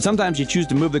 but sometimes you choose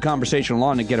to move the conversation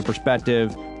along to get a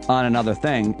perspective on another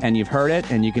thing, and you've heard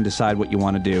it, and you can decide what you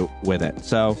want to do with it.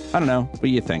 So, I don't know. What do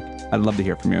you think? I'd love to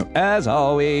hear from you. As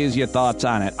always, your thoughts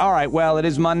on it. All right, well, it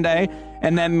is Monday,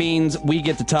 and that means we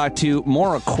get to talk to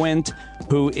Maura Quint,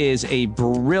 who is a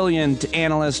brilliant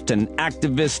analyst and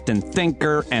activist and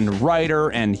thinker and writer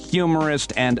and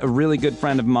humorist and a really good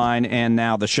friend of mine, and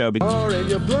now the show begins. And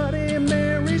your Bloody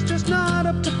Mary's just not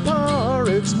up to par.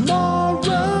 It's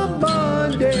Maura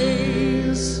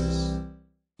Mondays.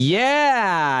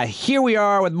 Yeah, here we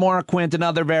are with Maura Quint,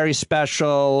 another very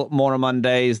special Maura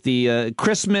Mondays, the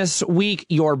Christmas week,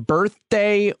 your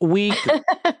birthday week.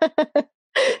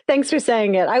 Thanks for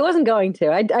saying it. I wasn't going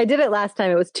to. I did it last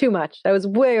time. It was too much. I was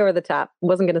way over the top.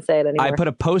 Wasn't going to say it anymore. I put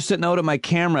a Post-it note on my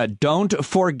camera. Don't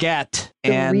forget.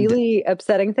 The really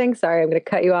upsetting thing, sorry, I'm going to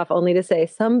cut you off only to say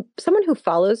someone who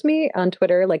follows me on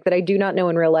Twitter, like that I do not know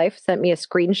in real life, sent me a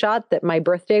screenshot that my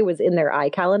birthday was in their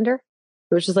iCalendar.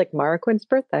 It was just like Maura Quint's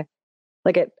birthday.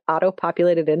 Like it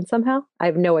auto-populated in somehow. I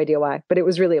have no idea why, but it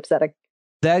was really upsetting.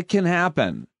 That can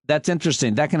happen. That's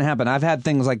interesting. That can happen. I've had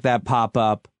things like that pop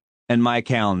up in my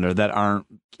calendar that aren't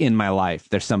in my life.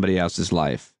 They're somebody else's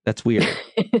life. That's weird.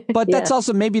 But yeah. That's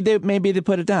also, maybe they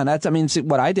put it down. See,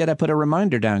 what I did, I put a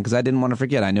reminder down because I didn't want to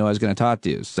forget. I knew I was going to talk to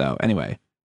you. So anyway.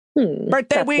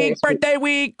 Birthday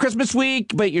week, Christmas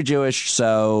week, but you're Jewish,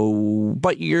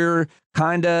 but you're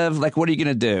kind of like, what are you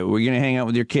going to do? We're going to hang out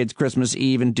with your kids Christmas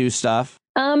Eve and do stuff?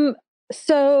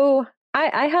 So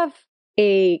I have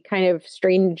a kind of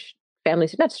strange family,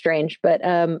 not strange, but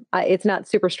it's not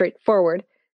super straightforward.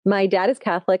 My dad is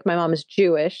Catholic, my mom is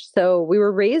Jewish, so we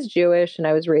were raised Jewish and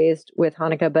I was raised with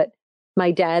Hanukkah, but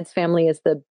my dad's family is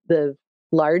the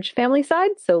large family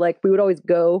side, so like we would always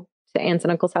go to aunts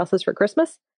and uncles' houses for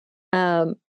Christmas.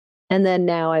 And then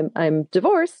now I'm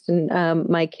divorced, and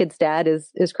my kid's dad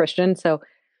is Christian, so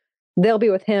they'll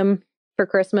be with him for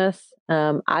Christmas.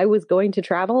 I was going to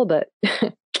travel, but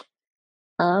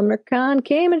Omicron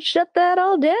came and shut that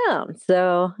all down.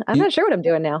 So I'm not sure what I'm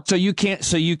doing now. So you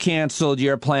canceled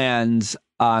your plans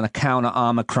on account of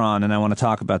Omicron, and I want to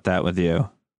talk about that with you.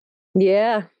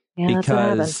 Yeah,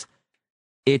 because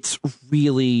it's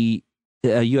really.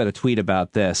 You had a tweet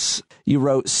about this. You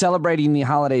wrote, celebrating the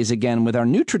holidays again with our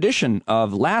new tradition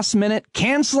of last minute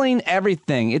canceling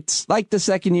everything. It's like the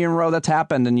second year in a row that's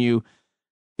happened, and you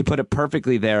put it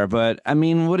perfectly there. But I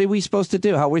mean, what are we supposed to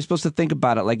do? How are we supposed to think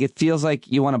about it? Like, it feels like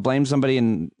you want to blame somebody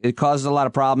and it causes a lot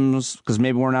of problems because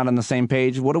maybe we're not on the same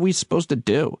page. What are we supposed to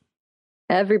do?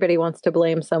 Everybody wants to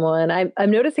blame someone.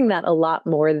 I'm noticing that a lot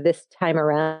more this time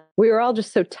around. We were all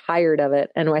just so tired of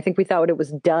it. And I think we thought it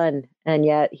was done. And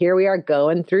yet here we are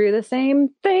going through the same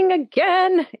thing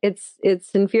again. It's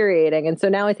infuriating. And so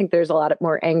now I think there's a lot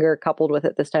more anger coupled with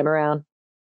it this time around.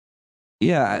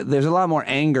 Yeah, there's a lot more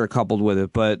anger coupled with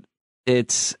it, but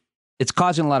it's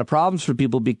causing a lot of problems for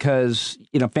people because,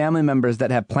 family members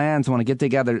that have plans want to get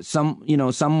together.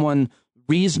 Someone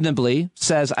reasonably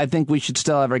says, I think we should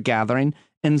still have our gathering.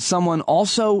 And someone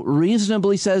also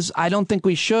reasonably says, I don't think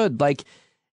we should. Like,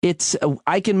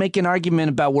 I can make an argument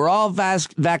about we're all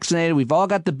vaccinated. We've all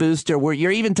got the booster.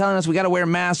 You're even telling us we got to wear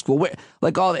masks.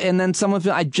 And then someone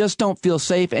feels, I just don't feel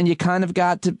safe. And you kind of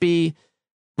got to be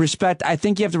respect. I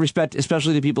think you have to respect,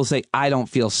 especially the people who say, I don't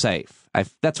feel safe.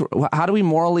 How do we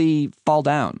morally fall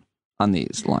down on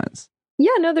these lines?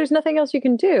 Yeah, no, there's nothing else you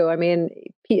can do. I mean,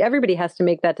 everybody has to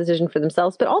make that decision for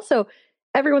themselves, but also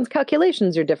everyone's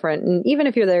calculations are different. And even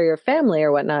if you're there, your family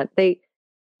or whatnot, they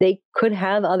could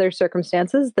have other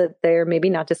circumstances that they're maybe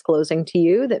not disclosing to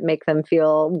you that make them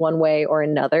feel one way or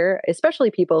another, especially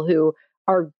people who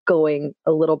are going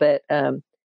a little bit,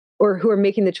 or who are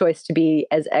making the choice to be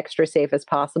as extra safe as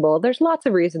possible. There's lots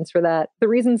of reasons for that. The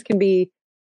reasons can be,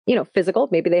 physical.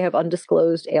 Maybe they have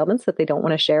undisclosed ailments that they don't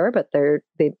want to share, but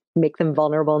they make them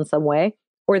vulnerable in some way,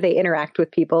 or they interact with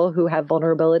people who have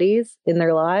vulnerabilities in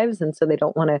their lives, and so they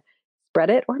don't want to spread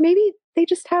it. Or maybe they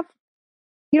just have,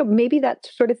 maybe that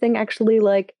sort of thing actually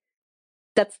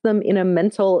sets them in a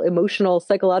mental, emotional,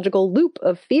 psychological loop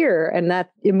of fear, and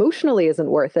that emotionally isn't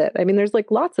worth it. I mean, there's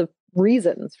lots of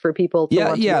reasons for people to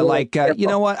want to be really careful. You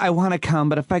know what, I want to come,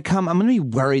 but if I come, I'm going to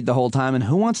be worried the whole time. And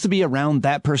who wants to be around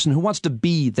that person? Who wants to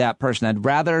be that person? I'd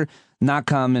rather not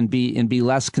come and be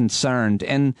less concerned.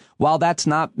 And while that's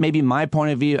not maybe my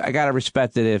point of view, I got to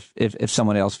respect it if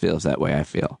someone else feels that way I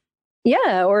feel.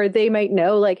 Yeah, or they might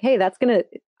know, hey,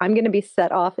 I'm going to be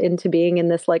set off into being in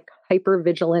this hyper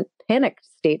vigilant panic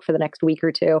state for the next week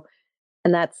or two.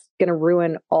 And that's going to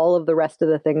ruin all of the rest of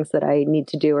the things that I need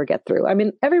to do or get through. I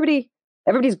mean, everybody's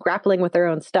grappling with their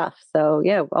own stuff. So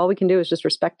yeah, all we can do is just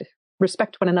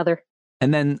respect one another.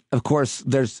 And then, of course,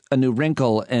 there's a new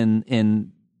wrinkle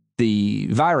in the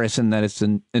virus, and that it's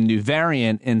a new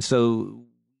variant. And so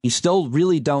we still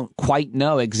really don't quite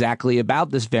know exactly about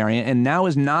this variant. And now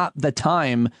is not the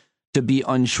time to be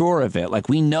unsure of it.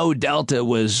 We know Delta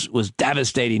was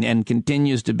devastating and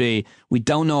continues to be. We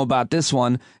don't know about this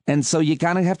one. And so you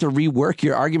kind of have to rework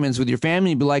your arguments with your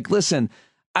family and be like, listen,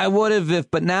 I would have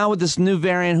but now with this new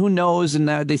variant, who knows? And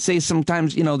they say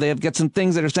sometimes, they've got some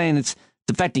things that are saying it's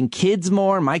affecting kids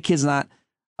more. My kid's not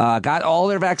got all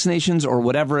their vaccinations or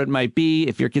whatever it might be.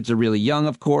 If your kids are really young,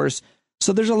 of course.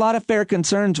 So there's a lot of fair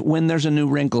concerns when there's a new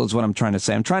wrinkle is what I'm trying to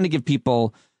say. I'm trying to give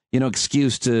people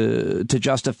excuse to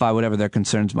justify whatever their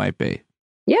concerns might be.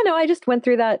 Yeah, no, I just went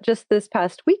through that just this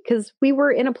past week because we were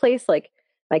in a place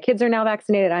my kids are now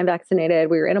vaccinated. I'm vaccinated.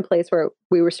 We were in a place where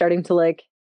we were starting to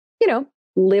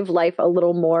live life a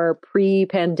little more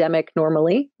pre-pandemic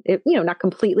normally. Not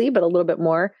completely, but a little bit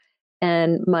more.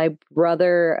 And my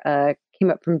brother came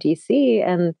up from DC,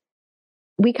 and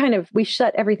we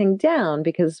shut everything down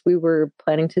because we were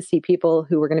planning to see people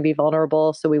who were going to be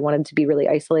vulnerable. So we wanted to be really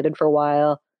isolated for a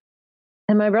while.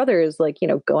 And my brother is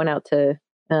going out to,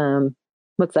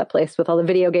 what's that place with all the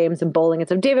video games and bowling and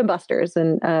stuff, Dave & Buster's,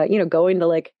 and, going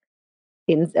to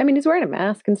he's wearing a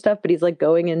mask and stuff, but he's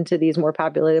going into these more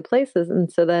populated places.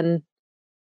 And so then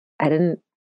I didn't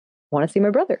want to see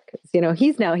my brother because,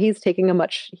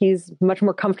 he's much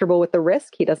more comfortable with the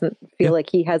risk. He doesn't feel like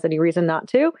he has any reason not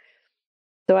to.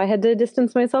 So I had to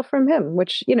distance myself from him,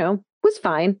 which, was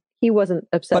fine. He wasn't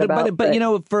upset about it.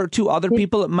 But for two other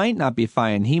people, it might not be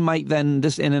fine. He might then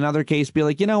just in another case be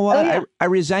like, you know what? Oh, yeah. I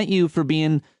resent you for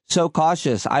being so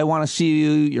cautious. I want to see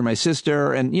you. You're my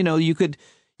sister. And,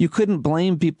 you couldn't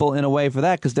blame people in a way for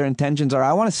that because their intentions are,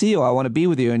 I want to see you. I want to be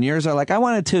with you. And yours are like, I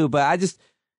wanted to, but I just,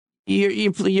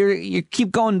 you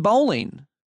keep going bowling.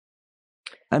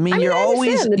 You're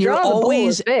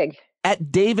always big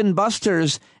at Dave &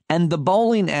 Buster's and the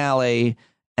bowling alley.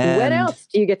 And when else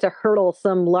do you get to hurtle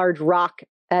some large rock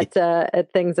at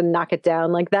things and knock it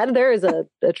down like that? There is a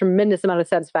tremendous amount of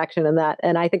satisfaction in that.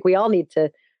 And I think we all need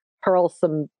to hurl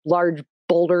some large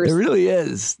boulders. There really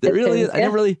is. There really is. I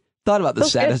never really thought about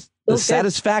the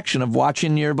satisfaction of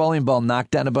watching your bowling ball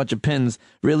knock down a bunch of pins.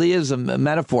 Really is a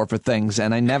metaphor for things.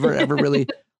 And I never, ever really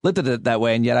looked at it that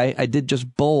way. And yet I did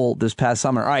just bowl this past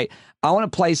summer. All right. I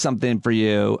want to play something for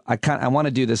you. I want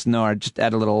to do this, Nora, just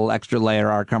add a little extra layer to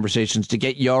our conversations to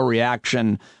get your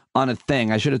reaction on a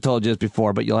thing. I should have told you this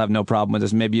before, but you'll have no problem with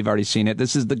this. Maybe you've already seen it.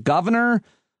 This is the governor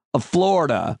of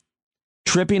Florida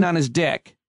tripping on his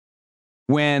dick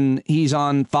when he's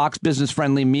on Fox Business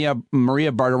Friendly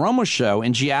Maria Bartiromo's show,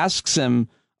 and she asks him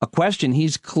a question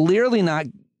he's clearly not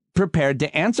prepared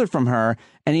to answer from her,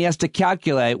 and he has to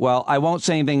calculate, well, I won't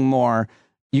say anything more.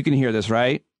 You can hear this,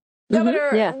 right?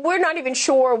 Governor, we're not even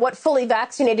sure what fully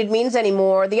vaccinated means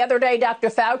anymore. The other day, Dr.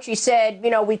 Fauci said,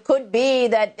 we could be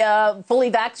that fully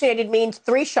vaccinated means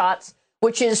 3 shots,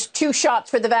 which is 2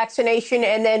 shots for the vaccination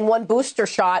and then 1 booster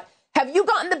shot. Have you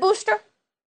gotten the booster?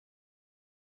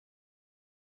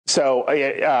 So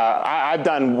I've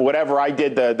done whatever I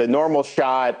did, the normal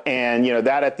shot, and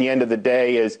that at the end of the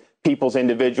day is people's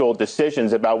individual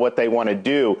decisions about what they want to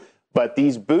do. But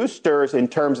these boosters, in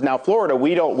terms now, Florida,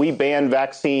 we ban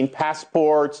vaccine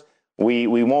passports. We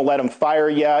won't let them fire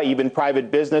you, even private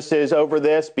businesses, over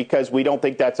this because we don't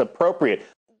think that's appropriate.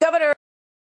 Governor.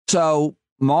 So,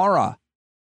 Maura,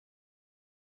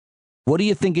 what do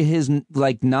you think of his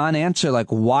non-answer?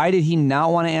 Why did he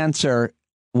not want to answer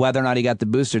whether or not he got the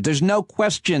booster? There's no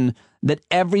question that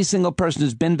every single person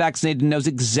who's been vaccinated knows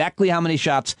exactly how many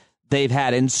shots they've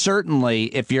had. And certainly,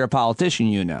 if you're a politician,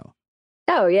 you know.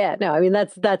 Oh, yeah. No, I mean,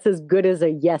 that's as good as a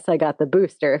yes, I got the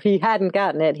booster. If he hadn't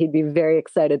gotten it, he'd be very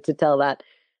excited to tell that.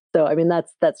 So, I mean,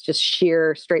 that's just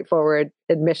sheer straightforward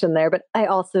admission there. But I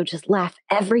also just laugh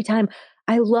every time.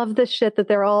 I love this shit that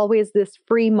they're always this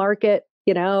free market,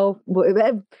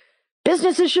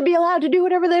 businesses should be allowed to do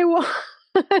whatever they want.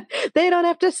 They don't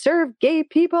have to serve gay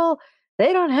people.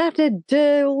 They don't have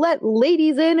to let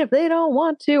ladies in if they don't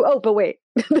want to. Oh, but wait,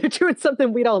 they're doing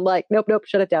something we don't like. Nope,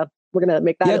 shut it down. We're going to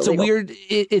make that illegal.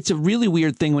 It's a really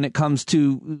weird thing when it comes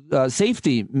to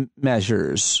safety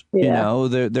measures. Yeah.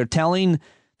 They're telling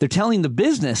the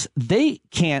business they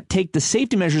can't take the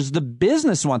safety measures the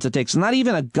business wants to take. So not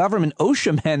even a government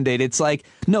OSHA mandate. It's like,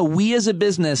 no, we as a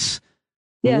business,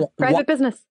 private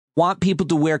business, want people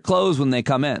to wear clothes when they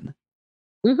come in.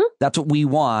 Mm-hmm. That's what we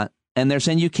want. And they're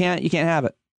saying you can't have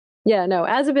it. Yeah, no,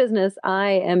 as a business,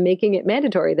 I am making it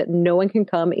mandatory that no one can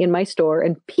come in my store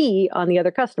and pee on the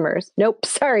other customers. Nope,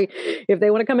 sorry. If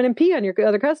they want to come in and pee on your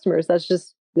other customers, that's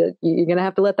just, you're going to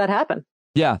have to let that happen.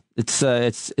 Yeah, it's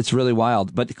really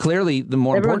wild. But clearly, the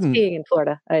more Everyone's important... peeing in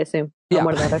Florida, I assume. Yeah.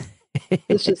 One another.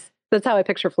 That's how I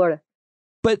picture Florida.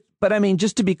 But I mean,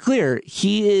 just to be clear,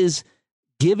 he is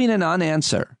giving a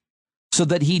non-answer so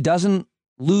that he doesn't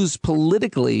lose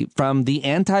politically from the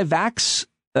anti-vax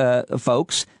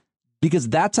folks, because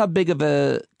that's how big of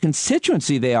a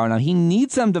constituency they are now. He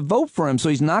needs them to vote for him, so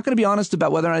he's not going to be honest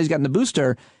about whether or not he's gotten the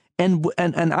booster. And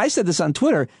I said this on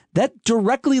Twitter, that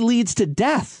directly leads to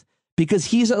death, because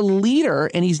he's a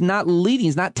leader and he's not leading.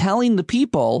 He's not telling the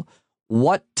people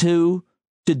what to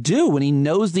do when he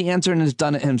knows the answer and has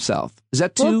done it himself. Is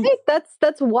that too? Well,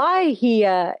 that's why he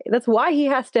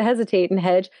has to hesitate and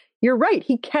hedge. You're right.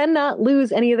 He cannot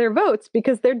lose any of their votes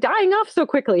because they're dying off so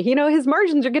quickly. His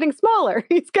margins are getting smaller.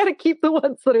 He's got to keep the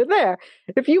ones that are there.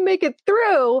 If you make it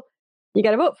through, you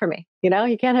got to vote for me. You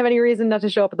can't have any reason not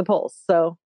to show up at the polls.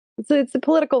 So it's a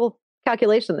political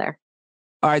calculation there.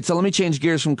 All right. So let me change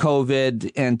gears from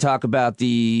COVID and talk about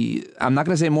I'm not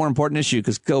going to say more important issue,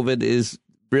 because COVID is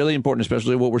really important,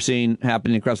 especially what we're seeing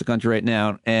happening across the country right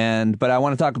now. But I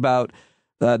want to talk about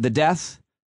the death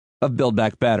of Build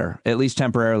Back Better, at least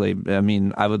temporarily. I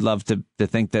mean, I would love to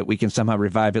think that we can somehow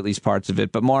revive at least parts of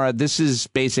it. But Maura, this is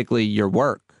basically your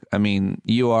work. I mean,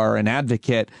 you are an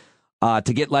advocate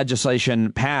to get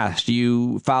legislation passed.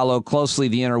 You follow closely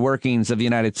the inner workings of the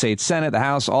United States Senate, the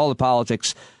House, all the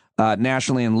politics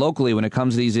nationally and locally when it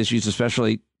comes to these issues,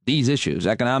 especially these issues,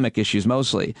 economic issues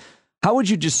mostly. How would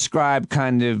you describe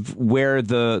kind of where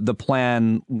the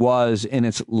plan was in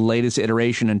its latest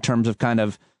iteration in terms of kind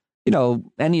of,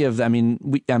 any of them? I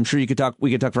mean, I'm sure we could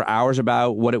talk for hours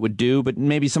about what it would do, but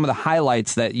maybe some of the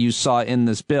highlights that you saw in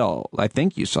this bill, I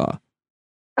think you saw.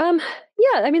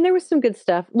 Yeah, I mean, there was some good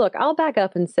stuff. Look, I'll back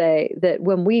up and say that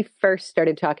when we first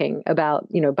started talking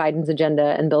about, Biden's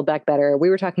agenda and Build Back Better, we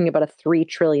were talking about a $3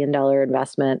 trillion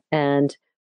investment, and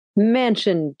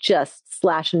Manchin just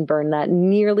slash and burn that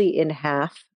nearly in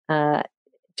half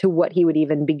to what he would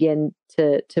even begin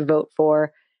to vote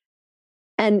for.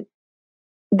 And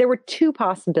there were 2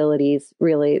 possibilities,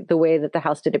 really, the way that the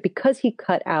House did it, because he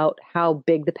cut out how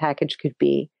big the package could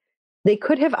be. They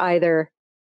could have either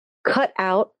cut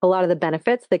out a lot of the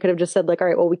benefits. They could have just said, all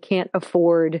right, well, we can't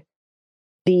afford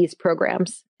these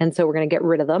programs, and so we're going to get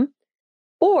rid of them.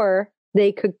 Or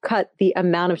they could cut the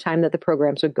amount of time that the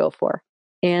programs would go for.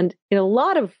 And in a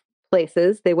lot of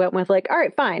places, they went with all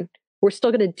right, fine, we're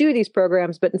still going to do these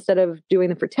programs, but instead of doing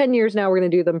them for 10 years, now we're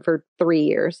going to do them for 3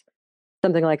 years.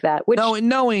 Something like that.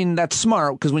 Knowing that's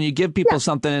smart, because when you give people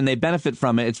something and they benefit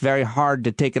from it, it's very hard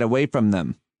to take it away from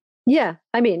them. Yeah.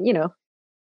 I mean,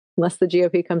 unless the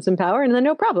GOP comes in power, and then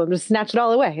no problem, just snatch it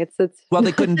all away. It's Well,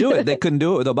 they couldn't do it. They couldn't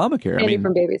do it with Obamacare. candy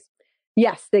from babies.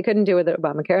 Yes, they couldn't do it with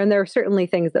Obamacare, and there are certainly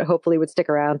things that hopefully would stick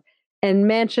around. And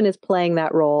Manchin is playing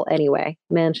that role anyway.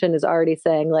 Manchin is already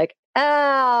saying like,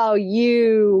 "Oh,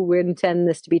 you intend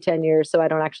this to be 10 years, so I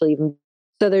don't actually even."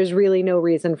 So there's really no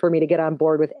reason for me to get on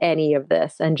board with any of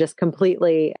this, and just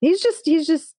completely, he's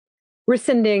just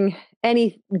rescinding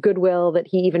any goodwill that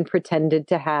he even pretended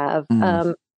to have.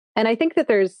 And I think that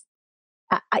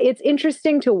it's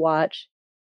interesting to watch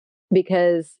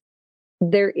because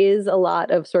there is a lot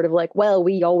of sort of like, well,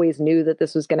 we always knew that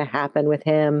this was going to happen with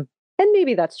him. And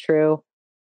maybe that's true.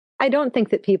 I don't think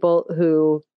that people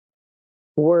who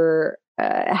were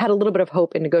had a little bit of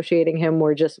hope in negotiating him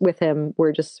were just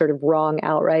sort of wrong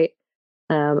outright.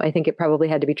 I think it probably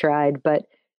had to be tried, but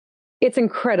it's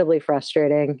incredibly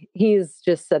frustrating. He's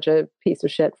just such a piece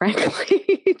of shit,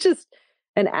 frankly. Just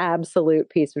an absolute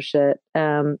piece of shit.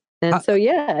 So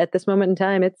yeah, at this moment in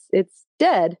time, it's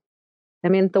dead. I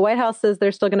mean, the White House says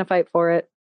they're still going to fight for it.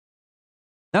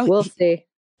 No, we'll see.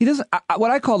 He doesn't.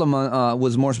 What I called him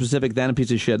was more specific than a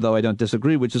piece of shit, though I don't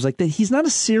disagree. Which is like that he's not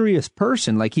a serious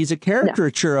person. Like he's a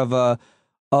caricature of a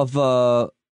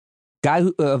guy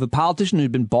of a politician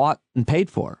who'd been bought and paid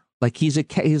for. Like he's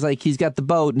got the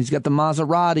boat and he's got the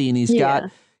Maserati and he's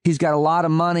got a lot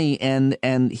of money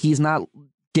and he's not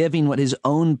giving what his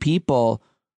own people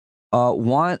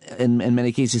want in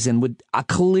many cases and would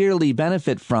clearly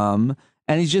benefit from.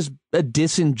 And he's just a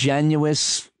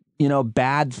disingenuous,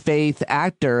 bad faith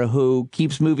actor who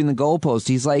keeps moving the goalpost.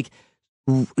 He's like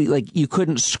you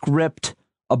couldn't script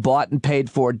a bought and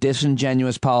paid for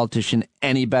disingenuous politician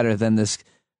any better than this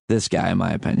guy, in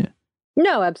my opinion.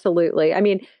 No, absolutely. I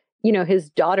mean, his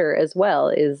daughter as well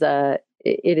is it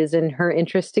is in her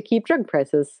interest to keep drug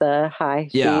prices high.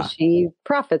 Yeah. She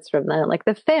profits from that. Like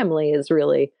the family is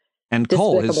really and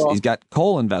coal. He's got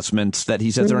coal investments that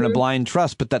he says are in a blind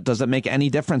trust, but that doesn't make any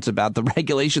difference about the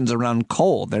regulations around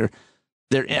coal. They're.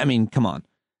 I mean, come on.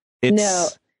 No,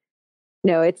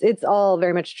 it's all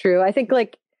very much true. I think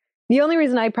like the only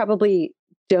reason I probably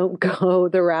don't go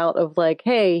the route of like,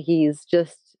 hey, he's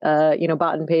just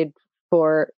bought and paid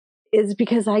for is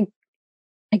because I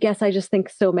guess I just think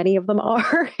so many of them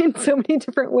are in so many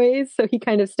different ways. So he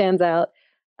kind of stands out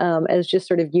as just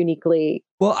sort of uniquely.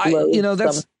 Well,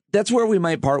 that's where we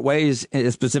might part ways,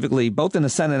 specifically both in the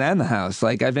Senate and the House.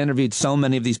 Like I've interviewed so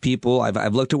many of these people.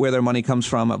 I've looked at where their money comes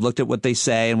from. I've looked at what they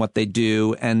say and what they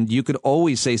do. And you could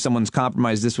always say someone's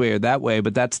compromised this way or that way,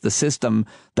 but that's the system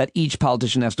that each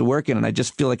politician has to work in. And I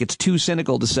just feel like it's too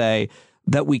cynical to say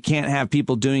that we can't have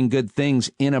people doing good things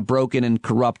in a broken and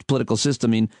corrupt political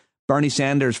system. I mean, Bernie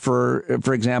Sanders, for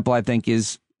example, I think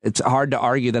it's hard to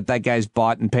argue that guy's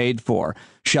bought and paid for.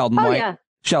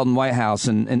 Sheldon Whitehouse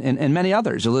and many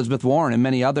others, Elizabeth Warren and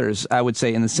many others, I would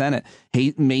say in the Senate.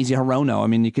 Mazie Hirono. I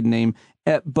mean, you could name,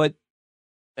 but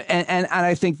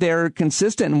I think they're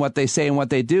consistent in what they say and what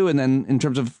they do. And then in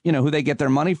terms of who they get their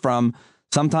money from,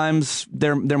 sometimes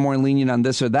they're more lenient on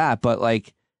this or that. But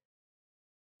like.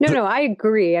 No, I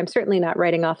agree. I'm certainly not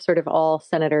writing off sort of all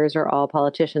senators or all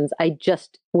politicians. I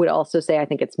just would also say I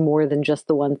think it's more than just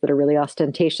the ones that are really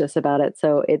ostentatious about it.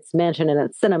 So it's Manchin and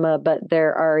it's Sinema, but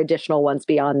there are additional ones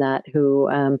beyond that who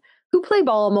play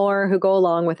ball more, who go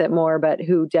along with it more, but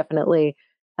who definitely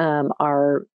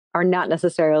are not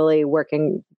necessarily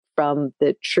working from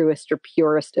the truest or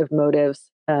purest of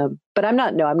motives. But I'm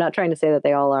not trying to say that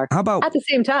they all are. How about at the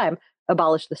same time,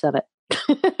 abolish the Senate?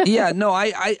 Yeah, no,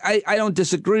 I don't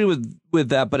disagree with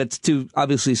that, but it's too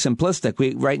obviously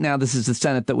simplistic. Right now, this is the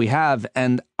Senate that we have,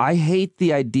 and I hate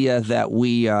the idea that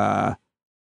we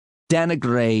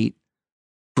denigrate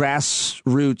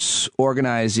grassroots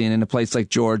organizing in a place like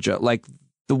Georgia. Like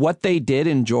what they did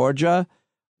in Georgia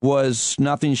was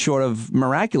nothing short of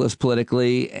miraculous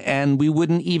politically, and we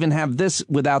wouldn't even have this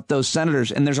without those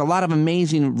senators. And there's a lot of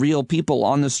amazing, real people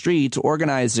on the streets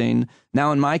organizing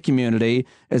now in my community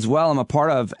as well. I'm a part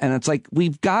of, and it's like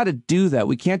we've got to do that.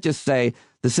 We can't just say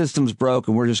the system's broke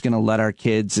and we're just going to let our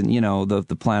kids and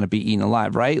the planet be eaten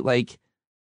alive, right? Like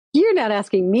you're not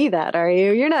asking me that, are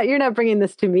you? You're not bringing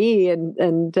this to me and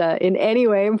in any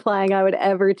way implying I would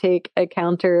ever take a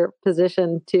counter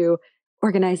position to.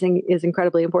 Organizing is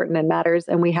incredibly important and matters,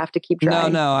 and we have to keep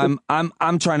trying. No,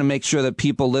 I'm trying to make sure that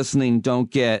people listening don't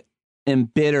get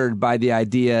embittered by the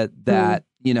idea that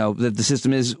that the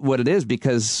system is what it is,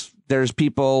 because there's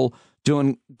people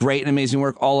doing great and amazing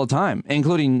work all the time,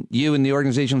 including you and the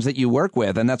organizations that you work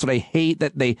with, and that's what I hate,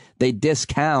 that they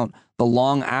discount the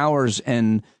long hours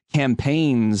and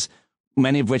campaigns,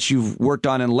 many of which you've worked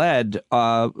on and led,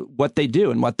 what they do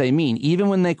and what they mean, even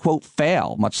when they quote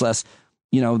fail, much less.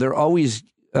 They're always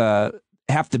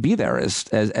have to be there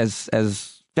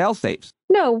as fail safes.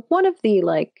 No, one of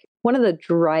the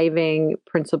driving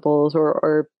principles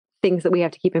or things that we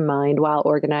have to keep in mind while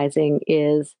organizing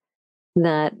is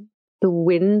that the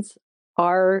wins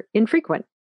are infrequent.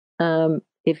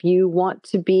 If you want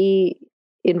to be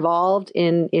involved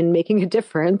in making a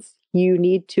difference, you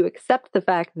need to accept the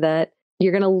fact that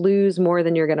you're going to lose more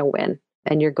than you're going to win.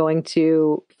 And you're going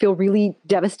to feel really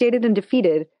devastated and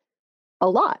defeated a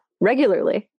lot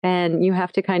regularly. And you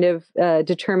have to kind of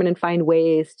determine and find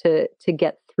ways to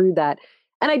get through that.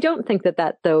 And I don't think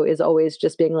that though is always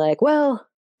just being like, well,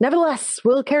 nevertheless,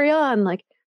 we'll carry on. Like,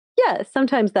 yeah,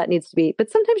 sometimes that needs to be,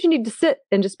 but sometimes you need to sit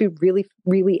and just be really,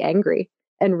 really angry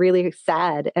and really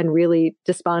sad and really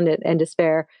despondent and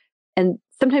despair. And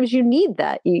sometimes you need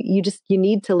that. You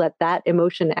need to let that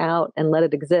emotion out and let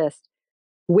it exist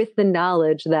with the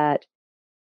knowledge that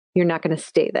you're not going to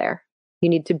stay there. You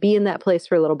need to be in that place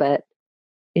for a little bit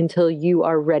until you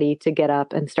are ready to get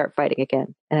up and start fighting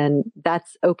again. And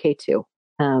that's okay too.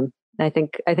 I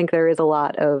think there is a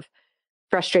lot of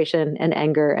frustration and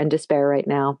anger and despair right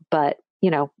now, but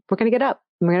we're going to get up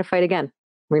and we're going to fight again.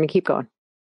 We're going to keep going.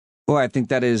 Well, I think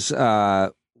that is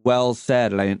well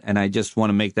said. And I just want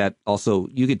to make that also,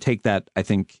 you could take that, I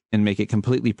think, and make it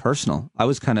completely personal. I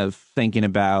was kind of thinking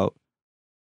about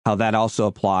how that also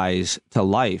applies to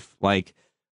life. Like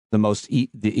the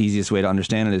easiest way to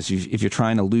understand it is if you're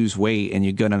trying to lose weight and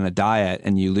you go on a diet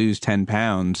and you lose 10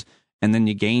 pounds and then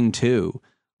you gain 2,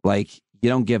 like you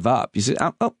don't give up. You say,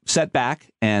 oh, setback.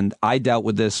 And I dealt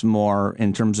with this more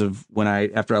in terms of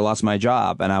after I lost my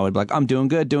job, and I would be like, I'm doing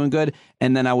good.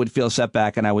 And then I would feel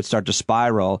setback and I would start to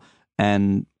spiral.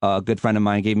 And a good friend of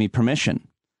mine gave me permission.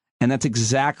 And that's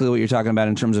exactly what you're talking about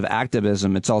in terms of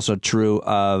activism. It's also true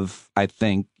of, I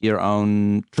think, your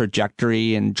own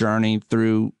trajectory and journey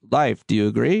through life. Do you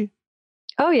agree?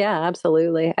 Oh, yeah,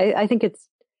 absolutely. I think it's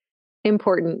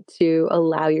important to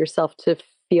allow yourself to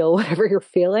feel whatever you're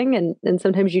feeling. And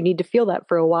sometimes you need to feel that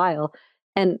for a while.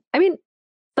 And I mean,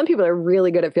 some people are really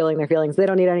good at feeling their feelings. They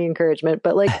don't need any encouragement.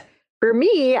 But like for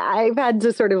me, I've had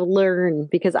to sort of learn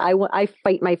because I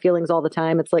fight my feelings all the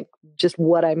time. It's like just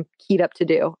what I'm keyed up to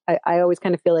do. I always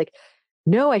kind of feel like,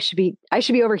 no, I should be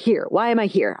over here. Why am I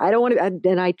here? I don't want to.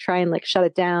 And I try and like shut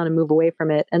it down and move away from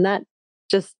it. And that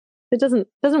just, it doesn't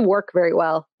work very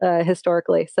well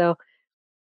historically. So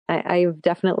I've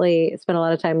definitely spent a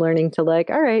lot of time learning to like,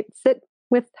 all right, sit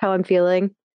with how I'm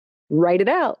feeling, write it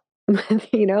out,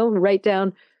 write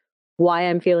down why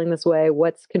I'm feeling this way,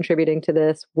 what's contributing to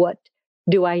this, what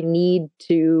do I need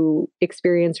to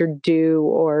experience or do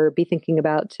or be thinking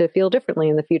about to feel differently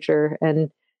in the future, and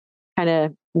kind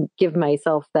of give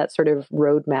myself that sort of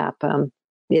roadmap.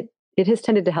 It has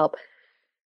tended to help.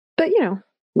 But,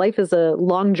 life is a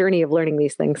long journey of learning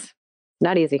these things.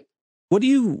 Not easy. What do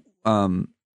you,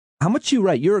 how much do you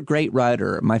write? You're a great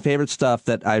writer. My favorite stuff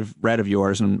that I've read of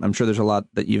yours, and I'm sure there's a lot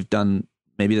that you've done,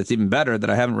 maybe that's even better that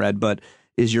I haven't read, but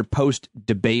is your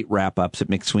post-debate wrap-ups at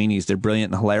McSweeney's. They're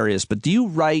brilliant and hilarious. But do you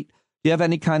have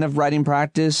any kind of writing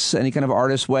practice, any kind of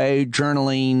artist way,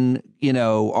 journaling,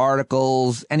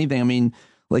 articles, anything? I mean,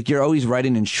 like you're always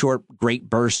writing in short, great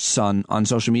bursts on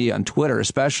social media, on Twitter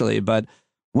especially. But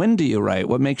when do you write?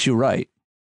 What makes you write?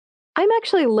 I'm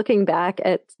actually looking back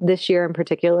at this year in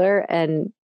particular,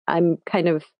 and I'm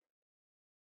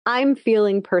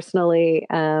feeling personally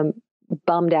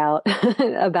bummed out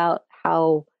about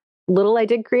how little I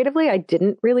did creatively. I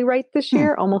didn't really write this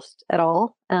year, almost at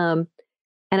all. And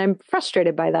I'm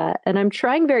frustrated by that. And I'm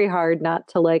trying very hard not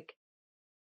to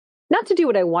do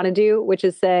what I want to do, which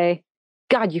is say,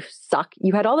 God, you suck.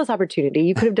 You had all this opportunity.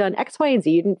 You could have done X, Y, and Z.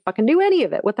 You didn't fucking do any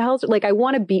of it. What the hell? Like, I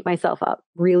want to beat myself up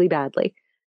really badly.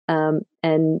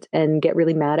 And get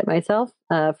really mad at myself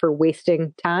for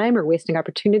wasting time or wasting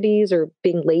opportunities or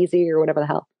being lazy or whatever the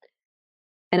hell.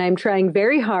 And I'm trying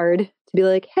very hard to be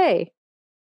like, hey,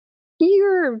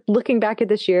 you're looking back at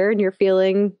this year and you're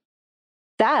feeling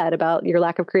sad about your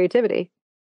lack of creativity.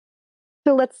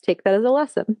 So let's take that as a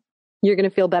lesson. You're going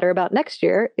to feel better about next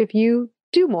year if you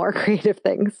do more creative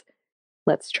things.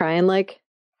 Let's try and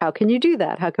how can you do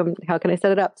that? How can I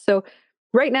set it up? So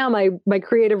right now, my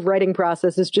creative writing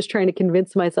process is just trying to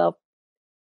convince myself,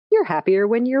 you're happier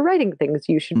when you're writing things.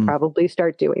 You should probably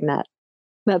start doing that.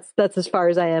 That's as far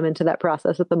as I am into that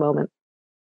process at the moment.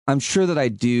 I'm sure that I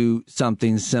do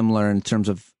something similar in terms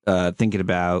of thinking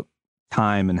about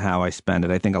time and how I spend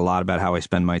it. I think a lot about how I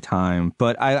spend my time,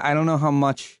 but I don't know how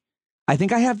much. I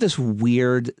think I have this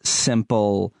weird,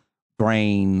 simple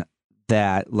brain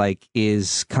that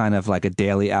is kind of like a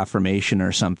daily affirmation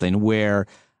or something, where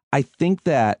I think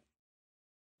that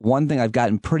one thing I've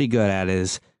gotten pretty good at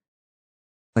is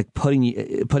like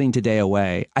putting today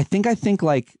away. I think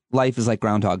like life is like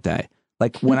Groundhog Day.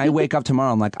 Like when I wake up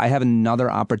tomorrow, I'm like, I have another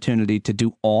opportunity to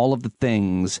do all of the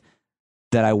things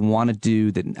that I want to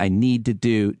do, that I need to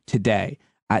do today.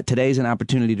 Today's an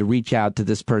opportunity to reach out to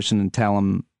this person and tell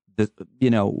them that,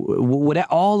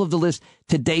 all of the list.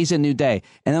 Today's a new day.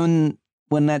 And then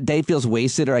when that day feels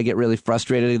wasted, or I get really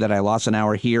frustrated that I lost an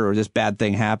hour here, or this bad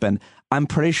thing happened, I'm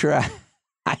pretty sure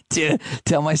I do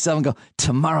tell myself and go,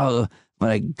 tomorrow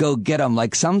when I go get them,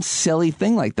 like some silly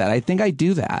thing like that. I think I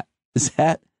do that.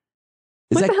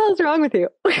 What the hell is wrong with you?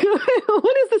 What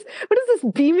is this? What is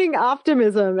this beaming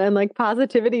optimism and like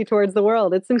positivity towards the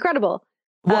world? It's incredible.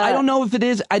 Well, I don't know if it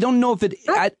is. I don't know if it.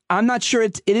 I'm not sure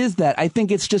it is that. I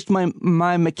think it's just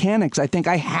my mechanics. I think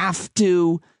I have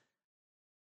to.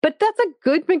 But that's a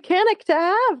good mechanic to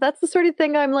have. That's the sort of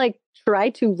thing I'm like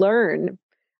try to learn.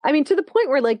 I mean, to the point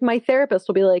where like my therapist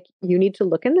will be like, you need to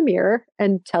look in the mirror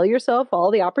and tell yourself all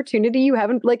the opportunity you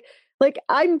haven't like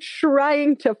I'm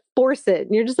trying to force it.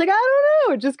 And you're just like, I don't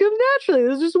know. It just comes naturally.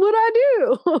 This is just what I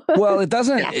do. Well, it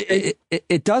doesn't.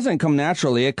 It doesn't come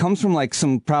naturally. It comes from like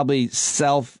some probably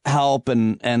self-help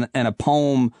and a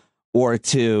poem or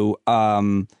two.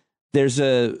 There's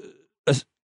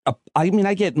I mean,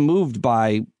 I get moved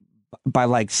by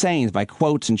like sayings, by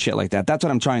quotes and shit like that. That's what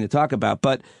I'm trying to talk about.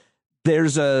 But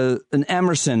there's an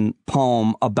Emerson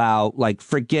poem about like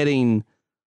forgetting,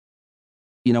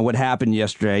 what happened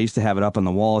yesterday. I used to have it up on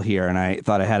the wall here and I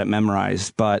thought I had it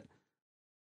memorized, but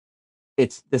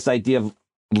it's this idea of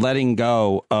letting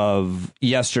go of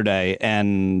yesterday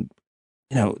and,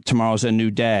 tomorrow's a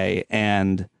new day,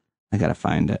 and I got to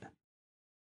find it.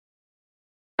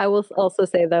 I will also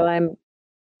say though,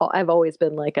 I've always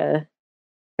been like a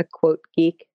quote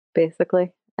geek,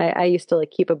 basically. I used to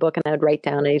like keep a book and I would write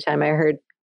down anytime I heard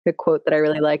a quote that I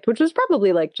really liked, which was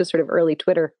probably like just sort of early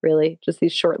Twitter, really. Just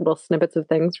these short little snippets of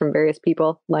things from various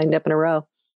people lined up in a row.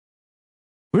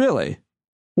 Really?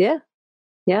 Yeah.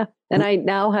 Yeah. And I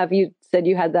now have, you said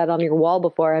you had that on your wall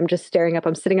before. I'm just staring up.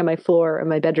 I'm sitting on my floor, on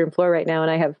my bedroom floor right now. And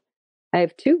I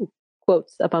have 2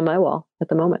 quotes up on my wall at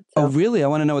the moment. So. Oh, really? I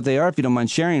want to know what they are if you don't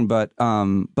mind sharing, but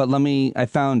I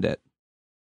found it.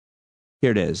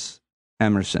 Here it is.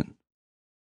 Emerson.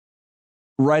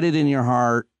 Write it in your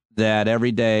heart that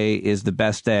every day is the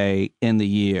best day in the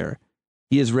year.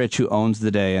 He is rich who owns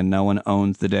the day, and no one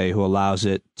owns the day who allows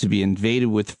it to be invaded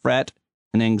with fret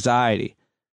and anxiety.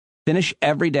 Finish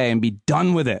every day and be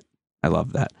done with it. I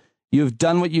love that. You have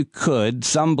done what you could.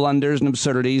 Some blunders and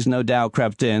absurdities no doubt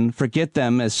crept in. Forget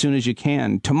them as soon as you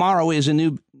can. Tomorrow is a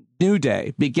new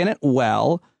day. Begin it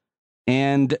well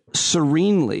and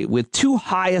serenely, with too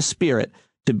high a spirit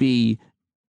to be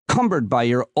cumbered by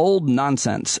your old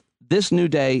nonsense. This new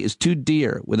day is too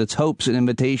dear, with its hopes and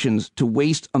invitations, to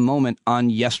waste a moment on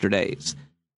yesterdays.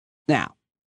 Now,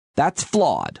 that's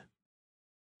flawed.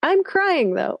 I'm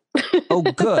crying, though. Oh,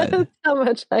 good. That's how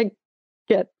much I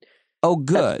get. Oh,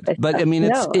 good. But I mean,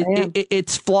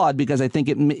 it's flawed because I think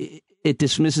it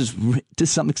dismisses to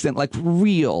some extent like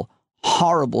real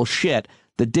horrible shit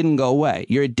that didn't go away.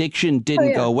 Your addiction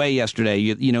didn't go away yesterday.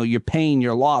 Your pain,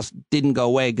 your loss didn't go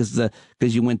away because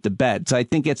you went to bed. So I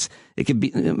think it could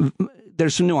be.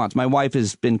 There's some nuance. My wife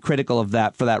has been critical of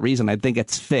that for that reason. I think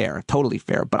it's fair, totally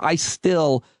fair. But I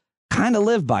still kind of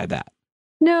live by that.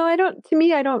 No, I don't. To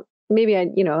me, I don't. Maybe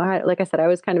like I said, I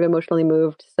was kind of emotionally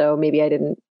moved, so maybe I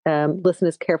didn't listen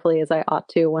as carefully as I ought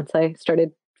to once I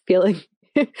started feeling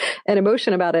an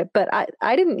emotion about it. But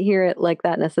I didn't hear it like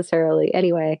that necessarily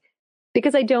anyway.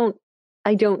 Because I don't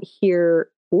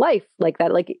hear life like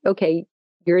that. Like, okay,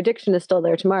 your addiction is still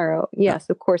there tomorrow. Yes,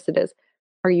 of course it is.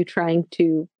 Are you trying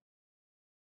to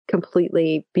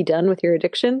completely be done with your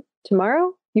addiction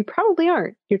tomorrow? You probably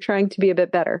aren't. You're trying to be a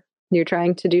bit better. You're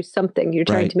trying to do something. You're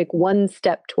trying to make one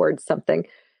step towards something.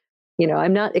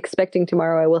 I'm not expecting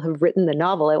tomorrow I will have written the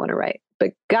novel I want to write.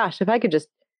 But gosh, if I could just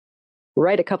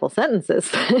write a couple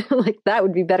sentences, like that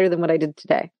would be better than what I did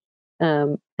today.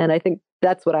 And I think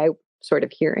that's what I sort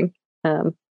of hearing.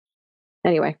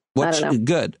 Anyway, I don't know.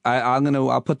 Good.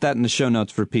 I'll put that in the show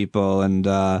notes for people, and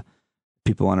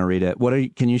people want to read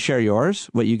it. Can you share yours?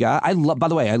 What you got? By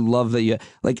the way, I love that you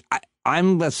like.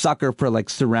 I'm a sucker for like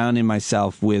surrounding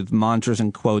myself with mantras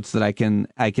and quotes that I can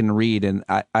read, and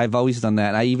I've always done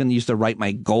that. I even used to write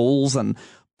my goals and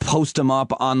post them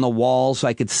up on the wall so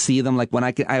I could see them. Like when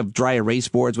I have dry erase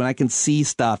boards. When I can see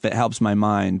stuff, it helps my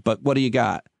mind. But what do you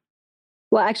got?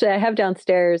 Well, actually, I have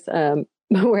downstairs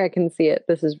where I can see it.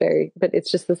 But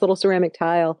it's just this little ceramic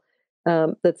tile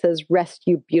that says, "Rest,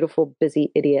 you beautiful,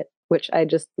 busy idiot," which I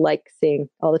just like seeing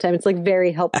all the time. It's like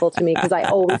very helpful to me because I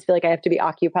always feel like I have to be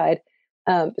occupied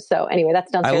So anyway,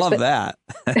 that's downstairs. I love that.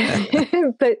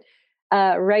 But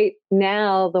right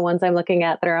now, the ones I'm looking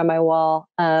at that are on my wall,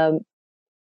 the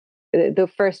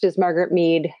first is Margaret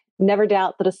Mead. Never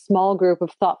doubt that a small group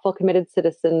of thoughtful, committed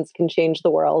citizens can change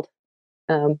the world.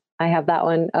 I have that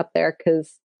one up there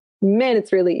because, man,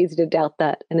 it's really easy to doubt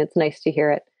that, and it's nice to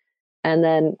hear it. And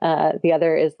then the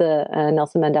other is the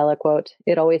Nelson Mandela quote,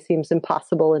 "It always seems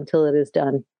impossible until it is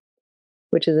done,"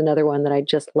 which is another one that I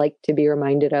just like to be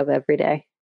reminded of every day.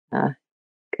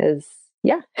 Because,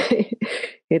 yeah,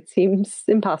 it seems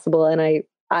impossible. And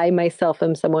I myself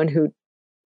am someone who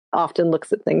often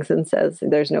looks at things and says,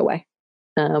 there's no way.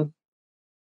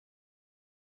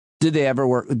 Did they ever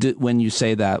work? When you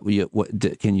say that,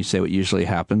 can you say what usually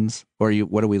happens? Or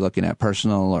what are we looking at?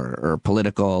 Personal or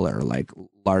political or like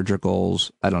larger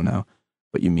goals? I don't know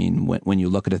what you mean when you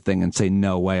look at a thing and say,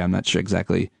 no way. I'm not sure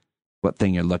exactly what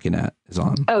thing you're looking at is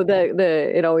on. Oh,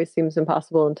 the it always seems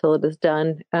impossible until it is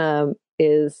done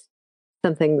is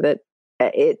something that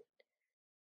it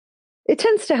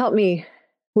tends to help me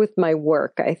with my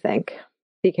work, I think,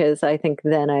 because I think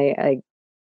then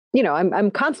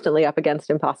I'm constantly up against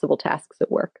impossible tasks at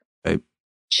work. Right.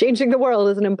 Changing the world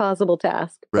is an impossible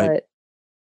task, right.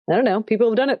 But I don't know. People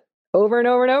have done it over and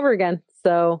over and over again.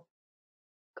 So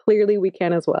clearly we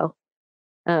can as well.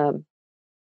 And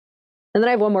then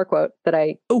I have one more quote that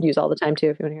I use all the time too,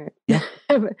 if you want to hear it. Yeah.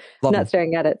 I'm not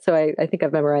staring at it, so I think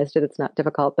I've memorized it. It's not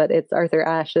difficult, but it's Arthur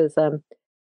Ashe's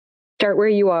start where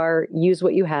you are, use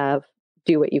what you have,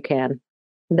 do what you can.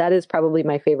 That is probably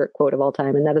my favorite quote of all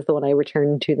time. And that is the one I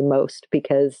return to the most,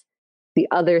 because the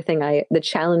other thing the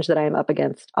challenge that I am up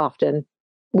against often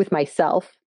with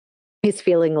myself is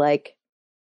feeling like,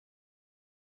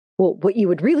 well, what you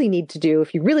would really need to do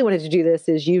if you really wanted to do this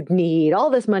is you'd need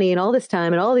all this money and all this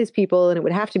time and all these people, and it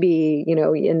would have to be,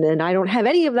 and then I don't have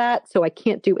any of that, so I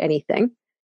can't do anything.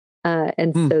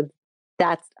 So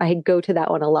I go to that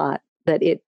one a lot, that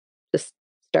it just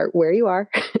start where you are,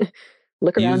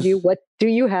 look around you. What do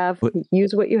you have?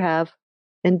 Use what you have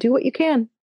and do what you can.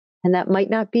 And that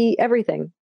might not be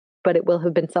everything, but it will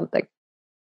have been something.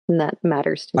 And that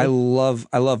matters to me. I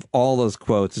love all those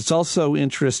quotes. It's also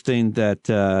interesting that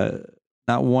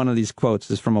not one of these quotes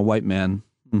is from a white man.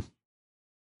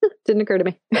 Didn't occur to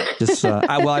me. Just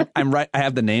I'm right. I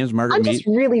have the names. Margaret Mead. I'm just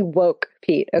really woke,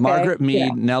 Pete. Okay? Margaret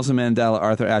Mead, Nelson Mandela,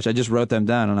 Arthur Ashe. I just wrote them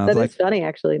down, and I was like, "That is funny,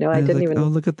 actually." No, I didn't even. Oh,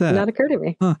 look at that! Not occur to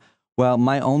me. Huh. Well,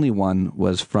 my only one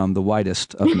was from the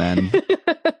whitest of men,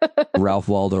 Ralph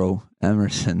Waldo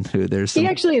Emerson. He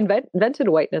actually invented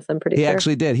whiteness. I'm pretty sure. He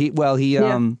actually did. He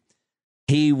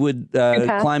would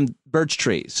climb birch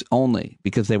trees only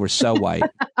because they were so white.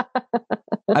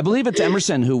 I believe it's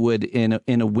Emerson who would, in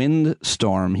a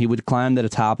windstorm, he would climb to the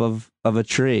top of a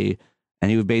tree and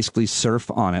he would basically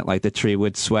surf on it. Like the tree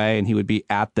would sway and he would be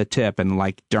at the tip. And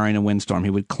like during a windstorm, he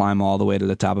would climb all the way to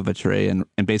the top of a tree and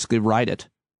basically ride it.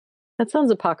 That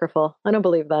sounds apocryphal. I don't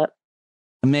believe that.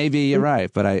 Maybe you're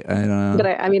right, but I don't know. But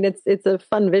I mean, it's a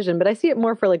fun vision, but I see it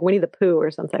more for like Winnie the Pooh or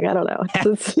something. I don't know.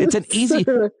 It's an easy...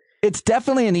 It's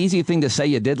definitely an easy thing to say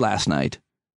you did last night.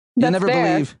 You'll never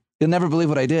believe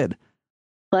what I did.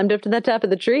 Climbed up to the top of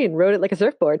the tree and rode it like a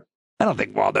surfboard. I don't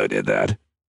think Waldo did that.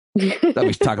 That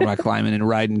was talking about climbing and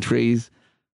riding trees.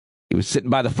 He was sitting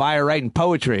by the fire writing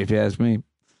poetry, if you ask me.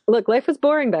 Look, life was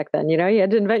boring back then. You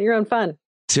had to invent your own fun.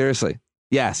 Seriously.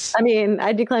 Yes. I mean,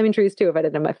 I'd be climbing trees too if I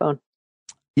didn't have my phone.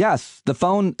 Yes, the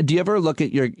phone. Do you ever look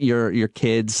at your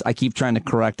kids? I keep trying to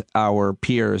correct our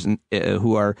peers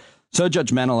who are so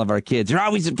judgmental of our kids. You're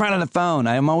always in front of the phone.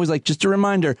 I am always like, just a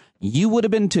reminder, you would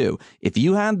have been too. If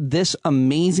you had this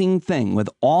amazing thing with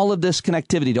all of this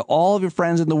connectivity to all of your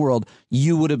friends in the world,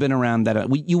 you would have been around that.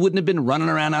 You wouldn't have been running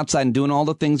around outside and doing all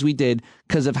the things we did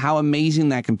because of how amazing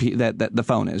that the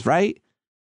phone is, right?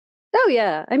 Oh,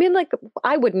 yeah. I mean, like,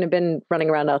 I wouldn't have been running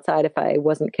around outside if I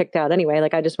wasn't kicked out anyway.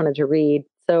 Like, I just wanted to read.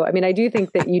 So, I mean, I do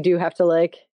think that you do have to,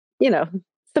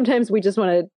 sometimes we just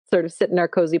want to sort of sit in our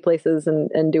cozy places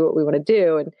and do what we want to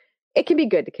do. And it can be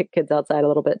good to kick kids outside a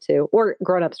little bit too, or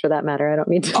grown-ups for that matter. I don't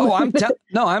mean to. Oh,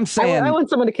 I'm saying. I want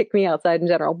someone to kick me outside in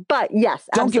general. But yes,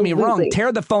 don't get me wrong.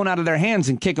 Tear the phone out of their hands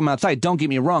and kick them outside. Don't get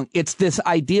me wrong. It's this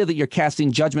idea that you're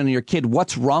casting judgment on your kid.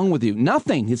 What's wrong with you?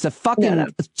 Nothing. It's a fucking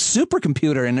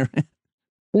supercomputer in there.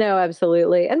 No,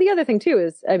 absolutely. And the other thing too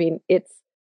is, I mean, it's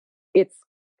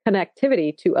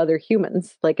connectivity to other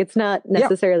humans. Like, it's not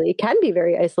necessarily, it can be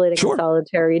very isolating and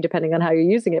solitary depending on how you're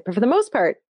using it. But for the most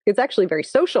part, it's actually very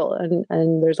social.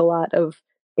 And there's a lot of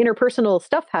interpersonal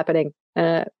stuff happening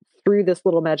through this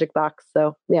little magic box.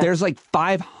 So there's like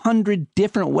 500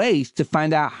 different ways to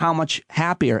find out how much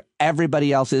happier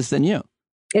everybody else is than you.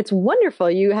 It's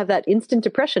wonderful. You have that instant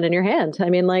depression in your hand. I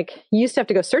mean, like, you used to have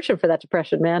to go searching for that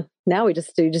depression, man. Now we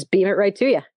just beam it right to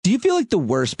you. Do you feel like the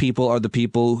worst people are the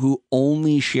people who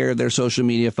only share their social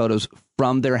media photos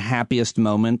from their happiest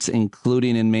moments,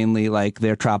 including and mainly like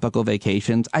their tropical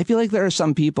vacations? I feel like there are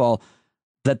some people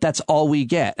that's all we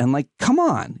get. And like, come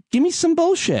on, give me some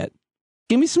bullshit.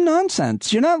 Give me some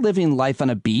nonsense. You're not living life on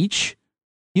a beach.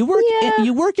 You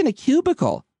work in a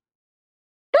cubicle.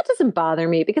 That doesn't bother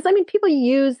me because, I mean, people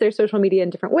use their social media in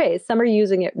different ways. Some are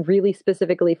using it really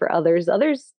specifically for others.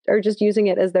 Others are just using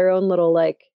it as their own little,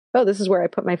 like, oh, this is where I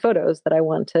put my photos that I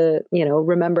want to,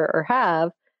 remember or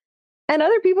have. And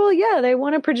other people, they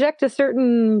want to project a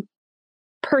certain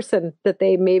person that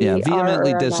they maybe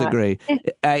vehemently are disagree.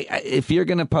 If you're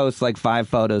going to post like 5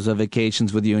 photos of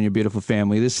vacations with you and your beautiful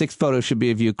family, the 6th photo should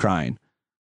be of you crying.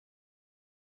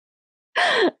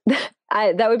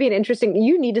 That would be an interesting.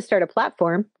 You need to start a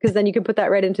platform because then you can put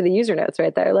that right into the user notes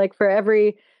right there. Like for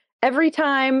every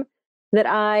time that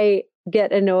I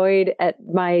get annoyed at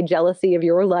my jealousy of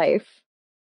your life,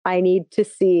 I need to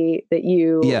see that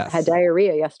you had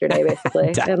diarrhea yesterday,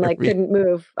 basically, and like couldn't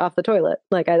move off the toilet.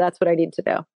 Like that's what I need to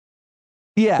know.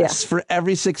 Yes, for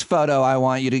every 6th photo, I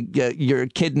want you to get your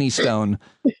kidney stone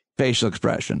facial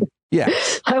expression.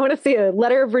 Yes, I want to see a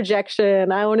letter of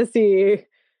rejection. I want to see.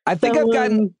 I think I've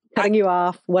gotten cutting you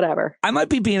off, whatever. I might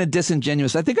be being a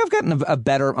disingenuous. I think I've gotten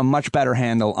a much better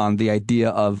handle on the idea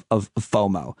of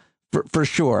FOMO for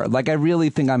sure. Like I really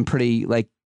think I'm pretty like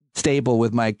stable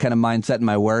with my kind of mindset in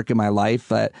my work and my life.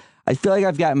 But I feel like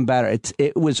I've gotten better.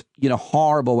 It was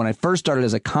horrible when I first started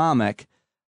as a comic.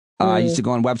 I used to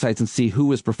go on websites and see who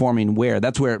was performing where.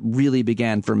 That's where it really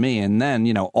began for me. And then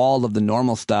all of the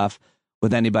normal stuff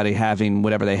with anybody having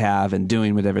whatever they have and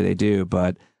doing whatever they do.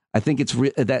 But I think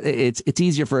it's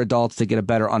easier for adults to get a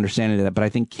better understanding of that. But I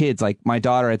think kids, like my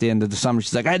daughter at the end of the summer,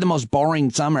 she's like, I had the most boring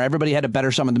summer. Everybody had a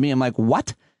better summer than me. I'm like,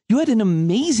 what? You had an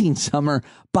amazing summer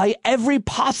by every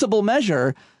possible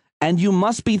measure. And you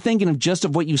must be thinking of just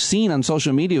of what you've seen on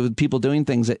social media with people doing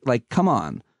things that, like, come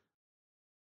on.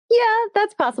 Yeah,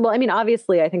 that's possible. I mean,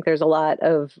 obviously, I think there's a lot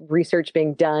of research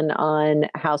being done on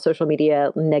how social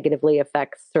media negatively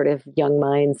affects sort of young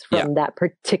minds from that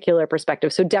particular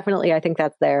perspective. So definitely, I think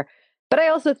that's there. But I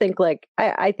also think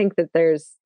I think that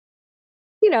there's,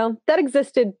 that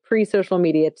existed pre-social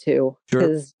media too,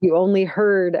 because you only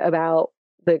heard about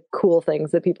the cool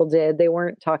things that people did. They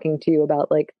weren't talking to you about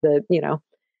like the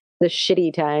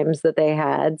shitty times that they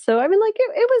had. So I mean, like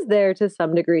it was there to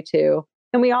some degree too.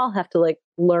 And we all have to like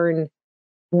learn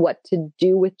what to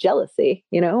do with jealousy.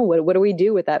 What do we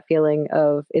do with that feeling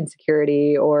of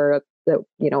insecurity or that,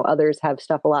 others have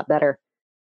stuff a lot better?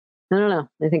 I don't know.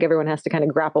 I think everyone has to kind of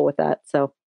grapple with that.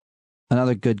 So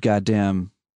another good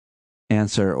goddamn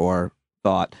answer or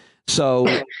thought. So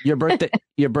your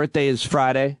birthday is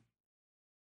Friday.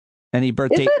 Any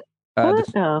birthday? Is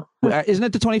it? Isn't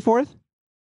it the 24th?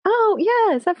 Oh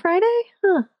yeah. Is that Friday?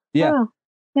 Huh. Yeah. Wow.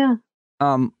 Yeah.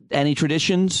 Any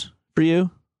traditions for you?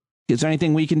 Is there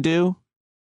anything we can do?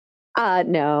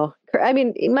 No. I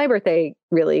mean, my birthday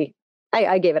really,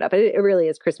 I gave it up. It really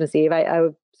is Christmas Eve. I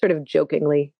would sort of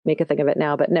jokingly make a thing of it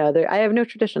now, but no, I have no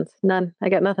traditions. None. I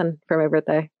got nothing for my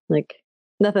birthday. Like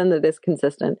nothing that is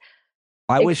consistent.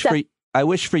 I wish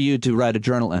for you to write a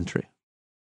journal entry.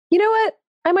 You know what?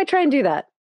 I might try and do that.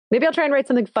 Maybe I'll try and write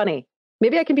something funny.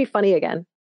 Maybe I can be funny again.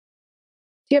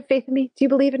 Do you have faith in me? Do you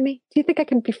believe in me? Do you think I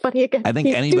can be funny again? I think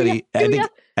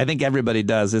I think everybody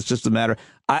does. It's just a matter.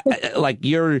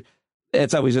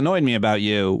 It's always annoyed me about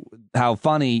you, how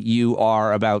funny you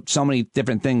are about so many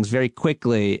different things very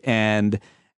quickly. And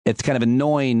it's kind of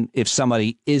annoying if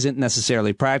somebody isn't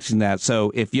necessarily practicing that.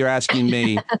 So if you're asking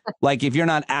me, like, if you're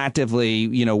not actively,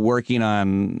 working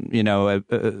on,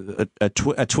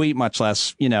 a tweet, much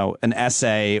less, an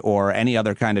essay or any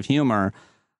other kind of humor,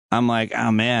 I'm like,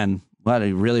 oh man, what, are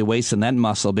you really wasting that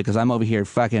muscle? Because I'm over here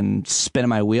fucking spinning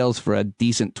my wheels for a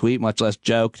decent tweet, much less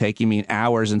joke, taking me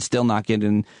hours and still not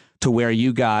getting to where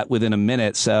you got within a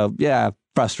minute. So yeah,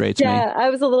 frustrates me. Yeah, I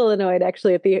was a little annoyed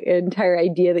actually at the entire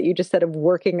idea that you just said of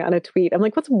working on a tweet. I'm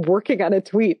like, what's working on a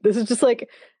tweet? This is just like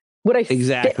what I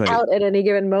spit out at any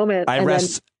given moment. I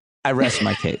rest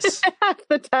my case. Half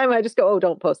the time I just go, oh,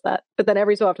 don't post that. But then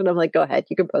every so often I'm like, go ahead,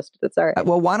 you can post it. It's all right.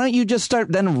 Well, why don't you just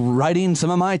start then writing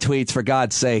some of my tweets, for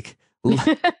God's sake?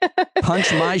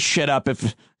 Punch my shit up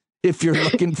if you're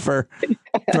looking for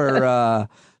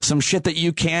some shit that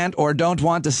you can't or don't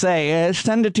want to say.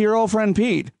 Send it to your old friend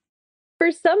Pete.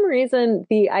 For some reason,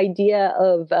 the idea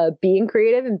of being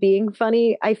creative and being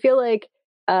funny, I feel like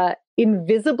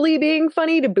invisibly being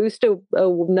funny to boost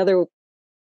another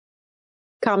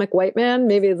comic white man,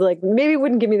 maybe it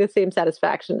wouldn't give me the same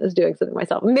satisfaction as doing something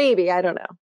myself. Maybe, I don't know.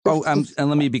 Oh, and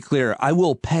let me be clear. I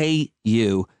will pay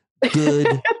you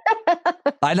good.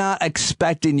 I'm not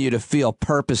expecting you to feel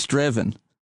purpose driven.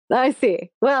 I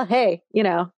see. Well, hey,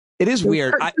 it is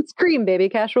weird. Scream, baby.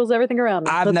 Cash rules everything around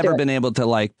me. I've never been able to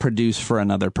like produce for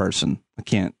another person. I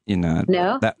can't, No?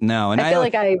 No. And I feel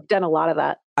like I've done a lot of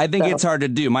that. I think it's hard to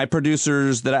do. My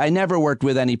producers I never worked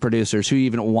with any producers who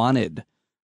even wanted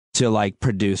to like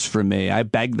produce for me. I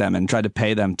begged them and tried to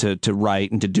pay them to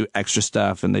write and to do extra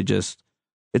stuff. And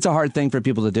it's a hard thing for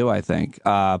people to do, I think.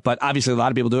 But obviously a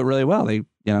lot of people do it really well. They,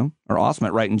 are awesome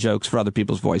at writing jokes for other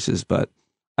people's voices, but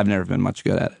I've never been much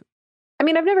good at it. I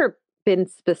mean, I've never been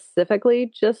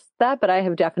specifically just that, but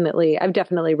I've definitely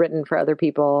written for other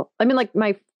people. I mean, like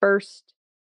my first,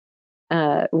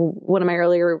 one of my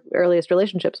earliest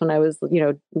relationships when I was,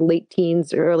 late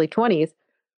teens, early 20s,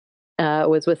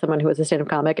 was with someone who was a stand-up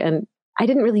comic, and I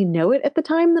didn't really know it at the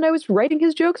time that I was writing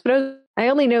his jokes, but I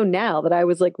only know now that I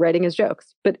was like writing his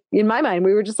jokes. But in my mind,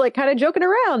 we were just like kind of joking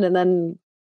around, and then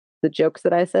the jokes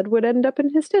that I said would end up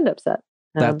in his stand-up set.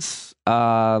 That's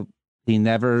he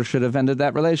never should have ended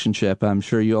that relationship. I'm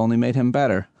sure you only made him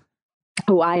better.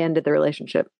 Oh, I ended the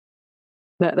relationship.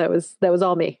 That was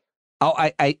all me. Oh,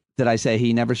 I did I say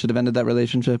he never should have ended that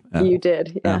relationship? You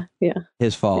did. Yeah. Yeah.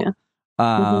 His fault. Yeah.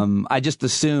 I just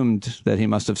assumed that he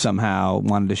must have somehow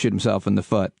wanted to shoot himself in the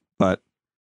foot, but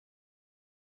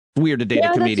weird to date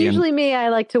a comedian. That's usually me. I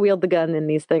like to wield the gun in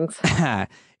these things.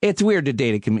 It's weird to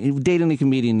date a comedian. Dating a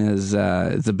comedian is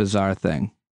a bizarre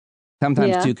thing.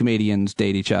 Sometimes two comedians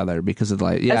date each other because of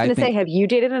like. Yeah, I was going to say, have you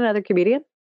dated another comedian?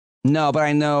 No,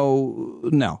 but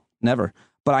no, never.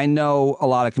 But I know a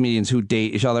lot of comedians who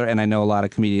date each other, and I know a lot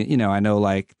of comedians. I know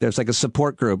like there's like a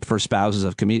support group for spouses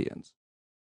of comedians.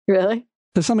 Really?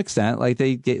 To some extent, like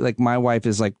like my wife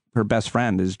is like her best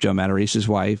friend is Joe Matarice's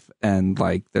wife, and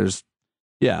like there's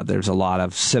a lot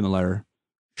of similar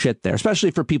shit there,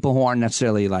 especially for people who aren't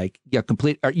necessarily like you're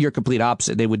complete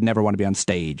opposite. They would never want to be on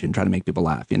stage and try to make people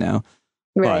laugh, Right.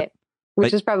 But,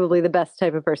 which is probably the best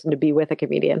type of person to be with a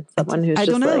comedian, someone who's I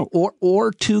don't know,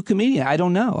 or two comedians. I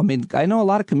don't know. I mean, I know a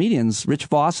lot of comedians, Rich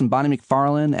Voss and Bonnie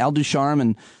McFarlane, Al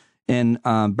Ducharme and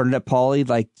Bernadette Pauly,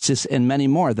 like just and many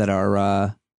more that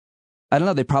are. I don't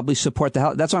know. They probably support the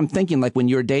hell. That's what I'm thinking. Like when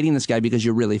you're dating this guy because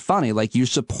you're really funny, like you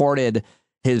supported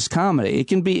his comedy. It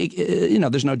can be,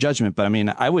 there's no judgment. But I mean,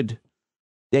 the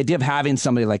idea of having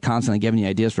somebody like constantly giving you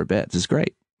ideas for bits is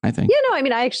great, I think. Yeah, no, I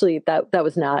mean, I actually, that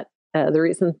was not the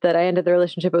reason that I ended the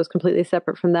relationship. It was completely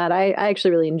separate from that. I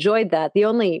actually really enjoyed that. The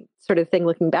only sort of thing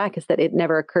looking back is that it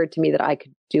never occurred to me that I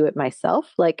could do it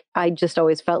myself. Like I just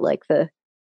always felt like the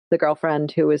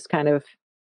girlfriend who was kind of,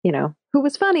 who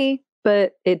was funny.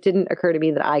 But it didn't occur to me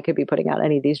that I could be putting out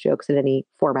any of these jokes in any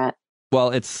format.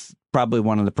 Well, it's probably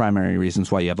one of the primary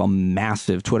reasons why you have a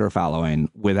massive Twitter following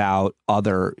without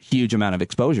other huge amount of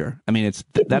exposure. I mean,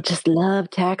 People just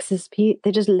love taxes, Pete.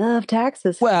 They just love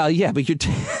taxes. Well, yeah, but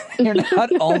you're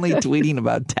not only tweeting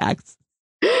about tax.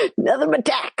 Nothing but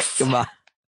tax. Come on.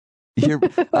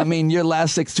 Your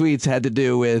last 6 tweets had to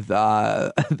do with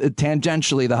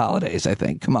tangentially the holidays, I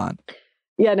think. Come on.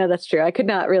 Yeah, no, that's true. I could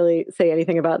not really say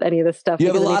anything about any of this stuff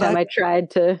because anytime I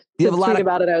tried to tweet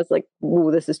about it, I was like,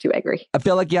 ooh, this is too angry. I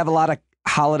feel like you have a lot of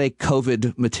holiday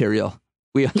COVID material.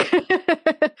 Yeah,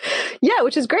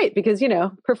 which is great because,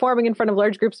 performing in front of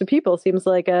large groups of people seems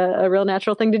like a real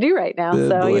natural thing to do right now.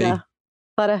 A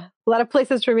lot of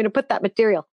places for me to put that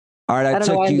material. All right, I don't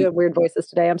know why I'm doing weird voices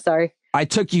today. I'm sorry. I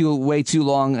took you way too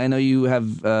long. I know you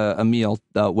have a meal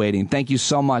waiting. Thank you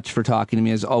so much for talking to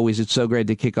me. As always, it's so great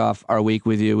to kick off our week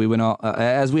with you. We went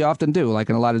as we often do, like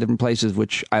in a lot of different places,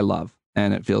 which I love.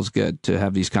 And it feels good to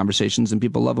have these conversations, and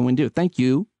people love when we do. Thank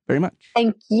you very much.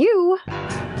 Thank you.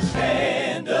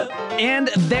 And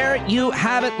there you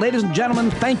have it, ladies and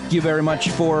gentlemen. Thank you very much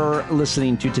for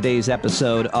listening to today's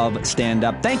episode of Stand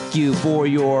Up. Thank you for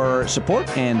your support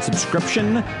and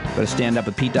subscription. Go to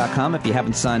standupwithpete.com if you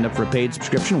haven't signed up for a paid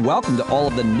subscription. Welcome to all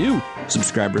of the new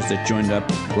subscribers that joined up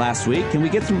last week. Can we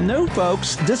get some new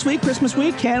folks this week, Christmas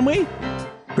week? Can we?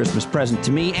 Christmas present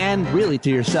to me and really to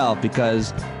yourself,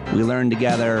 because we learn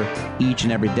together each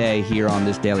and every day here on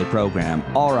this daily program.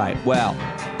 All right, well,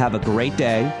 have a great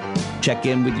day. Check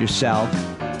in with yourself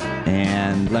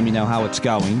and let me know how it's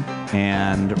going,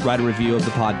 and write a review of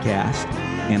the podcast.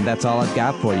 And that's all I've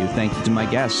got for you. Thank you to my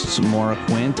guests, Maura,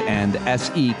 Quint, and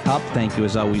S.E. Cupp. Thank you,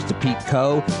 as always, to Pete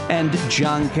Coe and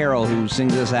John Carroll, who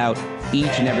sings us out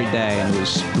each and every day. And it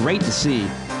was great to see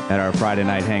at our Friday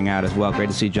night hangout as well. Great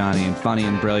to see Johnny, and funny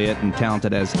and brilliant and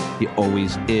talented as he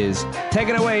always is. Take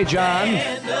it away, John.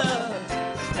 Stand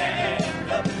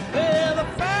up, we're the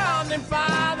founding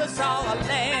fathers.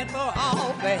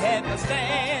 to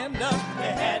stand up.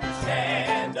 They had to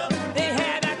stand up. They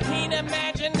had a keen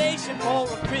imagination for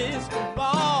a crystal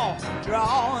ball,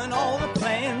 drawing all the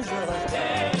plans of a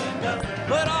stand up.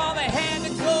 But all they had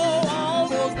to go on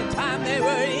was the time they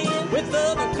were in, with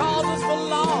other causes for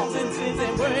laws, and since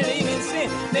they weren't even sin,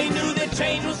 they knew that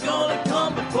change was gonna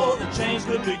come before the change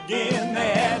could begin.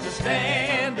 They had to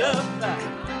stand up.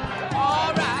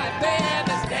 All right, they had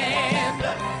to stand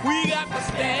up. We got to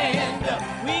stand up.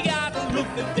 We got to look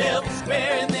the devil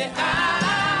square in the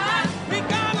eye. We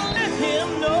gotta let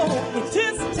him know it's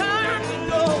his time to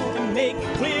go, and make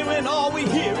it clear when all we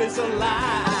hear is a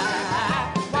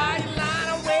lie. Why you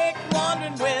lying awake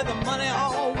wondering where the money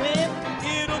all went?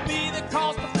 It'll be the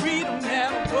cost of freedom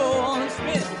that'll go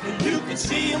unspent. You can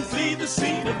see him flee the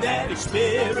scene of that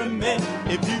experiment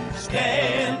if you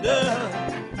stand up.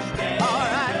 All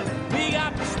right, we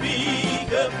got to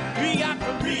speak up, we got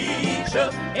to reach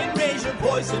up and raise your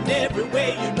voice in every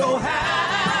way you know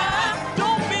how.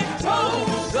 Don't be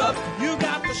toes up, you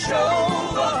got to show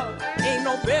up. Ain't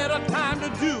no better time to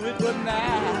do it but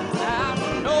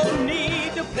now. No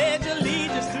need to pledge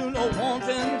allegiance to no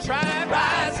wanton tribe.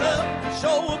 Rise up,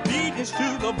 show obedience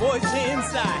to the voice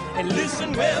inside, and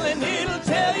listen well and it'll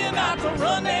tell you not to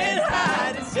run and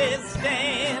hide. It says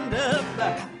stand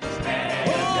up.